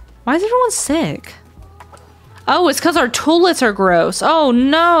 Why is everyone sick? Oh, it's because our toilets are gross. Oh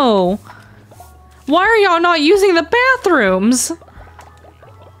no. Why are y'all not using the bathrooms?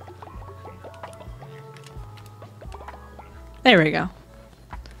 There we go.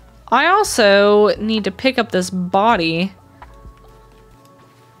 I also need to pick up this body.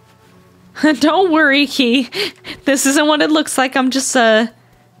 Don't worry, Key. This isn't what it looks like. I'm just,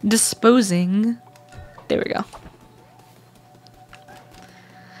 disposing. There we go.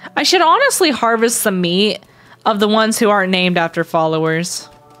 I should honestly harvest some meat of the ones who aren't named after followers.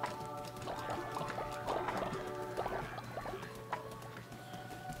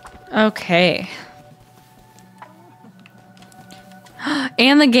 Okay.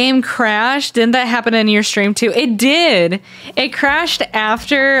 And the game crashed. Didn't that happen in your stream too? It did. It crashed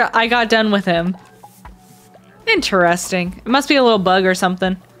after I got done with him. Interesting. It must be a little bug or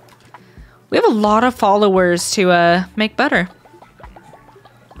something. We have a lot of followers to make better.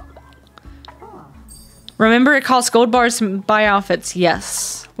 Remember, it costs gold bars to buy outfits.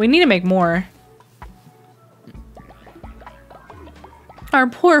 Yes. We need to make more. Our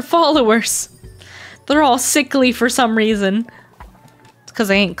poor followers. They're all sickly for some reason. It's because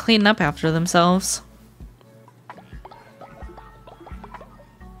they ain't cleaning up after themselves.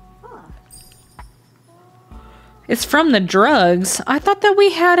 It's from the drugs. I thought that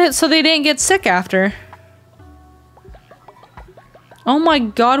we had it so they didn't get sick after. Oh my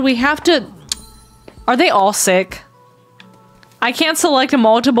god, we have to... Are they all sick? I can't select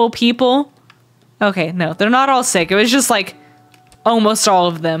multiple people. Okay, no, they're not all sick. It was just like almost all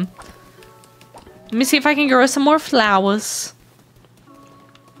of them. Let me see if I can grow some more flowers.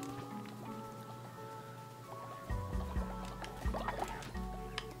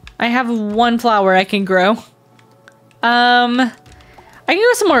 I have one flower I can grow. I can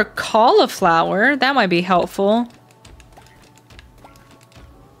grow some more cauliflower. That might be helpful.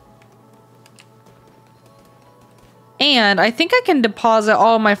 And I think I can deposit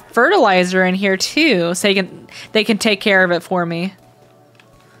all my fertilizer in here too, so they can take care of it for me.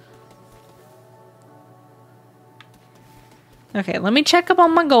 Okay, let me check up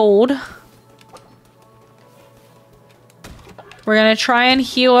on my gold. We're gonna try and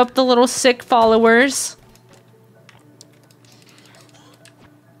heal up the little sick followers.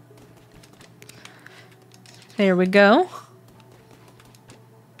 There we go.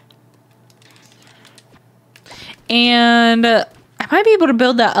 And I might be able to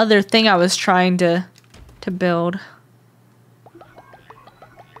build that other thing I was trying to build.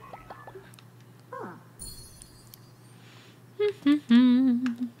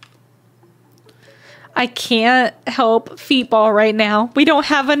 I can't help Feetball right now. We don't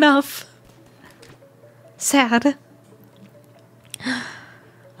have enough. Sad.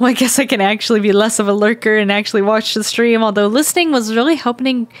 Well, I guess I can actually be less of a lurker and actually watch the stream, although listening was really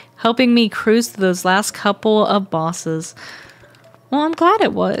helping me cruise through those last couple of bosses. Well, I'm glad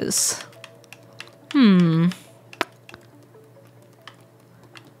it was. I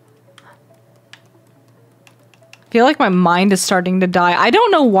feel like my mind is starting to die. I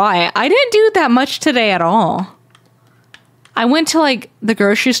don't know why. I didn't do that much today at all. I went to like the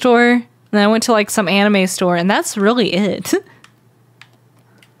grocery store, and then I went to like some anime store, and that's really it.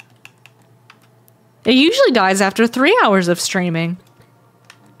 It usually dies after 3 hours of streaming.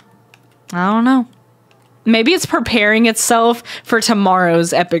 I don't know. Maybe it's preparing itself for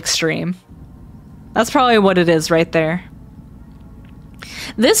tomorrow's epic stream. That's probably what it is right there.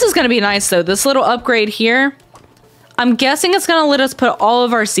 This is going to be nice though. This little upgrade here. I'm guessing it's going to let us put all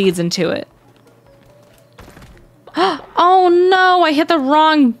of our seeds into it. Oh no, I hit the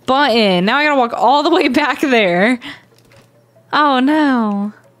wrong button. Now I gotta walk all the way back there. Oh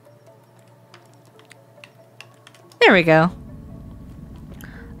no. There we go.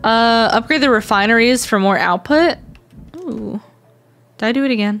 Upgrade the refineries for more output. Ooh. Did I do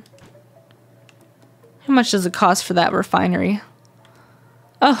it again? How much does it cost for that refinery?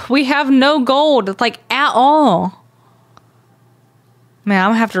 Oh, we have no gold, like, at all. Man, I'm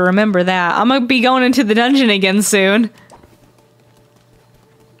gonna have to remember that. I'm gonna be going into the dungeon again soon.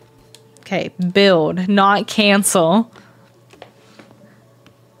 Okay, build, not cancel.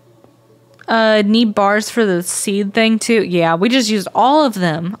 Need bars for the seed thing too? Yeah, we just used all of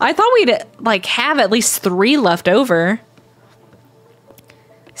them. I thought we'd, like, have at least 3 left over.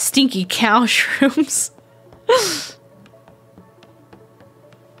 Stinky cow shrooms.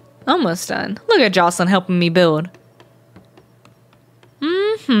 Almost done. Look at Jocelyn helping me build.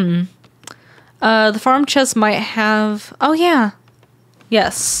 The farm chest might have... Oh, yeah.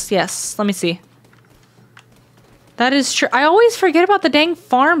 Yes, yes. Let me see. That is true. I always forget about the dang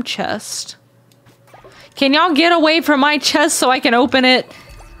farm chest. Can y'all get away from my chest so I can open it?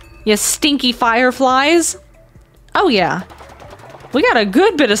 You stinky fireflies. Oh, yeah. We got a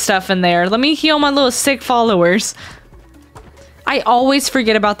good bit of stuff in there. Let me heal my little sick followers. I always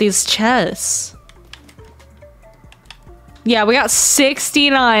forget about these chests. Yeah, we got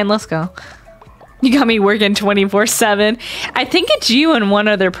 69. Let's go. You got me working 24/7. I think it's you and one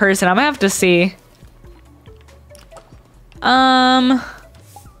other person. I'm gonna have to see. I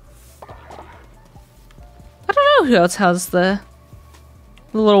don't know who else has the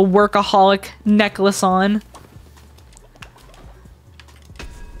little workaholic necklace on.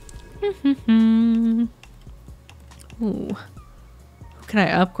 Ooh. Who can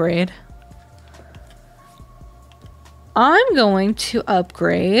I upgrade? I'm going to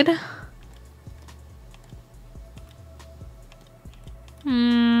upgrade.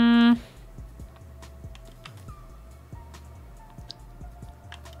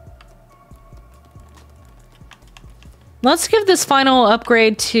 Let's give this final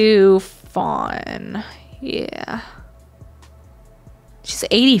upgrade to Fawn. Yeah. She's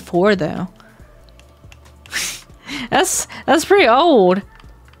 84 though. That's pretty old.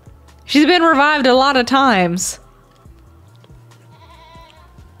 She's been revived a lot of times.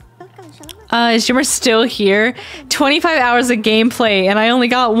 Is Jimmer still here? 25 hours of gameplay and I only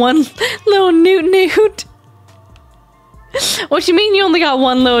got one little newt. What you mean you only got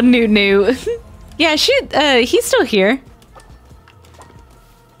one little newt? Yeah, he's still here.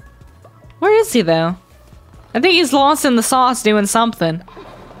 Where is he though? I think he's lost in the sauce doing something.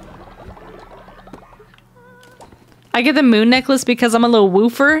 I get the moon necklace because I'm a little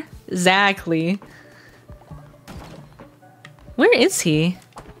woofer? Exactly. Where is he?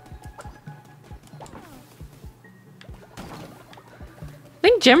 I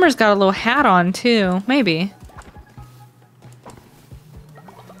think Jimmer's got a little hat on too. Maybe.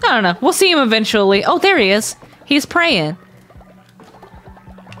 I don't know. We'll see him eventually. Oh, there he is. He's praying.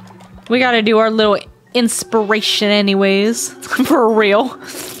 We gotta do our little inspiration anyways. For real.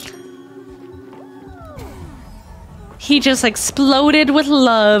 He just exploded with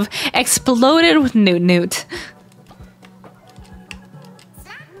love. Exploded with Newt Newt.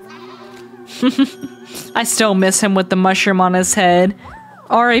 I still miss him with the mushroom on his head.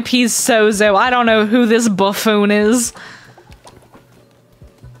 R.I.P. Sozo. I don't know who this buffoon is.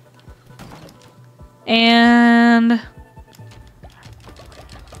 And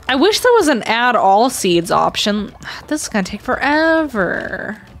I wish there was an add all seeds option. This is gonna take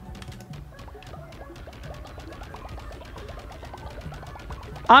forever.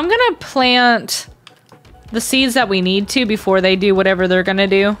 I'm gonna plant the seeds that we need to before they do whatever they're gonna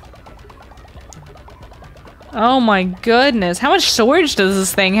do. Oh my goodness, how much storage does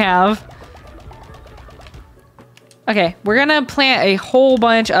this thing have? Okay, we're gonna plant a whole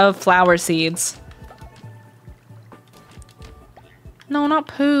bunch of flower seeds. No, not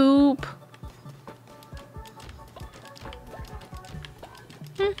poop.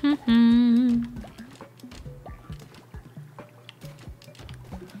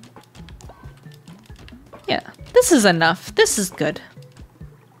 Yeah, this is enough. This is good.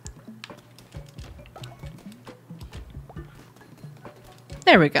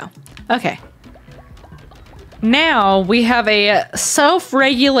 There we go. Okay. Now we have a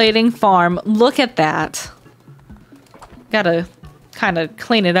self-regulating farm. Look at that. Gotta kind of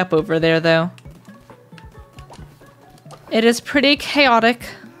clean it up over there, though. It is pretty chaotic.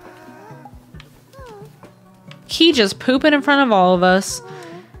 He just pooping in front of all of us.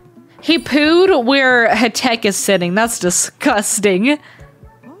 He pooed where Heket is sitting. That's disgusting.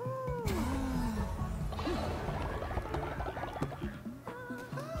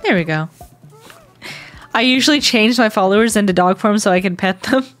 There we go. I usually change my followers into dog form so I can pet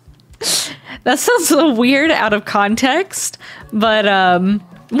them. That sounds a little weird out of context, but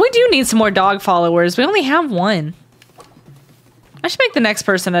we do need some more dog followers. We only have one. I should make the next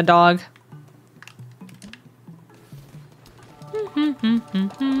person a dog.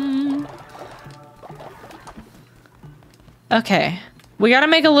 Okay. We gotta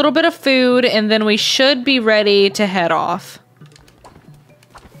make a little bit of food and then we should be ready to head off.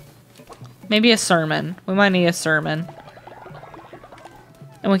 Maybe a sermon. We might need a sermon.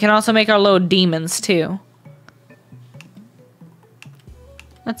 And we can also make our little demons too.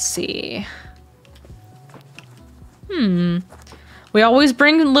 Let's see. We always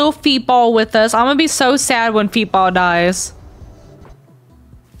bring little Feetball with us. I'm gonna be so sad when Feetball dies.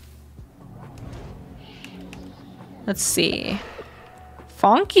 Let's see.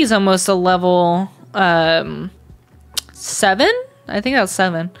 Fonky's almost a level 7? I think that's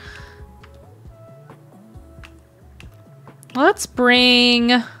 7. Let's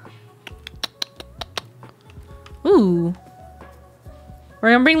bring... Ooh.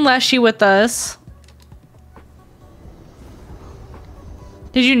 We're gonna bring Leshy with us.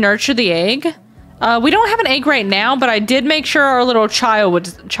 Did you nurture the egg? We don't have an egg right now, but I did make sure our little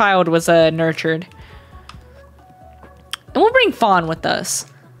child was nurtured. And we'll bring Fawn with us.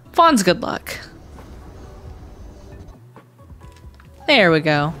 Fawn's good luck. There we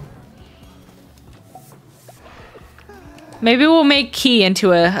go. Maybe we'll make Key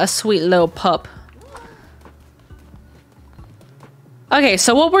into a sweet little pup. Okay,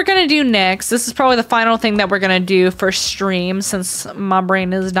 so what we're gonna do next, this is probably the final thing that we're gonna do for stream since my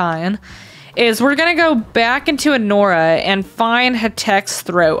brain is dying, is we're gonna go back into Anora and find Hetek's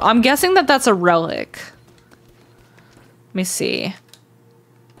throat. I'm guessing that that's a relic. Let me see.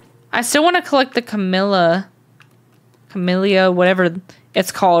 I still want to collect the Camellia, whatever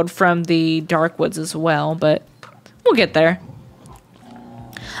it's called, from the Darkwoods as well, but we'll get there.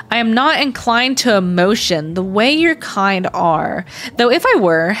 I am not inclined to emotion the way your kind are. Though if I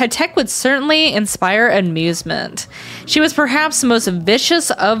were, Hetek would certainly inspire amusement. She was perhaps the most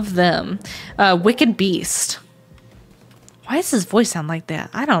vicious of them. A wicked beast. Why does his voice sound like that?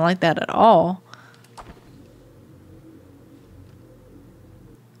 I don't like that at all.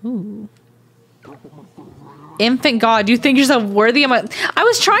 Ooh. Infant God, you think yourself worthy of my... I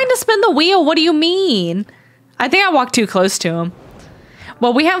was trying to spin the wheel. What do you mean? I think I walked too close to him.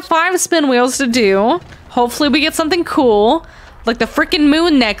 Well, we have 5 spin wheels to do. Hopefully we get something cool. Like the freaking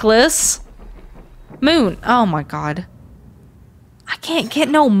moon necklace. Moon. Oh my god. I can't get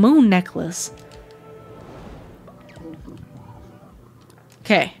no moon necklace.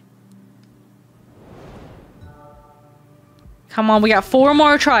 Okay. Come on, we got 4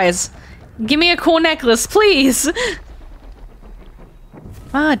 more tries. Give me a cool necklace, please.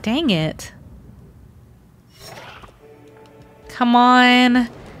 Ah, dang it. Come on.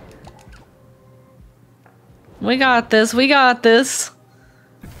 We got this. We got this.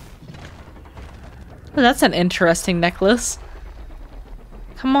 Oh, that's an interesting necklace.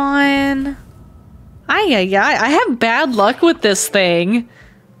 Come on. I have bad luck with this thing.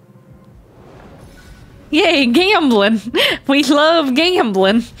 Yay, gambling. We love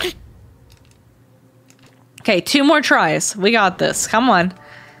gambling. Okay, 2 more tries. We got this. Come on.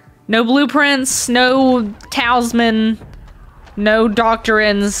 No blueprints, no talisman, no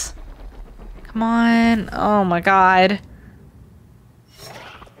doctrines. Come on. Oh my god.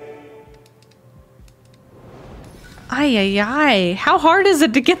 Ay. How hard is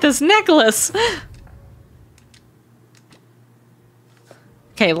it to get this necklace?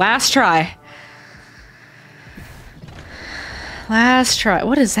 Okay, last try. Last try.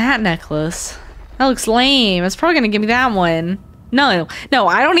 What is that necklace? That looks lame. It's probably gonna give me that one. No,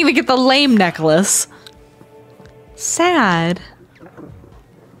 I don't even get the lame necklace. Sad.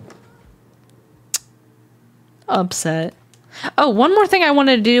 Upset. Oh, one more thing I want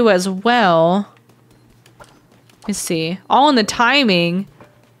to do as well. Let me see. All in the timing.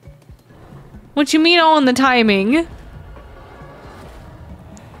 What you mean all in the timing?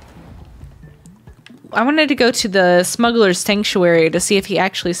 I wanted to go to the smuggler's sanctuary to see if he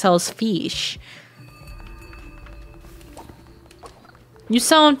actually sells fish. You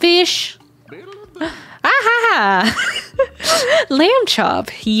selling fish? Ah! Lamb chop.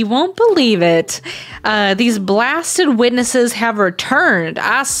 You won't believe it. These blasted witnesses have returned.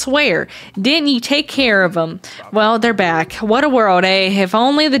 I swear. Didn't you take care of them? Well, they're back. What a world, eh? If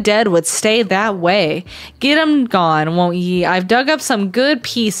only the dead would stay that way. Get them gone, won't ye? I've dug up some good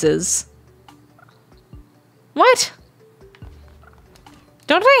pieces. What?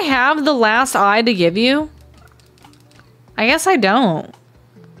 Don't I have the last eye to give you? I guess I don't.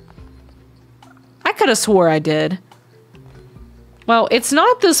 I could have swore I did. Well, it's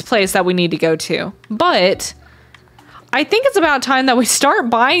not this place that we need to go to, but I think it's about time that we start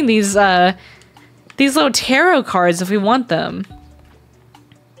buying these little tarot cards if we want them.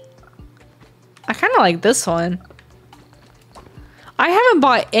 I kind of like this one. I haven't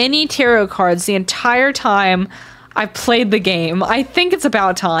bought any tarot cards the entire time I've played the game. I think it's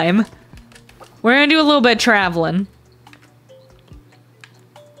about time. We're gonna do a little bit of traveling.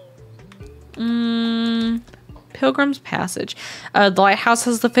 Pilgrim's Passage. The lighthouse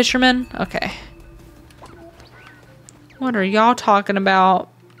has the fisherman? Okay. What are y'all talking about?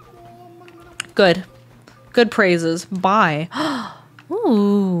 Good. Good praises. Buy.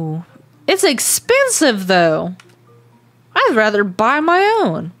 Ooh. It's expensive, though. I'd rather buy my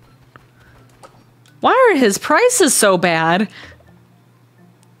own. Why are his prices so bad?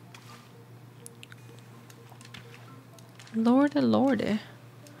 Lordy, lordy.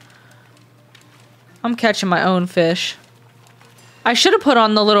 I'm catching my own fish. I should have put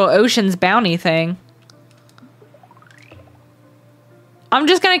on the little Ocean's Bounty thing. I'm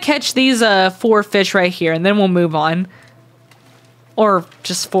just gonna catch these 4 fish right here and then we'll move on. Or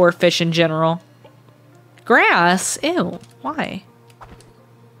just 4 fish in general. Grass? Ew. Why?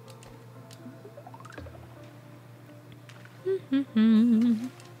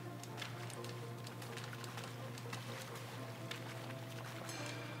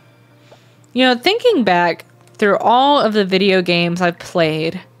 You know, thinking back through all of the video games I've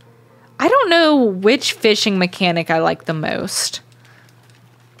played, I don't know which fishing mechanic I like the most.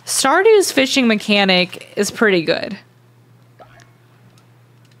 Stardew's fishing mechanic is pretty good.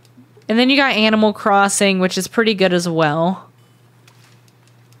 And then you got Animal Crossing, which is pretty good as well.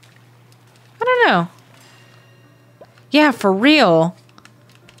 I don't know. Yeah, for real.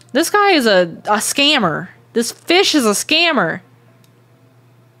 This guy is a scammer. This fish is a scammer.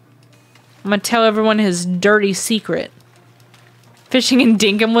 I'm gonna tell everyone his dirty secret. Fishing in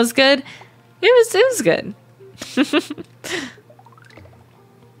Dinkum was good. It was good.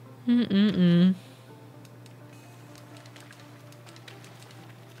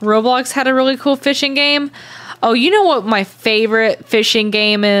 Roblox had a really cool fishing game. Oh, you know what my favorite fishing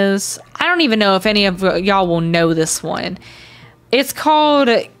game is? I don't even know if any of y'all will know this one. It's called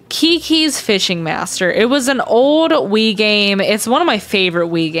Kiki's Fishing Master. It was an old Wii game. It's one of my favorite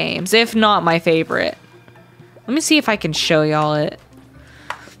Wii games, if not my favorite. Let me see if I can show y'all it.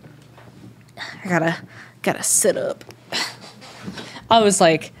 I gotta sit up. I was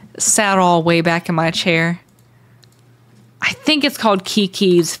like sat all way back in my chair. I think it's called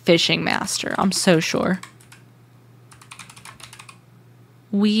Kiki's Fishing Master. I'm so sure.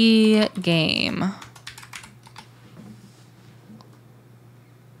 Wii game.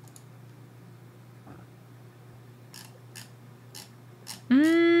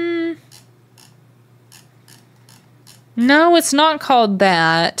 No, it's not called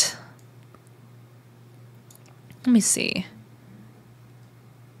that. Let me see.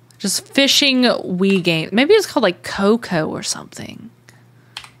 Just fishing Wii game. Maybe it's called like Coco or something.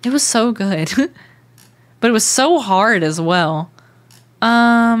 It was so good. But it was so hard as well.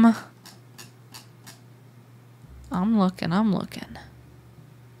 I'm looking.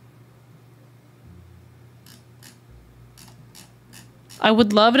 I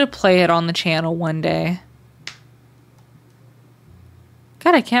would love to play it on the channel one day.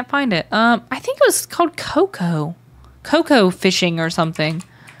 God, I can't find it. I think it was called Coco. Coco fishing or something.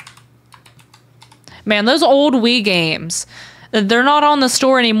 Man, those old Wii games, they're not on the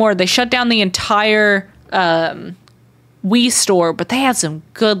store anymore. They shut down the entire Wii store, but they had some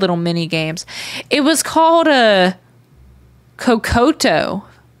good little mini games. It was called Kokoto.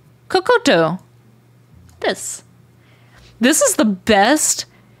 Kokoto. This is the best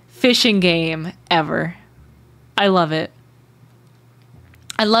fishing game ever. I love it.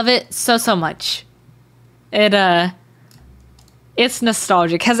 I love it so much. It's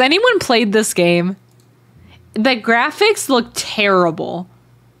nostalgic. Has anyone played this game? The graphics look terrible.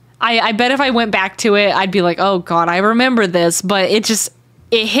 I bet if I went back to it, I'd be like, oh god, I remember this, but it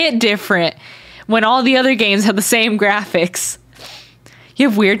hit different when all the other games have the same graphics. You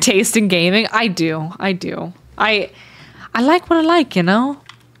have weird taste in gaming? I do. I like what I like, you know?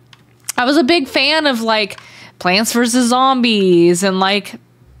 I was a big fan of like Plants vs. Zombies and like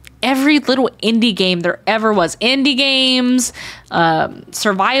every little indie game there ever was. Indie games,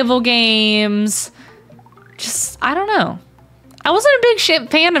 survival games. Just, I don't know. I wasn't a big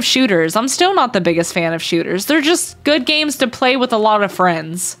fan of shooters. I'm still not the biggest fan of shooters. They're just good games to play with a lot of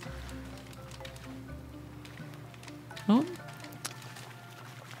friends. Oh.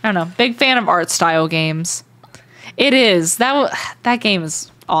 I don't know. Big fan of art style games. It is. That game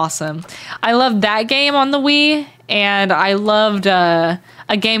is awesome. I loved that game on the Wii, and I loved a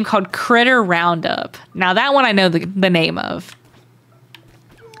game called Critter Roundup. Now that one I know the name of.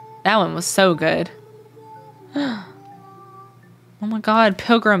 That one was so good. Oh my god,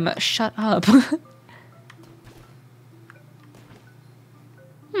 Pilgrim, shut up.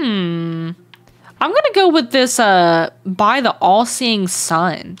 I'm gonna go with this By the All-Seeing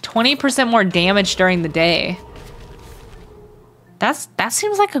Sun. 20% more damage during the day. That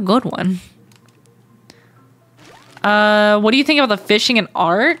seems like a good one. What do you think about the fishing in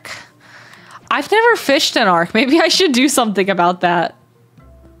Ark? I've never fished in Ark. Maybe I should do something about that.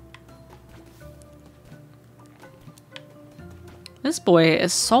 This boy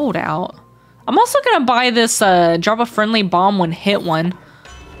is sold out. I'm also gonna buy this drop a friendly bomb when hit one.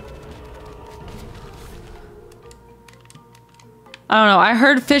 I don't know. I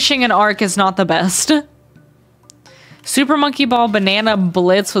heard fishing in Ark is not the best. Super Monkey Ball Banana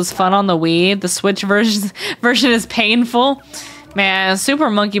Blitz was fun on the Wii. The Switch version is painful. Man,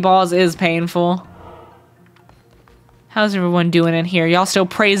 Super Monkey Balls is painful. How's everyone doing in here? Y'all still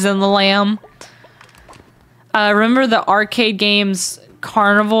praising the lamb? Remember the arcade games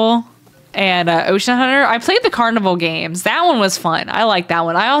Carnival and Ocean Hunter? I played the Carnival games. That one was fun. I like that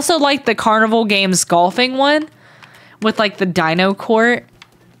one. I also like the Carnival games golfing one with like the Dino Court.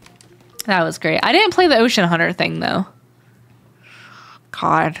 That was great. I didn't play the Ocean Hunter thing though.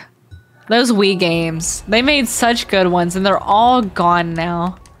 God. Those Wii games. They made such good ones and they're all gone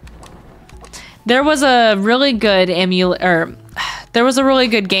now. There was a really good there was a really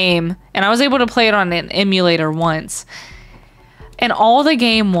good game and I was able to play it on an emulator once. And all the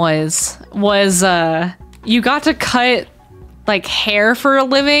game was you got to cut like hair for a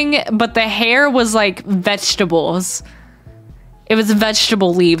living, but the hair was like vegetables. It was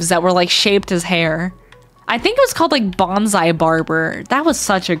vegetable leaves that were like shaped as hair. I think it was called like Bonsai Barber. That was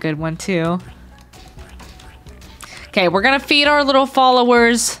such a good one too. Okay, we're gonna feed our little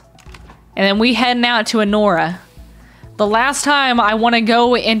followers and then we heading out to Anora. The last time I want to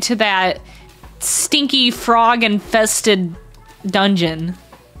go into that stinky frog infested dungeon.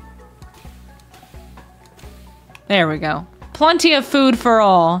 There we go. Plenty of food for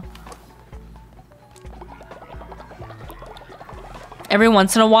all. Every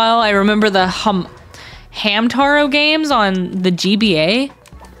once in a while, I remember the Hamtaro games on the GBA.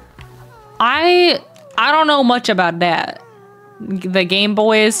 I don't know much about that. The Game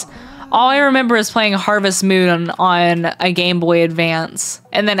Boys. All I remember is playing Harvest Moon on a Game Boy Advance.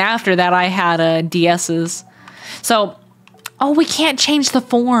 And then after that, I had DS's. So, oh, we can't change the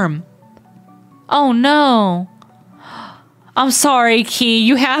form. Oh, no. I'm sorry, Key.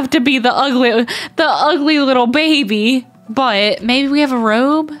 You have to be the ugly little baby. But maybe we have a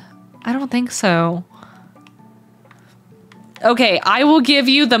robe? I don't think so. Okay, I will give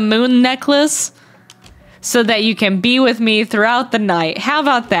you the moon necklace so that you can be with me throughout the night. How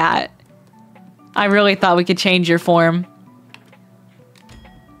about that? I really thought we could change your form.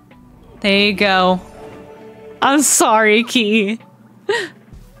 There you go. I'm sorry, Key.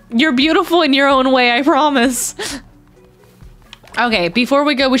 You're beautiful in your own way, I promise. Okay, before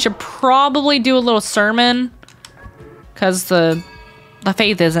we go, we should probably do a little sermon. Because the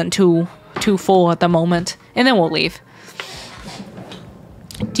faith isn't too full at the moment. And then we'll leave.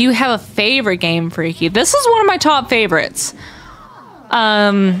 Do you have a favorite game, Freaky? This is one of my top favorites.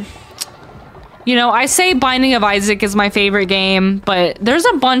 You know, I say Binding of Isaac is my favorite game, but there's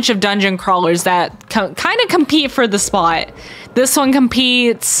a bunch of dungeon crawlers that kind of compete for the spot. This one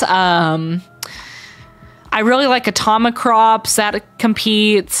competes. I really like Atomic Crops, that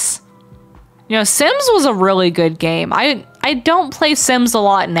competes. You know, Sims was a really good game. I don't play Sims a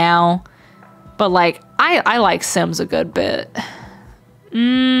lot now, but like I like Sims a good bit.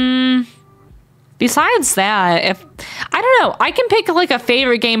 Besides that, I don't know, I can pick like a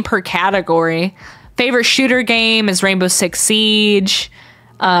favorite game per category. Favorite shooter game is Rainbow Six Siege.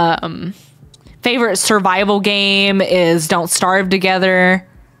 Favorite survival game is Don't Starve Together.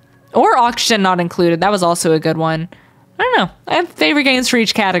 Or Oxygen Not Included. That was also a good one. I don't know. I have favorite games for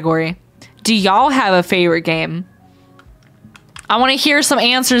each category. Do y'all have a favorite game? I want to hear some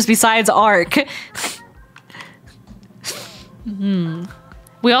answers besides Ark.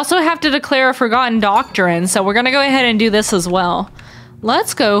 We also have to declare a Forgotten Doctrine, so we're going to go ahead and do this as well.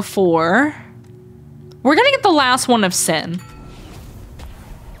 Let's go for... We're going to get the last one of Sin.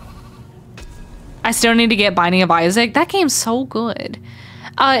 I still need to get Binding of Isaac. That game's so good.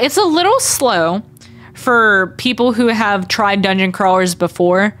 It's a little slow for people who have tried dungeon crawlers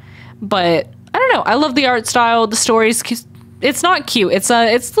before, but I don't know. I love the art style. The story's it's not cute. It's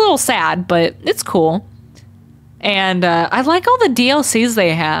a little sad, but it's cool. And I like all the DLCs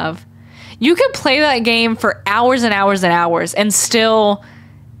they have. You could play that game for hours and hours and hours and still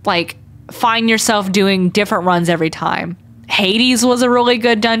like find yourself doing different runs every time. Hades was a really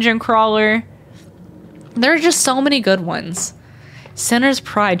good dungeon crawler. There are just so many good ones. Sinner's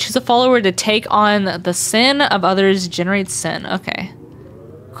Pride. Choose a follower to take on the sin of others. Generate sin. Okay.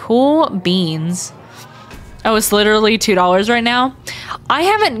 Cool beans. Oh, it's literally $2 right now. I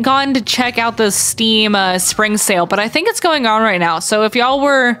haven't gone to check out the Steam spring sale, but I think it's going on right now. So if y'all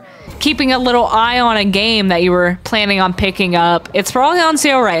were keeping a little eye on a game that you were planning on picking up, it's probably on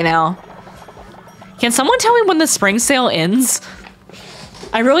sale right now. Can someone tell me when the spring sale ends?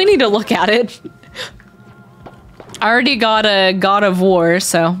 I really need to look at it. I already got a God of War,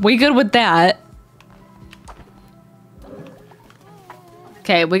 so we good with that.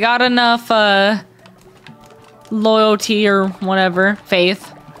 Okay, we got enough loyalty or whatever,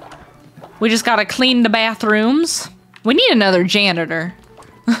 faith. We just gotta clean the bathrooms. We need another janitor.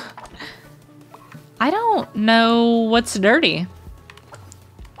 I don't know what's dirty.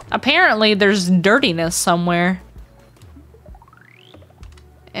 Apparently there's dirtiness somewhere.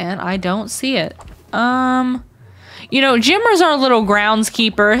 And I don't see it. You know, Jimmer's our little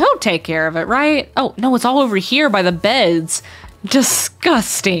groundskeeper. He'll take care of it, right? Oh, no, it's all over here by the beds.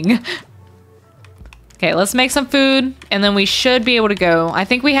 Disgusting. Okay, let's make some food, and then we should be able to go. I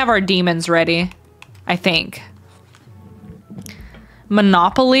think we have our demons ready. I think.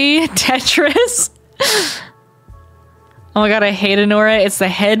 Monopoly? Tetris? Oh my god, I hate Anora. It's the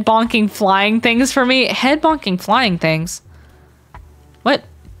head-bonking flying things for me. Head-bonking flying things? What?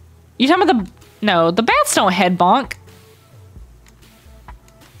 You talking about the... No, the bats don't head-bonk.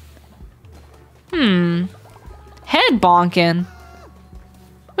 Head-bonking?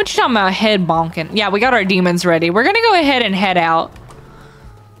 What you talking about head-bonking? Yeah, we got our demons ready. We're gonna go ahead and head out.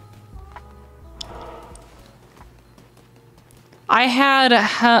 I had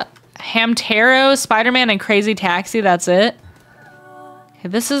Hamtaro, Spider-Man, and Crazy Taxi. That's it. Okay,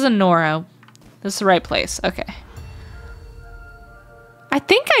 this is Anora. This is the right place. Okay. I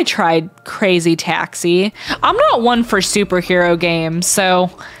think I tried Crazy Taxi. I'm not one for superhero games,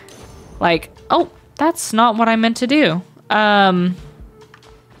 so... Like... Oh, that's not what I meant to do. I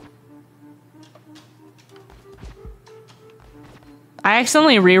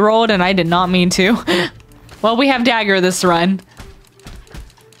accidentally re-rolled and I did not mean to. Well, we have Dagger this run.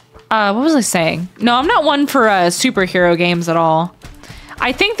 What was I saying? No, I'm not one for superhero games at all.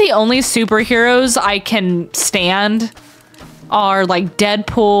 I think the only superheroes I can stand are like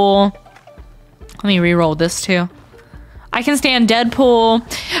Deadpool. Let me re-roll this too. I can stand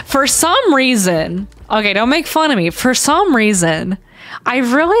Deadpool. For some reason, okay, don't make fun of me. For some reason, I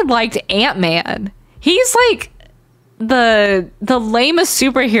really liked Ant-Man. He's like the lamest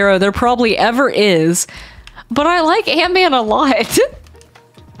superhero there probably ever is. But I like Ant-Man a lot.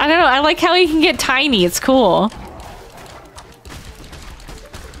 I don't know, I like how he can get tiny. It's cool.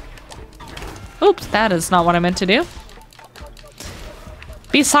 Oops, that is not what I meant to do.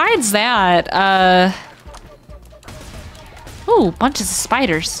 Besides that, ooh, bunches of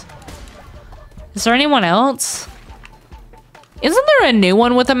spiders. Is there anyone else? Isn't there a new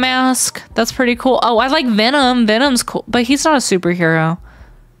one with a mask? That's pretty cool. Oh, I like Venom. Venom's cool, but he's not a superhero.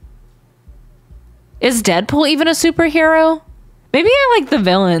 Is Deadpool even a superhero? Maybe I like the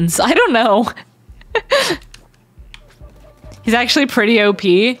villains. I don't know. He's actually pretty OP.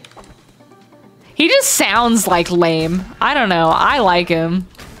 He just sounds like lame. I don't know. I like him.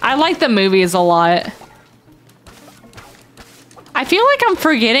 I like the movies a lot. I feel like I'm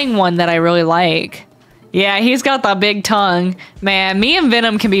forgetting one that I really like. Yeah, he's got the big tongue. Man, me and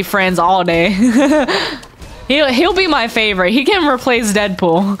Venom can be friends all day. He'll be my favorite. He can replace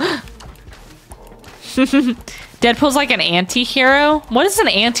Deadpool. Deadpool's like an anti-hero? What is an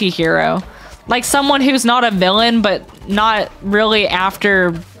anti-hero? Like someone who's not a villain, but not really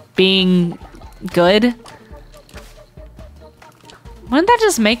after being good? Wouldn't that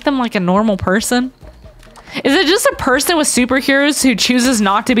just make them like a normal person? Is it just a person with superheroes who chooses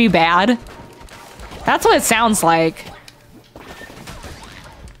not to be bad? That's what it sounds like.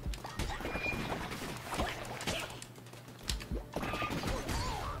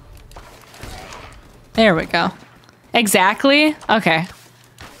 There we go. Exactly? Okay.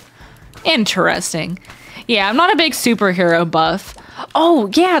 Interesting. Yeah, I'm not a big superhero buff. Oh,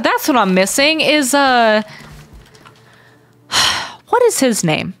 yeah, that's what I'm missing is, what is his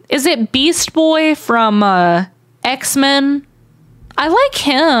name? Is it Beast Boy from, X-Men? I like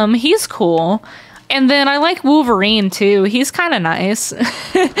him. He's cool. And then I like Wolverine, too. He's kind of nice.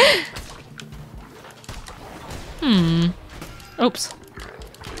 Oops.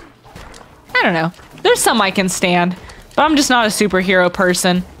 I don't know. There's some I can stand. But I'm just not a superhero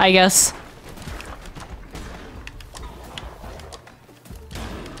person, I guess.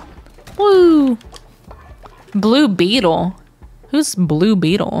 Woo! Blue Beetle. Who's Blue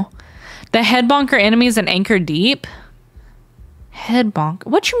Beetle? The head bonker enemies and anchor deep? Head bonk.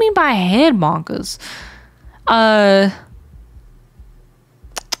 What you mean by head bonkers? Let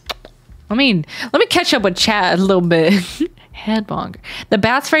me catch up with chat a little bit. Head bonk. The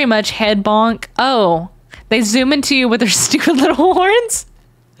bats very much head bonk. Oh, they zoom into you with their stupid little horns?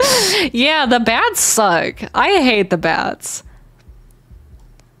 Yeah, the bats suck. I hate the bats.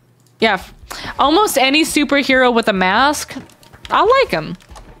 Yeah, almost any superhero with a mask, I like him.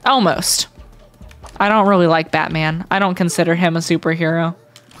 Almost. I don't really like Batman. I don't consider him a superhero.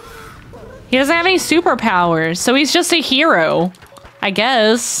 He doesn't have any superpowers, so he's just a hero, I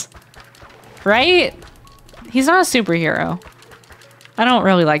guess. Right? He's not a superhero. I don't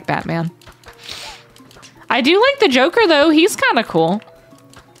really like Batman. I do like the Joker, though. He's kind of cool.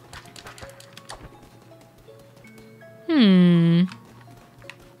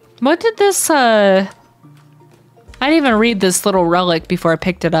 What did this, I didn't even read this little relic before I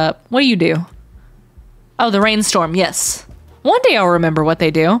picked it up. What do you do? Oh, the rainstorm, yes. One day I'll remember what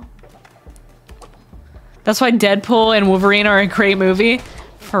they do. That's why Deadpool and Wolverine are a great movie.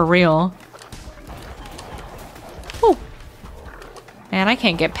 For real. Ooh. Man, I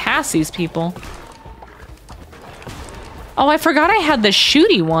can't get past these people. Oh, I forgot I had the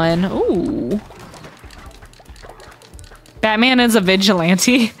shooty one. Ooh. Batman is a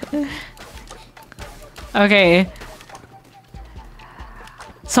vigilante. Okay.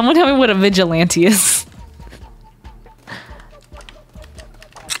 Someone tell me what a vigilante is.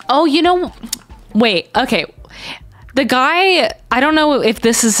 Oh, you know... Wait, okay. The guy... I don't know if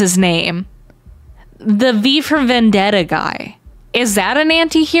this is his name. The V for Vendetta guy. Is that an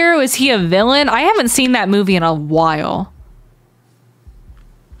anti-hero? Is he a villain? I haven't seen that movie in a while.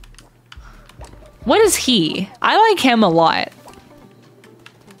 What is he? I like him a lot.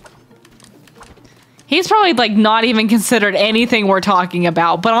 He's probably like not even considered anything we're talking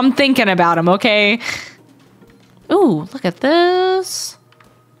about, but I'm thinking about him, okay? Ooh, look at this.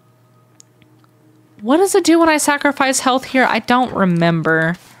 What does it do when I sacrifice health here? I don't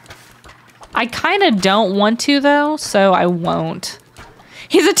remember. I kind of don't want to though, so I won't.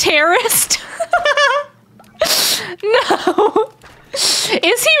 He's a terrorist? No.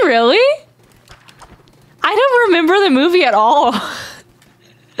 Is he really? I don't remember the movie at all.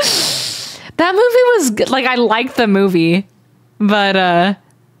 That movie was good. Like, I liked the movie, but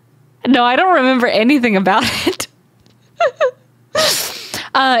no, I don't remember anything about it.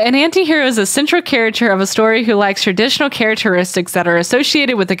 An anti-hero is a central character of a story who lacks traditional characteristics that are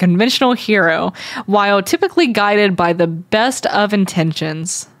associated with a conventional hero, while typically guided by the best of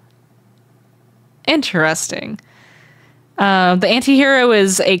intentions. Interesting. The anti-hero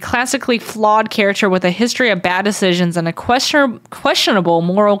is a classically flawed character with a history of bad decisions and a questionable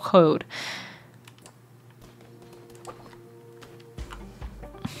moral code.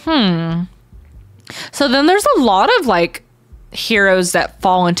 So then there's a lot of, like, heroes that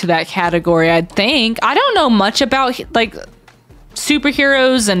fall into that category, I think. I don't know much about, like,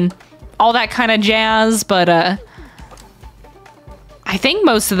 superheroes and all that kind of jazz, but I think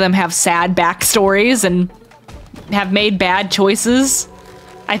most of them have sad backstories and have made bad choices,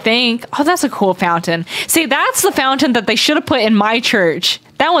 I think. Oh, that's a cool fountain. See, that's the fountain that they should have put in my church.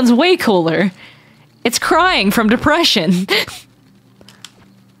 That one's way cooler. It's crying from depression.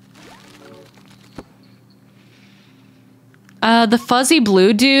 The fuzzy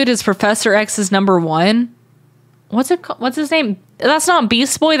blue dude is Professor X's number 1. What's it called? What's his name? That's not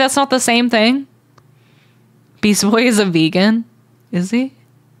Beast Boy. That's not the same thing. Beast Boy is a vegan. Is he?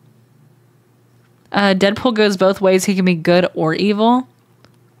 Deadpool goes both ways. He can be good or evil.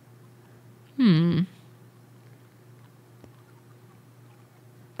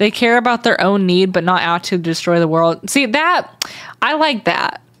 They care about their own need, but not out to destroy the world. See, that, I like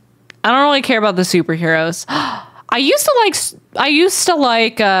that. I don't really care about the superheroes. I used to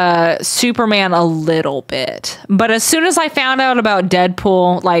like Superman a little bit, but as soon as I found out about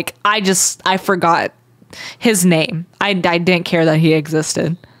Deadpool, like, I forgot his name. I didn't care that he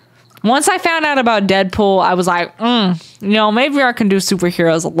existed. Once I found out about Deadpool, I was like, maybe I can do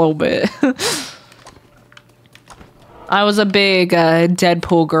superheroes a little bit. I was a big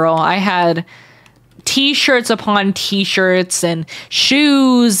Deadpool girl. I had t-shirts upon t-shirts and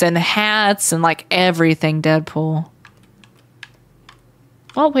shoes and hats and, like, everything Deadpool.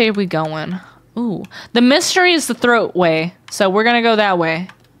 What way are we going? Ooh, the mystery is the throat way, so we're gonna go that way.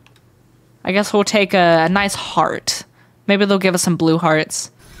 I guess we'll take a nice heart. Maybe they'll give us some blue hearts.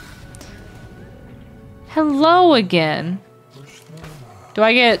 Hello again. Do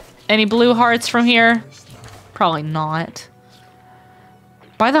I get any blue hearts from here? Probably not.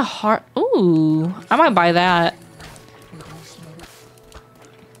 Buy the heart. Ooh, I might buy that.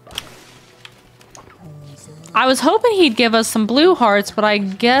 I was hoping he'd give us some blue hearts, but I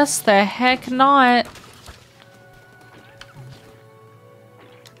guess the heck not.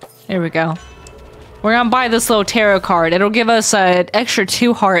 There we go. We're gonna buy this little tarot card. It'll give us an extra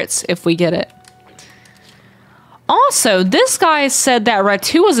 2 hearts if we get it. Also, this guy said that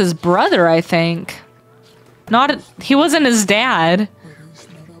Ratu was his brother, I think. He wasn't his dad.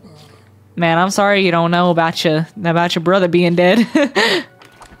 Man, I'm sorry you don't know about your brother being dead.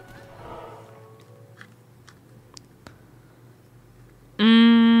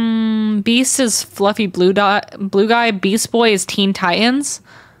 Beast is fluffy blue guy. Beast Boy is Teen Titans.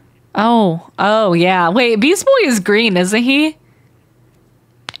 Oh yeah. Wait, Beast Boy is green, isn't he?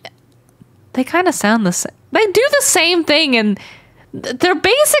 They kind of sound the same. They do the same thing, and they're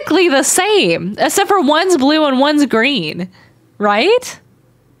basically the same, except for one's blue and one's green, right?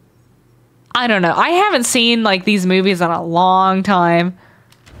 I don't know. I haven't seen, like, these movies in a long time.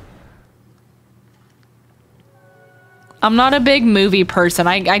 I'm not a big movie person.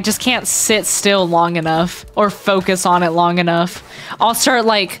 I just can't sit still long enough or focus on it long enough. I'll start,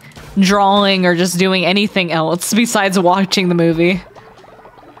 like, drawing or just doing anything else besides watching the movie.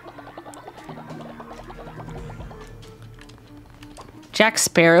 Jack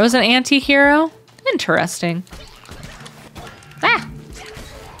Sparrow's an anti-hero? Interesting. Ah!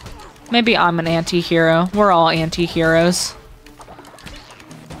 Maybe I'm an anti-hero. We're all anti-heroes.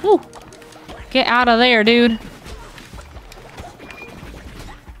 Woo! Get out of there, dude.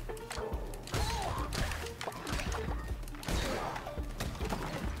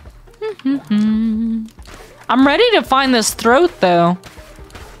 I'm ready to find this throat, though.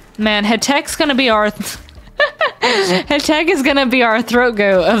 Man, Hetek's gonna be our... Hetek is gonna be our throat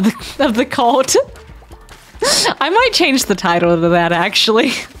goat of the cult. I might change the title to that,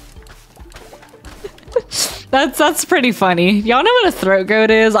 actually. That's pretty funny. Y'all know what a throat goat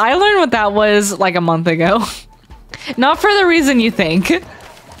is? I learned what that was like a month ago. Not for the reason you think.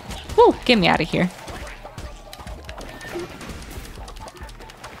 Woo, get me out of here.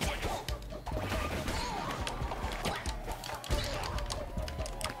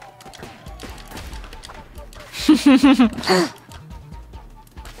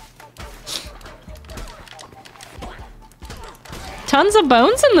 Tons of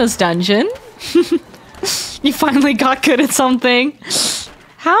bones in this dungeon. You finally got good at something.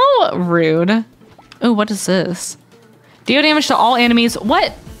 How rude. Oh, what is this? Deal damage to all enemies.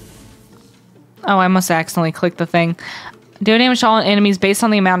 What? Oh, I must accidentally click the thing. Deal damage to all enemies based on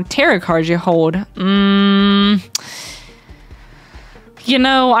the amount of tarot cards you hold. You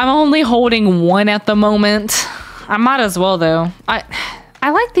know, I'm only holding one at the moment. I might as well though. I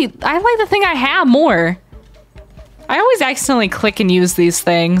like the thing I have more. I always accidentally click and use these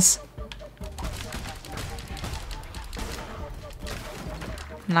things.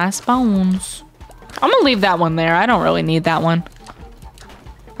 Nice bones. I'm gonna leave that one there. I don't really need that one.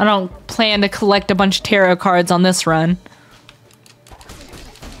 I don't plan to collect a bunch of tarot cards on this run.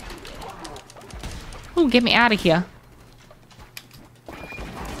 Ooh, get me out of here.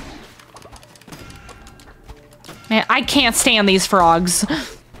 Man, I can't stand these frogs.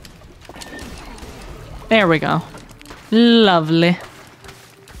 There we go. Lovely.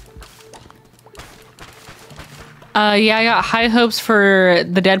 Yeah, I got high hopes for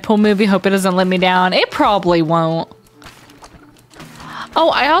the Deadpool movie. Hope it doesn't let me down. It probably won't. Oh,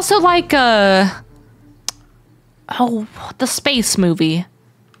 I also like, the space movie.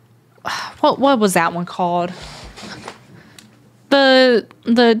 What was that one called? The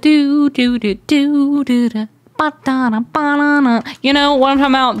do-do-do-do-do-do. You know what I'm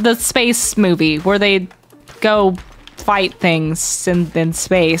talking about? The space movie where they go fight things in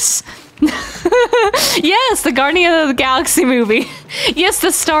space. Yes, the Guardian of the Galaxy movie. Yes,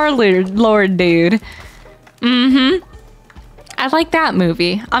 the Star-Lord dude. Mm-hmm. I like that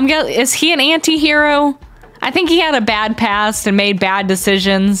movie. Is he an anti-hero? I think he had a bad past and made bad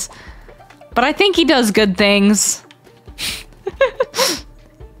decisions. But I think he does good things.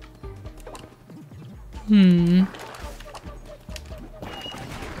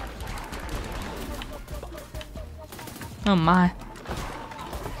 Oh my.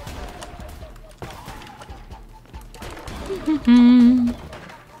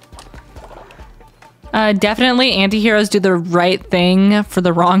 Definitely anti-heroes do the right thing for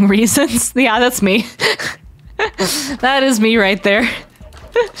the wrong reasons. Yeah, that's me. That is me right there.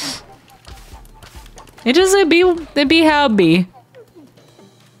 It'd be how it be.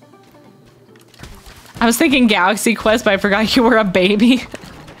 I was thinking Galaxy Quest, but I forgot you were a baby.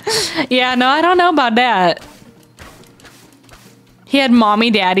 Yeah, no, I don't know about that. He had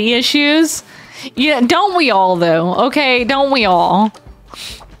mommy daddy issues. Yeah, don't we all though? Okay, don't we all?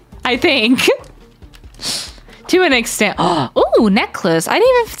 I think. To an extent. Ooh, necklace. I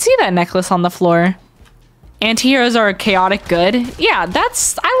didn't even see that necklace on the floor. Anti-heroes are chaotic good. Yeah,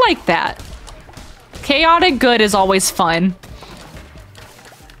 I like that. Chaotic good is always fun.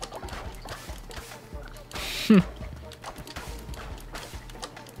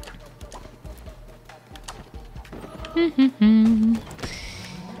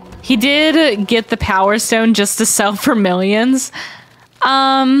 He did get the Power Stone just to sell for millions.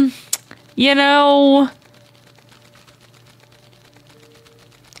 You know,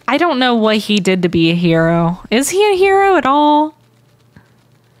 I don't know what he did to be a hero. Is he a hero at all?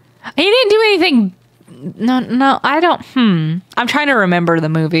 He didn't do anything. No, I don't. I'm trying to remember the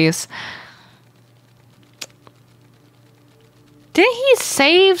movies. Didn't he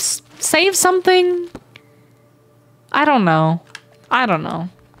save something? I don't know. I don't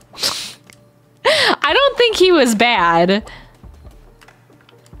think he was bad.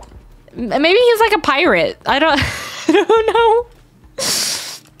 Maybe he's like a pirate. I don't know.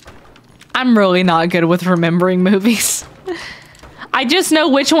 I'm really not good with remembering movies. I just know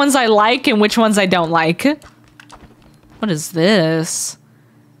which ones I like and which ones I don't like. What is this?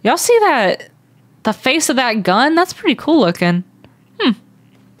 Y'all see that? The face of that gun? That's pretty cool looking.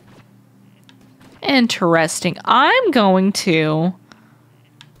 Interesting. I'm gonna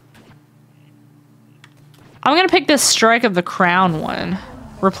pick this Strike of the Crown one.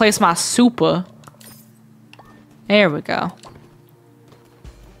 Replace my super. There we go.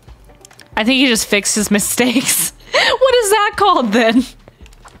 I think he just fixed his mistakes. What is that called then?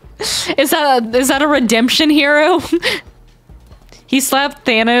 Is that a redemption hero? He slapped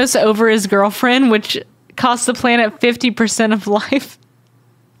Thanos over his girlfriend, which cost the planet 50% of life.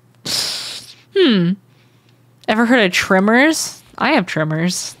 Ever heard of trimmers? I have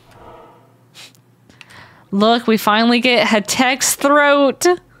trimmers. Look, we finally get Hetek's throat.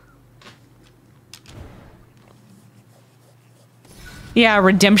 Yeah,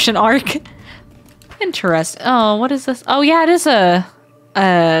 redemption arc. Interesting. Oh, what is this? Oh yeah, it is a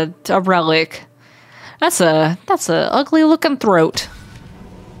relic. That's a ugly looking throat.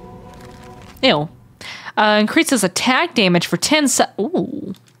 Ew. Increases attack damage for 10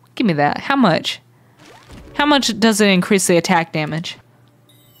 Ooh, give me that. How much? How much does it increase the attack damage?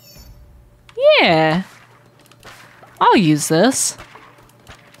 Yeah. I'll use this.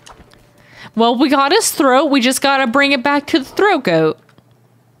 Well, we got his throat. We just gotta bring it back to the throat goat.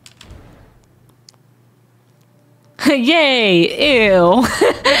 Yay. Ew.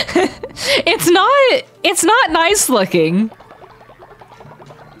 It's not nice looking.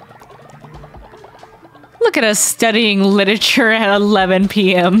 Look at us studying literature at 11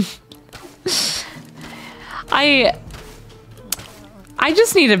 p.m. I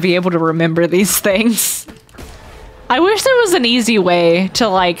just need to be able to remember these things. I wish there was an easy way to,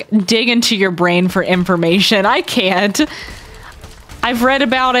 like, dig into your brain for information. I can't. I've read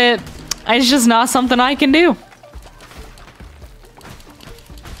about it. It's just not something I can do.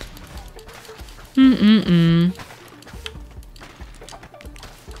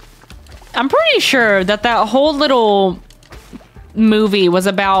 I'm pretty sure that whole little movie was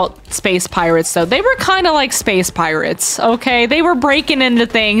about space pirates, though. They were kind of like space pirates, okay? They were breaking into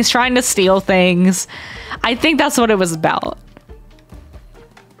things, trying to steal things. I think that's what it was about.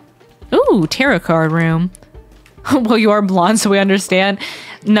 Ooh, tarot card room. Well, you are blonde, so we understand.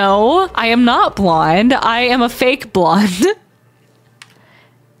 No, I am not blonde. I am a fake blonde.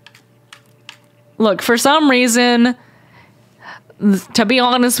 Look, for some reason, to be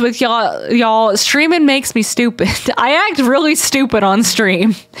honest with y'all, streaming makes me stupid. I act really stupid on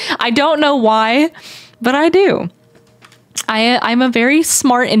stream. I don't know why, but I do. I'm a very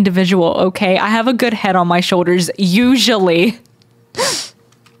smart individual, okay? I have a good head on my shoulders, usually.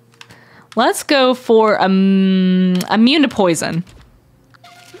 Let's go for immune to poison.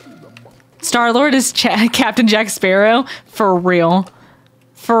 Star-Lord is Captain Jack Sparrow? For real.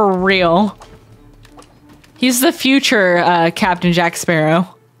 For real. He's the future Captain Jack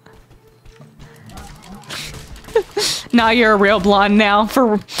Sparrow. Now you're a real blonde now.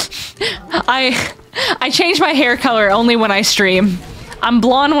 I change my hair color only when I stream. I'm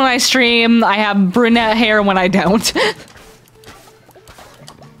blonde when I stream. I have brunette hair when I don't.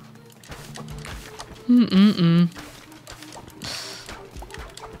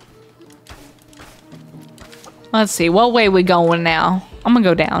 Let's see. What way we going now? I'm gonna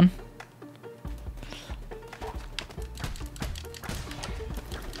go down.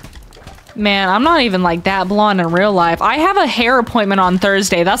 Man, I'm not even like that blonde in real life. I have a hair appointment on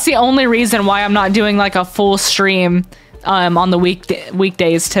Thursday. That's the only reason why I'm not doing like a full stream on the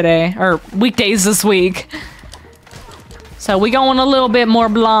weekdays today, or weekdays this week. So we going a little bit more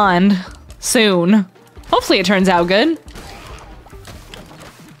blonde soon. Hopefully it turns out good.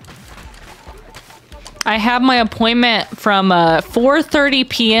 I have my appointment from 4:30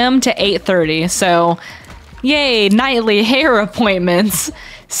 p.m. to 8:30, so yay, nightly hair appointments.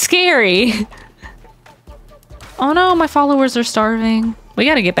 Scary. Oh no, my followers are starving. We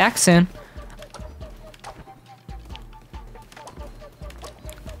gotta get back soon.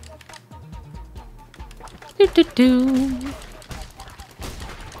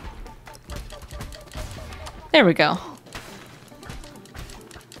 There we go.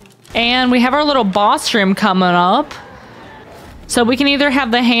 And we have our little boss room coming up. So we can either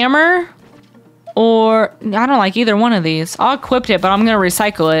have the hammer or I don't like either one of these. I'll equip it, but I'm gonna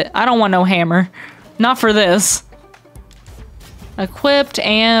recycle it. I don't want no hammer. Not for this. Equipped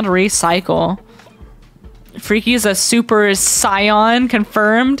and recycle. Freaky's a super scion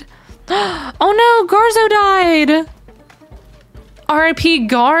confirmed. Oh no, Garzo died. R.I.P.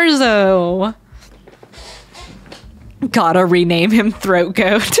 Garzo. Gotta rename him Throat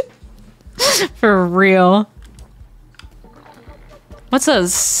Goat. For real. What's a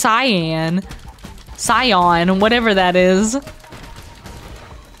cyan? Scion, whatever that is.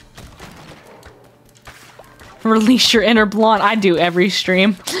 Release your inner blonde. I do every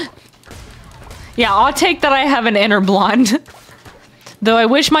stream. Yeah, I'll take that I have an inner blonde. Though I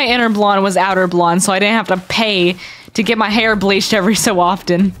wish my inner blonde was outer blonde so I didn't have to pay to get my hair bleached every so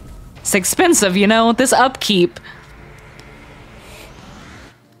often. It's expensive, you know, this upkeep.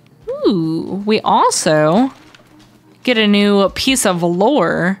 Ooh, we also get a new piece of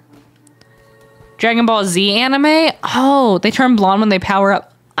lore. Dragon Ball Z anime? Oh, they turn blonde when they power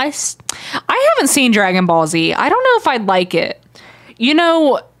up. I haven't seen Dragon Ball Z. I don't know if I'd like it. You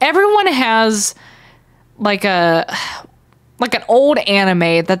know, everyone has like an old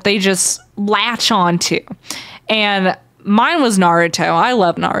anime that they just latch onto. And mine was Naruto. I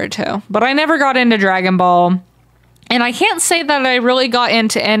love Naruto. But I never got into Dragon Ball. And I can't say that I really got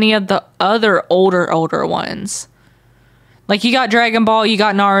into any of the other older ones. Like, you got Dragon Ball, you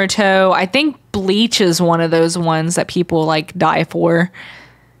got Naruto. I think Bleach is one of those ones that people, like, die for.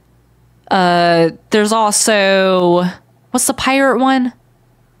 There's also... What's the pirate one?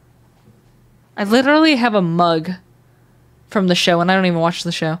 I literally have a mug from the show, and I don't even watch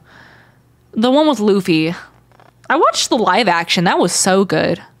the show. The one with Luffy. I watched the live action. That was so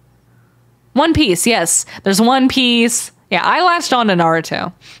good. One Piece, yes. There's One Piece. Yeah, I latched on to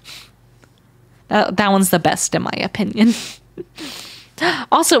Naruto. That one's the best in my opinion.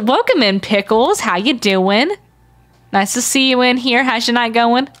 Also, welcome in, Pickles. How you doing? Nice to see you in here. How's your night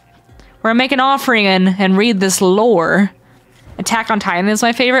going? We're gonna make an offering and read this lore. Attack on Titan is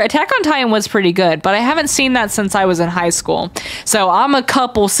my favorite. Attack on Titan was pretty good, but I haven't seen that since I was in high school. So I'm a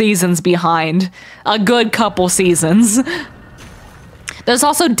couple seasons behind. A good couple seasons. There's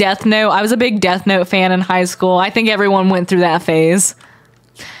also Death Note. I was a big Death Note fan in high school. I think everyone went through that phase.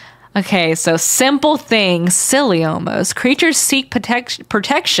 Okay, so simple things, silly almost. Creatures seek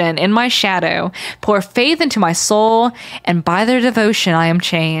protection in my shadow, pour faith into my soul, and by their devotion I am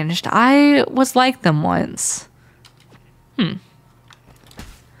changed. I was like them once. I'm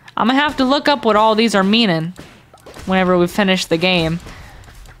gonna have to look up what all these are meaning whenever we finish the game.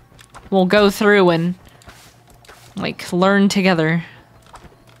 We'll go through and, like, learn together.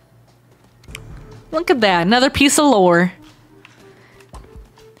 Look at that, another piece of lore.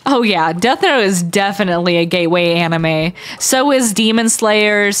 Oh yeah, Death Note is definitely a gateway anime. So is Demon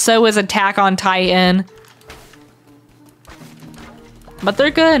Slayer, so is Attack on Titan. But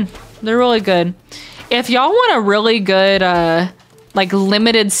they're good. They're really good. If y'all want a really good, like,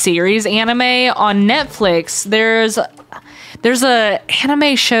 limited series anime on Netflix, there's a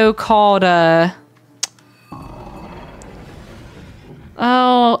anime show called, oh,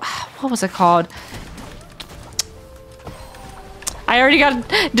 what was it called? I already got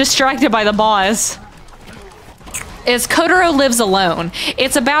distracted by the boss. It's Kotaro Lives Alone.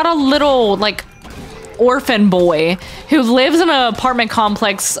 It's about a little, like, orphan boy who lives in an apartment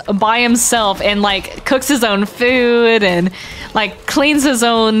complex by himself and, like, cooks his own food and, like, cleans his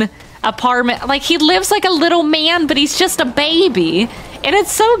own apartment. Like, he lives like a little man, but he's just a baby. And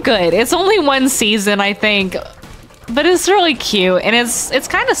it's so good. It's only one season, I think, but it's really cute and it's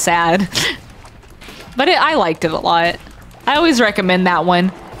kind of sad. But I liked it a lot. I always recommend that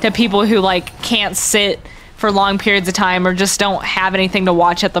one to people who, like, can't sit for long periods of time or just don't have anything to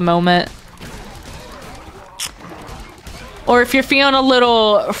watch at the moment. Or if you're feeling a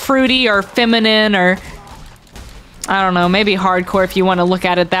little fruity or feminine or, I don't know, maybe hardcore if you want to look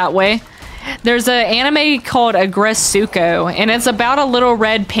at it that way. There's an anime called Aggretsuko, and it's about a little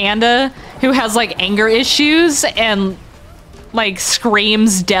red panda who has, like, anger issues and, like,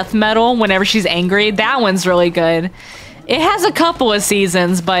 screams death metal whenever she's angry. That one's really good. It has a couple of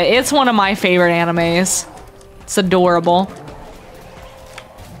seasons, but it's one of my favorite animes. It's adorable.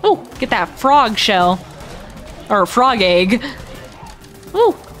 Oh, get that frog shell. Or frog egg.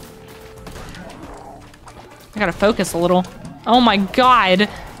 Ooh. I gotta focus a little. Oh my god.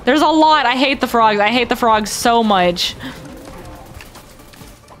 There's a lot. I hate the frogs. I hate the frogs so much.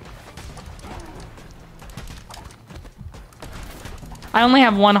 I only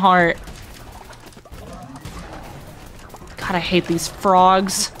have one heart. God, I hate these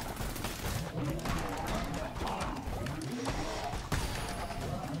frogs.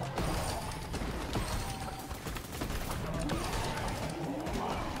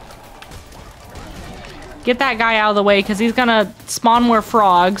 Get that guy out of the way, because he's gonna spawn more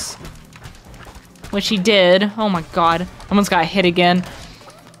frogs. Which he did. Oh my god. Almost got hit again.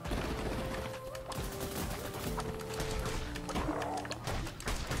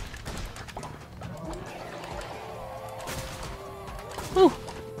 Ooh.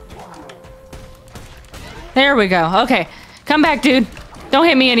 There we go. Okay. Come back, dude. Don't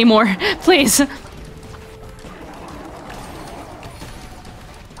hit me anymore. Please.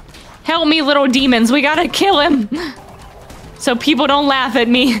 Help me, little demons. We gotta kill him. So people don't laugh at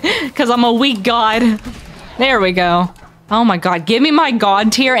me because I'm a weak god. There we go. Oh my god. Give me my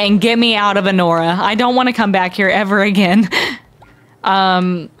god tier and get me out of Anora. I don't want to come back here ever again.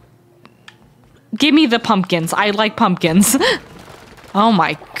 Give me the pumpkins. I like pumpkins. Oh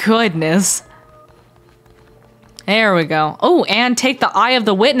my goodness. There we go. Oh, and take the Eye of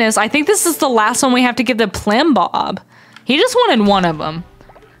the Witness. I think this is the last one we have to give to Plimbob. He just wanted one of them.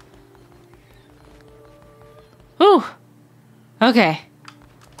 Ooh. Okay.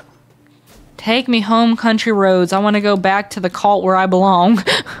 Take me home, country roads. I want to go back to the cult where I belong.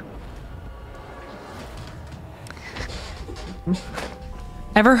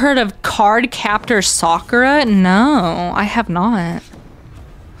 Ever heard of Card Captor Sakura? No, I have not.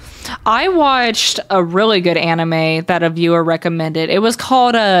 I watched a really good anime that a viewer recommended. It was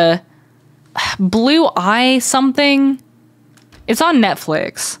called Blue Eye something. It's on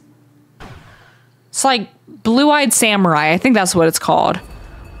Netflix. It's like Blue-Eyed Samurai. I think that's what it's called.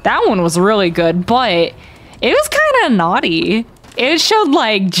 That one was really good, but it was kind of naughty. it showed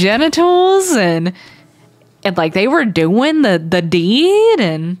like genitals and like they were doing the deed,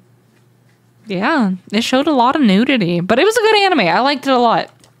 and yeah, it showed a lot of nudity, but it was a good anime. I liked it a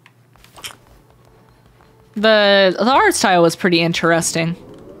lot. The art style was pretty interesting.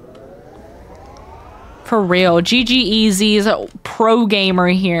 For real, GG Easy's a pro gamer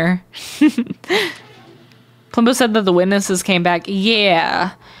here. Plimbo said that the witnesses came back.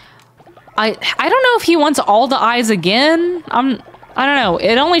 Yeah. I don't know if he wants all the eyes again. I don't know.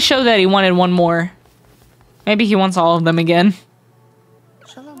 It only showed that he wanted one more. Maybe he wants all of them again.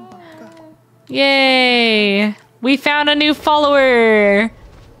 Yay! We found a new follower!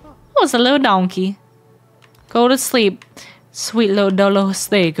 Oh, it's a little donkey. Go to sleep. Sweet little Dolos.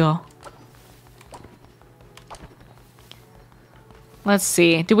 There you go. Let's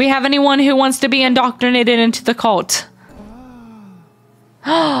see. Do we have anyone who wants to be indoctrinated into the cult?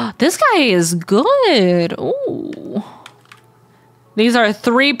 This guy is good. Ooh. These are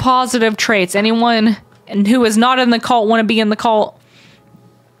 3 positive traits. Anyone who is not in the cult want to be in the cult?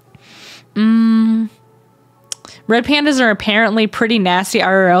 Red pandas are apparently pretty nasty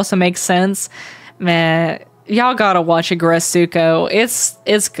IRL, so it makes sense. Man, y'all gotta watch Agresuko.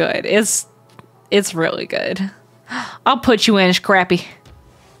 It's good. It's really good. I'll put you in, Scrappy.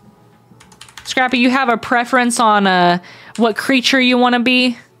 Scrappy, you have a preference on what creature you want to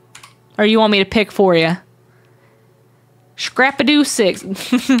be? Or you want me to pick for you? Scrappy-doo 6.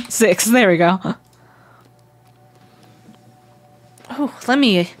 6, there we go. Oh, let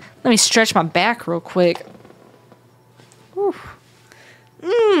me stretch my back real quick.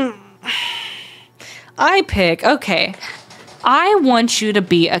 I pick, okay. I want you to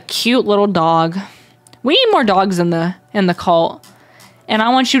be a cute little dog. We need more dogs in the cult. And I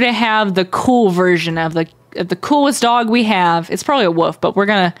want you to have the cool version of the coolest dog we have. It's probably a wolf, but we're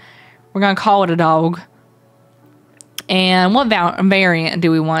gonna call it a dog. And what variant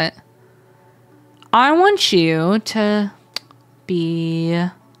do we want? I want you to be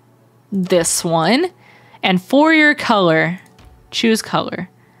this one. And for your color, choose color.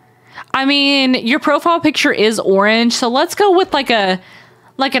 I mean, your profile picture is orange, so let's go with like an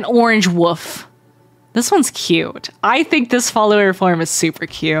orange wolf. This one's cute. I think this follower form is super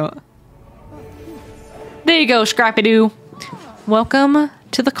cute. There you go, Scrappy-Doo. Welcome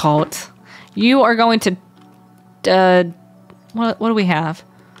to the cult. You are going to, what do we have?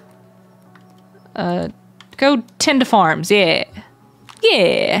 Go tend to farms, yeah.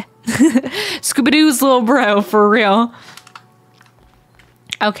 Yeah. Scooby-Doo's little bro, for real.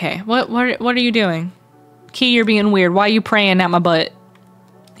 Okay, what are you doing? Key, you're being weird. Why are you praying at my butt?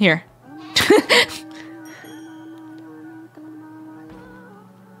 Here.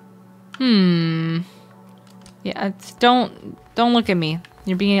 Yeah, don't look at me.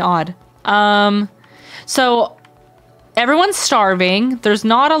 You're being odd. So everyone's starving. There's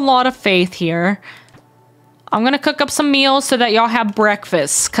not a lot of faith here. I'm gonna cook up some meals so that y'all have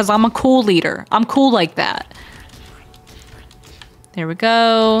breakfast, because I'm a cool leader. I'm cool like that. There we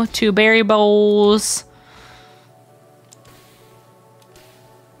go. 2 berry bowls.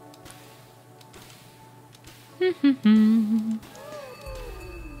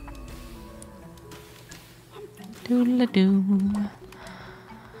 Doodle-a-doo.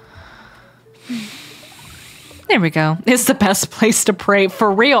 There we go. It's the best place to pray. For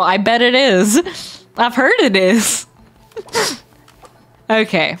real, I bet it is. I've heard it is.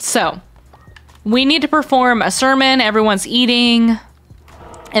 Okay, so we need to perform a sermon. Everyone's eating.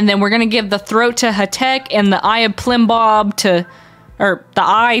 And then we're going to give the throat to Heket and the eye of Plimbob to... Or, the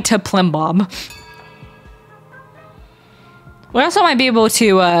eye to Plimbob. We also might be able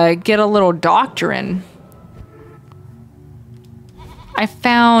to get a little doctrine. I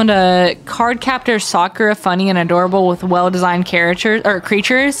found a Cardcaptor Sakura funny and adorable with well-designed characters or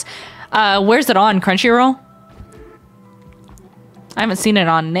creatures. Where's it on? Crunchyroll? I haven't seen it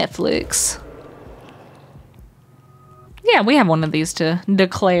on Netflix. Yeah, we have one of these to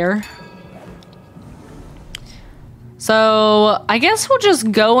declare. So I guess we'll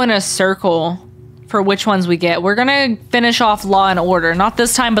just go in a circle for which ones we get. We're gonna finish off Law and Order. Not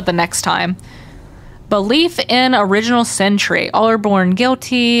this time, but the next time. Belief in original sin trait. All are born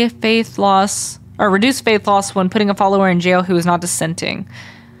guilty. Faith loss, or reduced faith loss when putting a follower in jail who is not dissenting.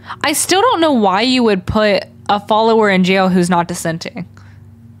 I still don't know why you would put a follower in jail who's not dissenting.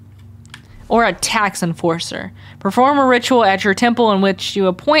 Or a tax enforcer. Perform a ritual at your temple in which you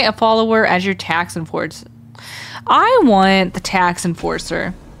appoint a follower as your tax enforcer. I want the tax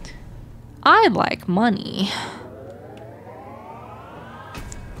enforcer. I like money.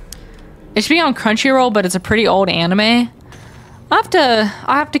 It should be on Crunchyroll, but it's a pretty old anime. I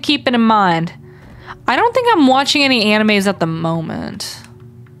have to keep it in mind. I don't think I'm watching any animes at the moment.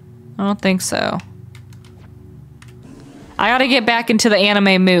 I don't think so. I gotta get back into the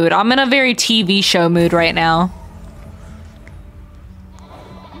anime mood. I'm in a very TV show mood right now.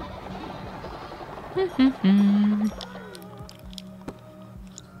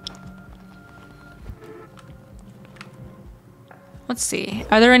 Let's see.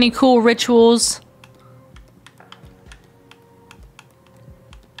 Are there any cool rituals?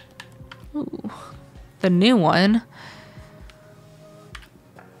 Ooh, the new one.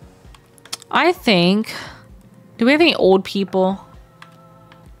 I think... Do we have any old people?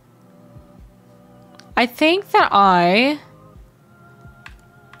 I think that I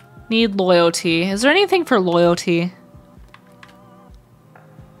need loyalty. Is there anything for loyalty?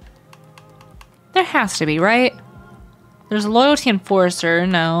 There has to be, right? There's a loyalty enforcer.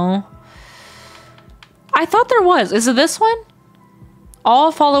 No. I thought there was. Is it this one?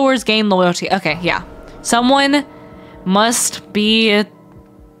 All followers gain loyalty. Okay, yeah. Someone must be...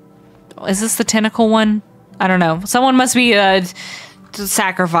 Is this the tentacle one? I don't know. Someone must be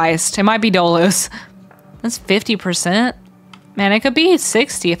sacrificed. It might be Dolos. That's 50%. Man, it could be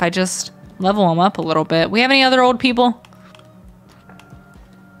 60 if I just level them up a little bit. We have any other old people?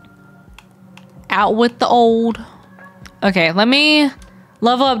 Out with the old. Okay, let me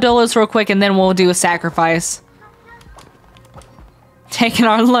level up Dolos real quick and then we'll do a sacrifice. Taking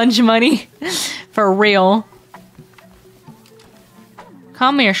our lunch money. For real.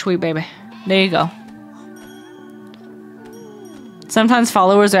 Come here, sweet baby. There you go. Sometimes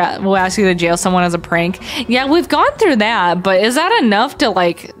followers will ask you to jail someone as a prank. Yeah, we've gone through that, but is that enough to,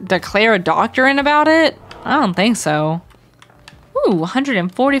 like, declare a doctrine about it? I don't think so. Ooh,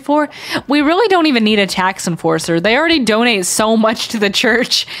 144. We really don't even need a tax enforcer. They already donate so much to the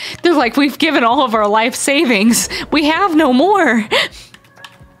church. They're like, we've given all of our life savings. We have no more.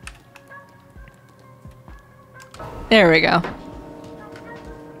 There we go.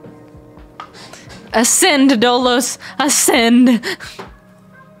 Ascend, Dolos. Ascend.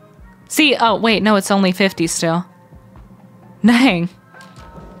 See, oh, wait, no, it's only 50 still. Dang.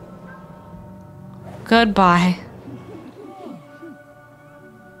 Goodbye.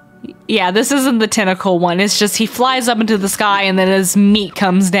 Yeah, this isn't the tentacle one. It's just he flies up into the sky and then his meat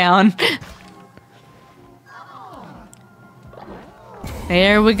comes down.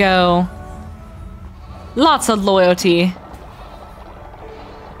 There we go. Lots of loyalty.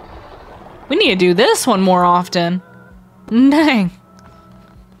 We need to do this one more often. Dang.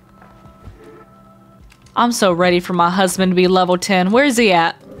 I'm so ready for my husband to be level 10. Where's he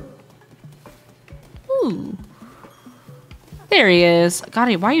at? Ooh. There he is.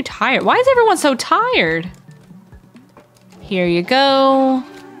 God, why are you tired? Why is everyone so tired? Here you go.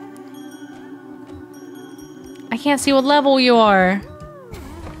 I can't see what level you are.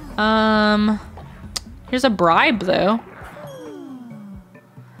 Here's a bribe, though.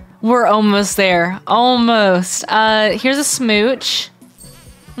 We're almost there. Almost. Here's a smooch.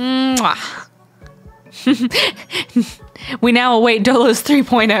 Mwah. We now await Dolos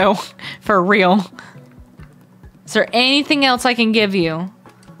 3.0. For real. Is there anything else I can give you?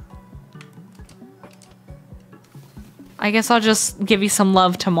 I guess I'll just give you some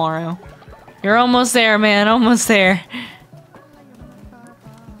love tomorrow. You're almost there, man. Almost there.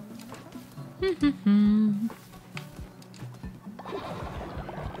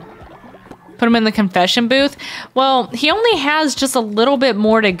 Put him in the confession booth. Well, he only has just a little bit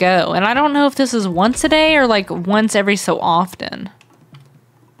more to go. And I don't know if this is once a day or like once every so often.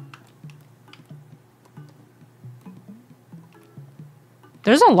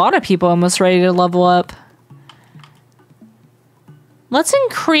 There's a lot of people almost ready to level up. Let's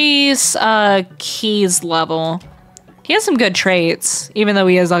increase Key's level. He has some good traits, even though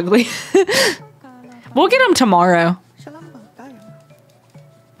he is ugly. We'll get him tomorrow.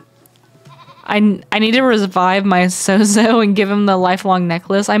 I need to revive my Sozo and give him the lifelong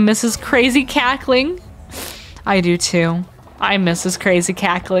necklace. I miss his crazy cackling. I do too. I miss his crazy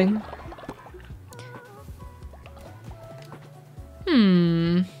cackling.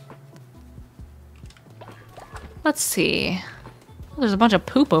 Let's see. Oh, there's a bunch of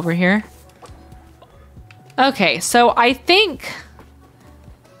poop over here. Okay, so I think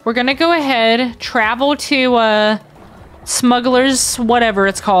we're gonna go ahead, travel to Smuggler's, whatever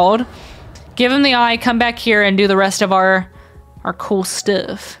it's called. Give him the eye, come back here, and do the rest of our cool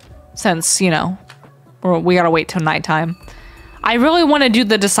stuff. Since, you know, we gotta wait till nighttime. I really want to do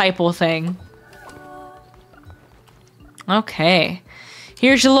the disciple thing. Okay.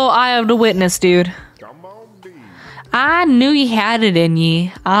 Here's your little eye of the witness, dude. I knew you had it in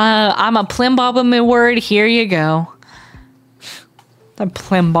ye. I'm a plimbob of my word. Here you go. A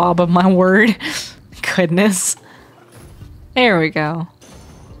plimbob of my word. goodness. There we go.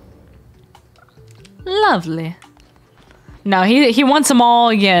 Lovely. No, he wants them all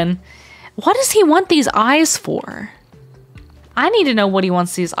again. What does he want these eyes for? I need to know what he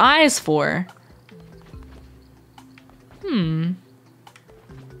wants these eyes for. I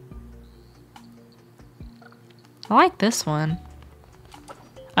like this one.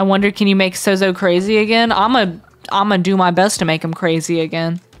 I wonder, can you make Sozo crazy again? I'm gonna do my best to make him crazy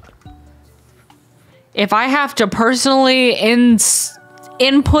again. If I have to personally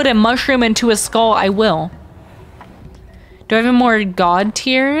input a mushroom into his skull, I will. Do I have any more god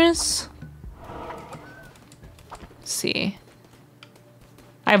tiers? Let's see.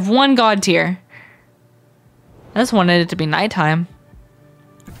 I have one god tier. I just wanted it to be nighttime.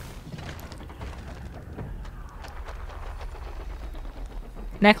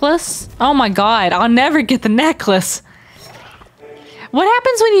 Necklace? Oh my god, I'll never get the necklace. What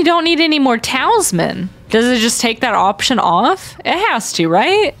happens when you don't need any more talisman? Does it just take that option off? It has to,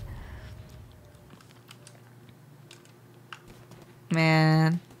 right?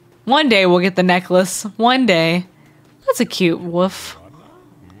 Man. One day we'll get the necklace. One day. That's a cute wolf.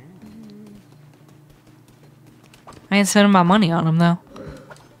 I ain't spending my money on him, though.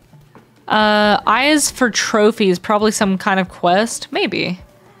 Eyes for trophies. Probably some kind of quest. Maybe.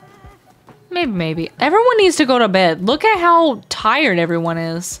 Maybe. Everyone needs to go to bed. Look at how tired everyone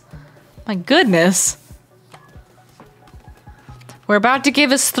is. My goodness. We're about to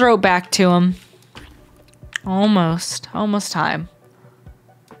give his throat back to him. Almost. Almost time.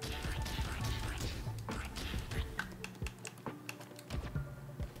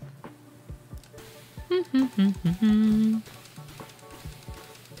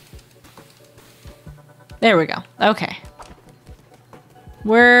 There we go. Okay.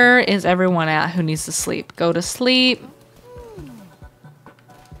 Where is everyone at who needs to sleep? Go to sleep.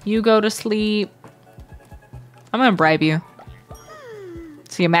 You go to sleep. I'm gonna bribe you.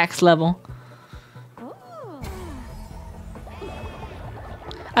 See, max level.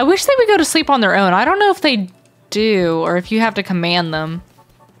 I wish they would go to sleep on their own. I don't know if they do or if you have to command them.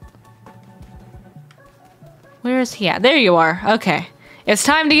 Where is he at? There you are. Okay. It's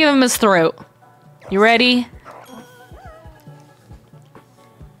time to give him his throat. You ready?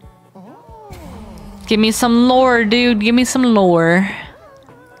 Give me some lore, dude. Give me some lore.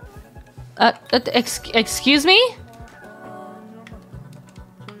 Excuse me?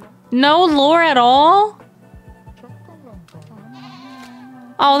 No lore at all?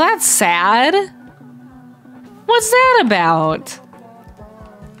 Oh, that's sad. What's that about?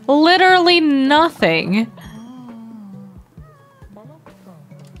 Literally nothing.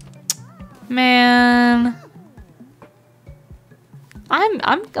 Man.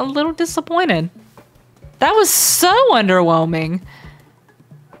 I'm a little disappointed. That was so underwhelming.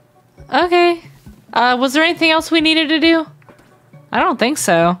 Okay. Was there anything else we needed to do? I don't think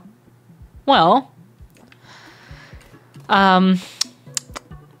so. Well. There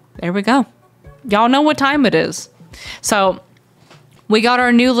we go. Y'all know what time it is. So, we got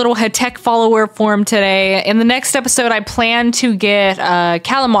our new little Heket follower form today. In the next episode, I plan to get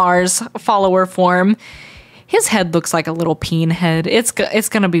Calamar's follower form. His head looks like a little peen head. It's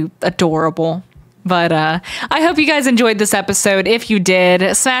gonna be adorable. But I hope you guys enjoyed this episode. If you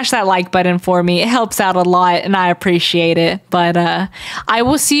did, smash that like button for me. It helps out a lot, and I appreciate it. But I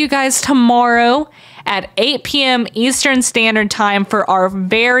will see you guys tomorrow at 8 p.m. Eastern Standard Time for our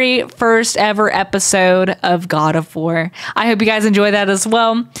very first ever episode of God of War. I hope you guys enjoy that as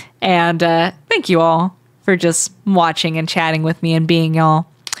well. And thank you all for just watching and chatting with me and being y'all.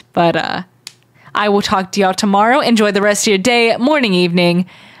 But I will talk to y'all tomorrow. Enjoy the rest of your day, morning, evening,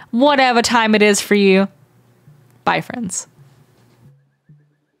 whatever time it is for you. Bye, friends.